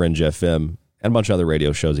 from the Fringe FM, and a bunch of other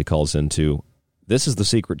radio shows he calls into. This is The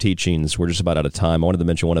Secret Teachings. We're just about out of time. I wanted to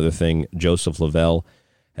mention one other thing. Joseph Lavelle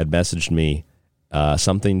had messaged me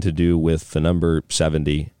something to do with the number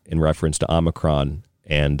 70 in reference to Omicron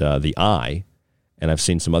and the eye. And I've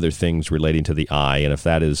seen some other things relating to the eye. And if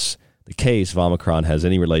that is the case, if Omicron has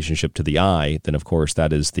any relationship to the eye, then of course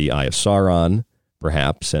that is the eye of Sauron,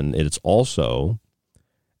 perhaps. And it's also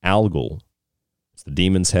algal. It's the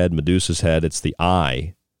demon's head, Medusa's head. It's the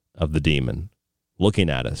eye of the demon looking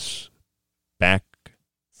at us back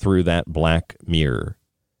through that black mirror,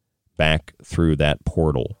 back through that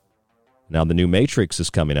portal. Now the new Matrix is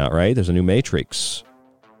coming out, right? There's a new Matrix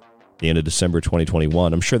the end of December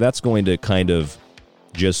 2021. I'm sure that's going to kind of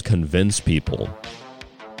just convince people.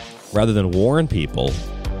 Rather than warn people,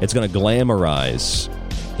 it's going to glamorize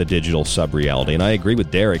the digital sub-reality. And I agree with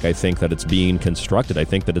Derek. I think that it's being constructed. I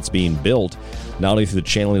think that it's being built not only through the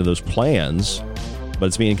channeling of those plans, but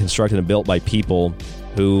it's being constructed and built by people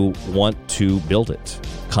who want to build it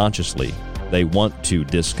consciously. They want to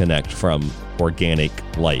disconnect from organic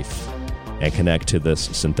life and connect to this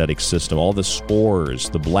synthetic system. All the spores,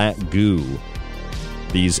 the black goo,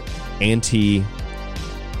 these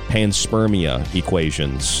anti-panspermia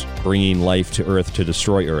equations, bringing life to Earth to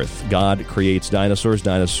destroy Earth. God creates dinosaurs.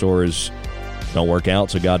 Dinosaurs don't work out,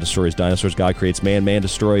 so God destroys dinosaurs. God creates man. Man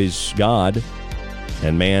destroys God.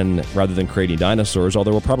 And man, rather than creating dinosaurs,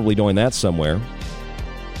 although we're probably doing that somewhere,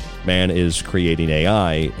 man is creating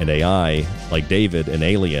AI, and AI, like David, an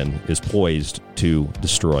alien, is poised to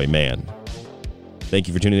destroy man. Thank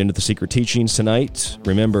you for tuning into The Secret Teachings tonight.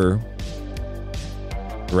 Remember,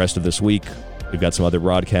 the rest of this week, we've got some other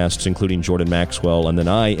broadcasts, including Jordan Maxwell, and then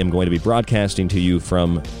I am going to be broadcasting to you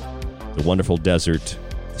from the wonderful desert,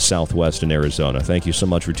 the Southwest and Arizona. Thank you so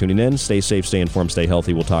much for tuning in. Stay safe, stay informed, stay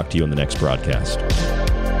healthy. We'll talk to you in the next broadcast.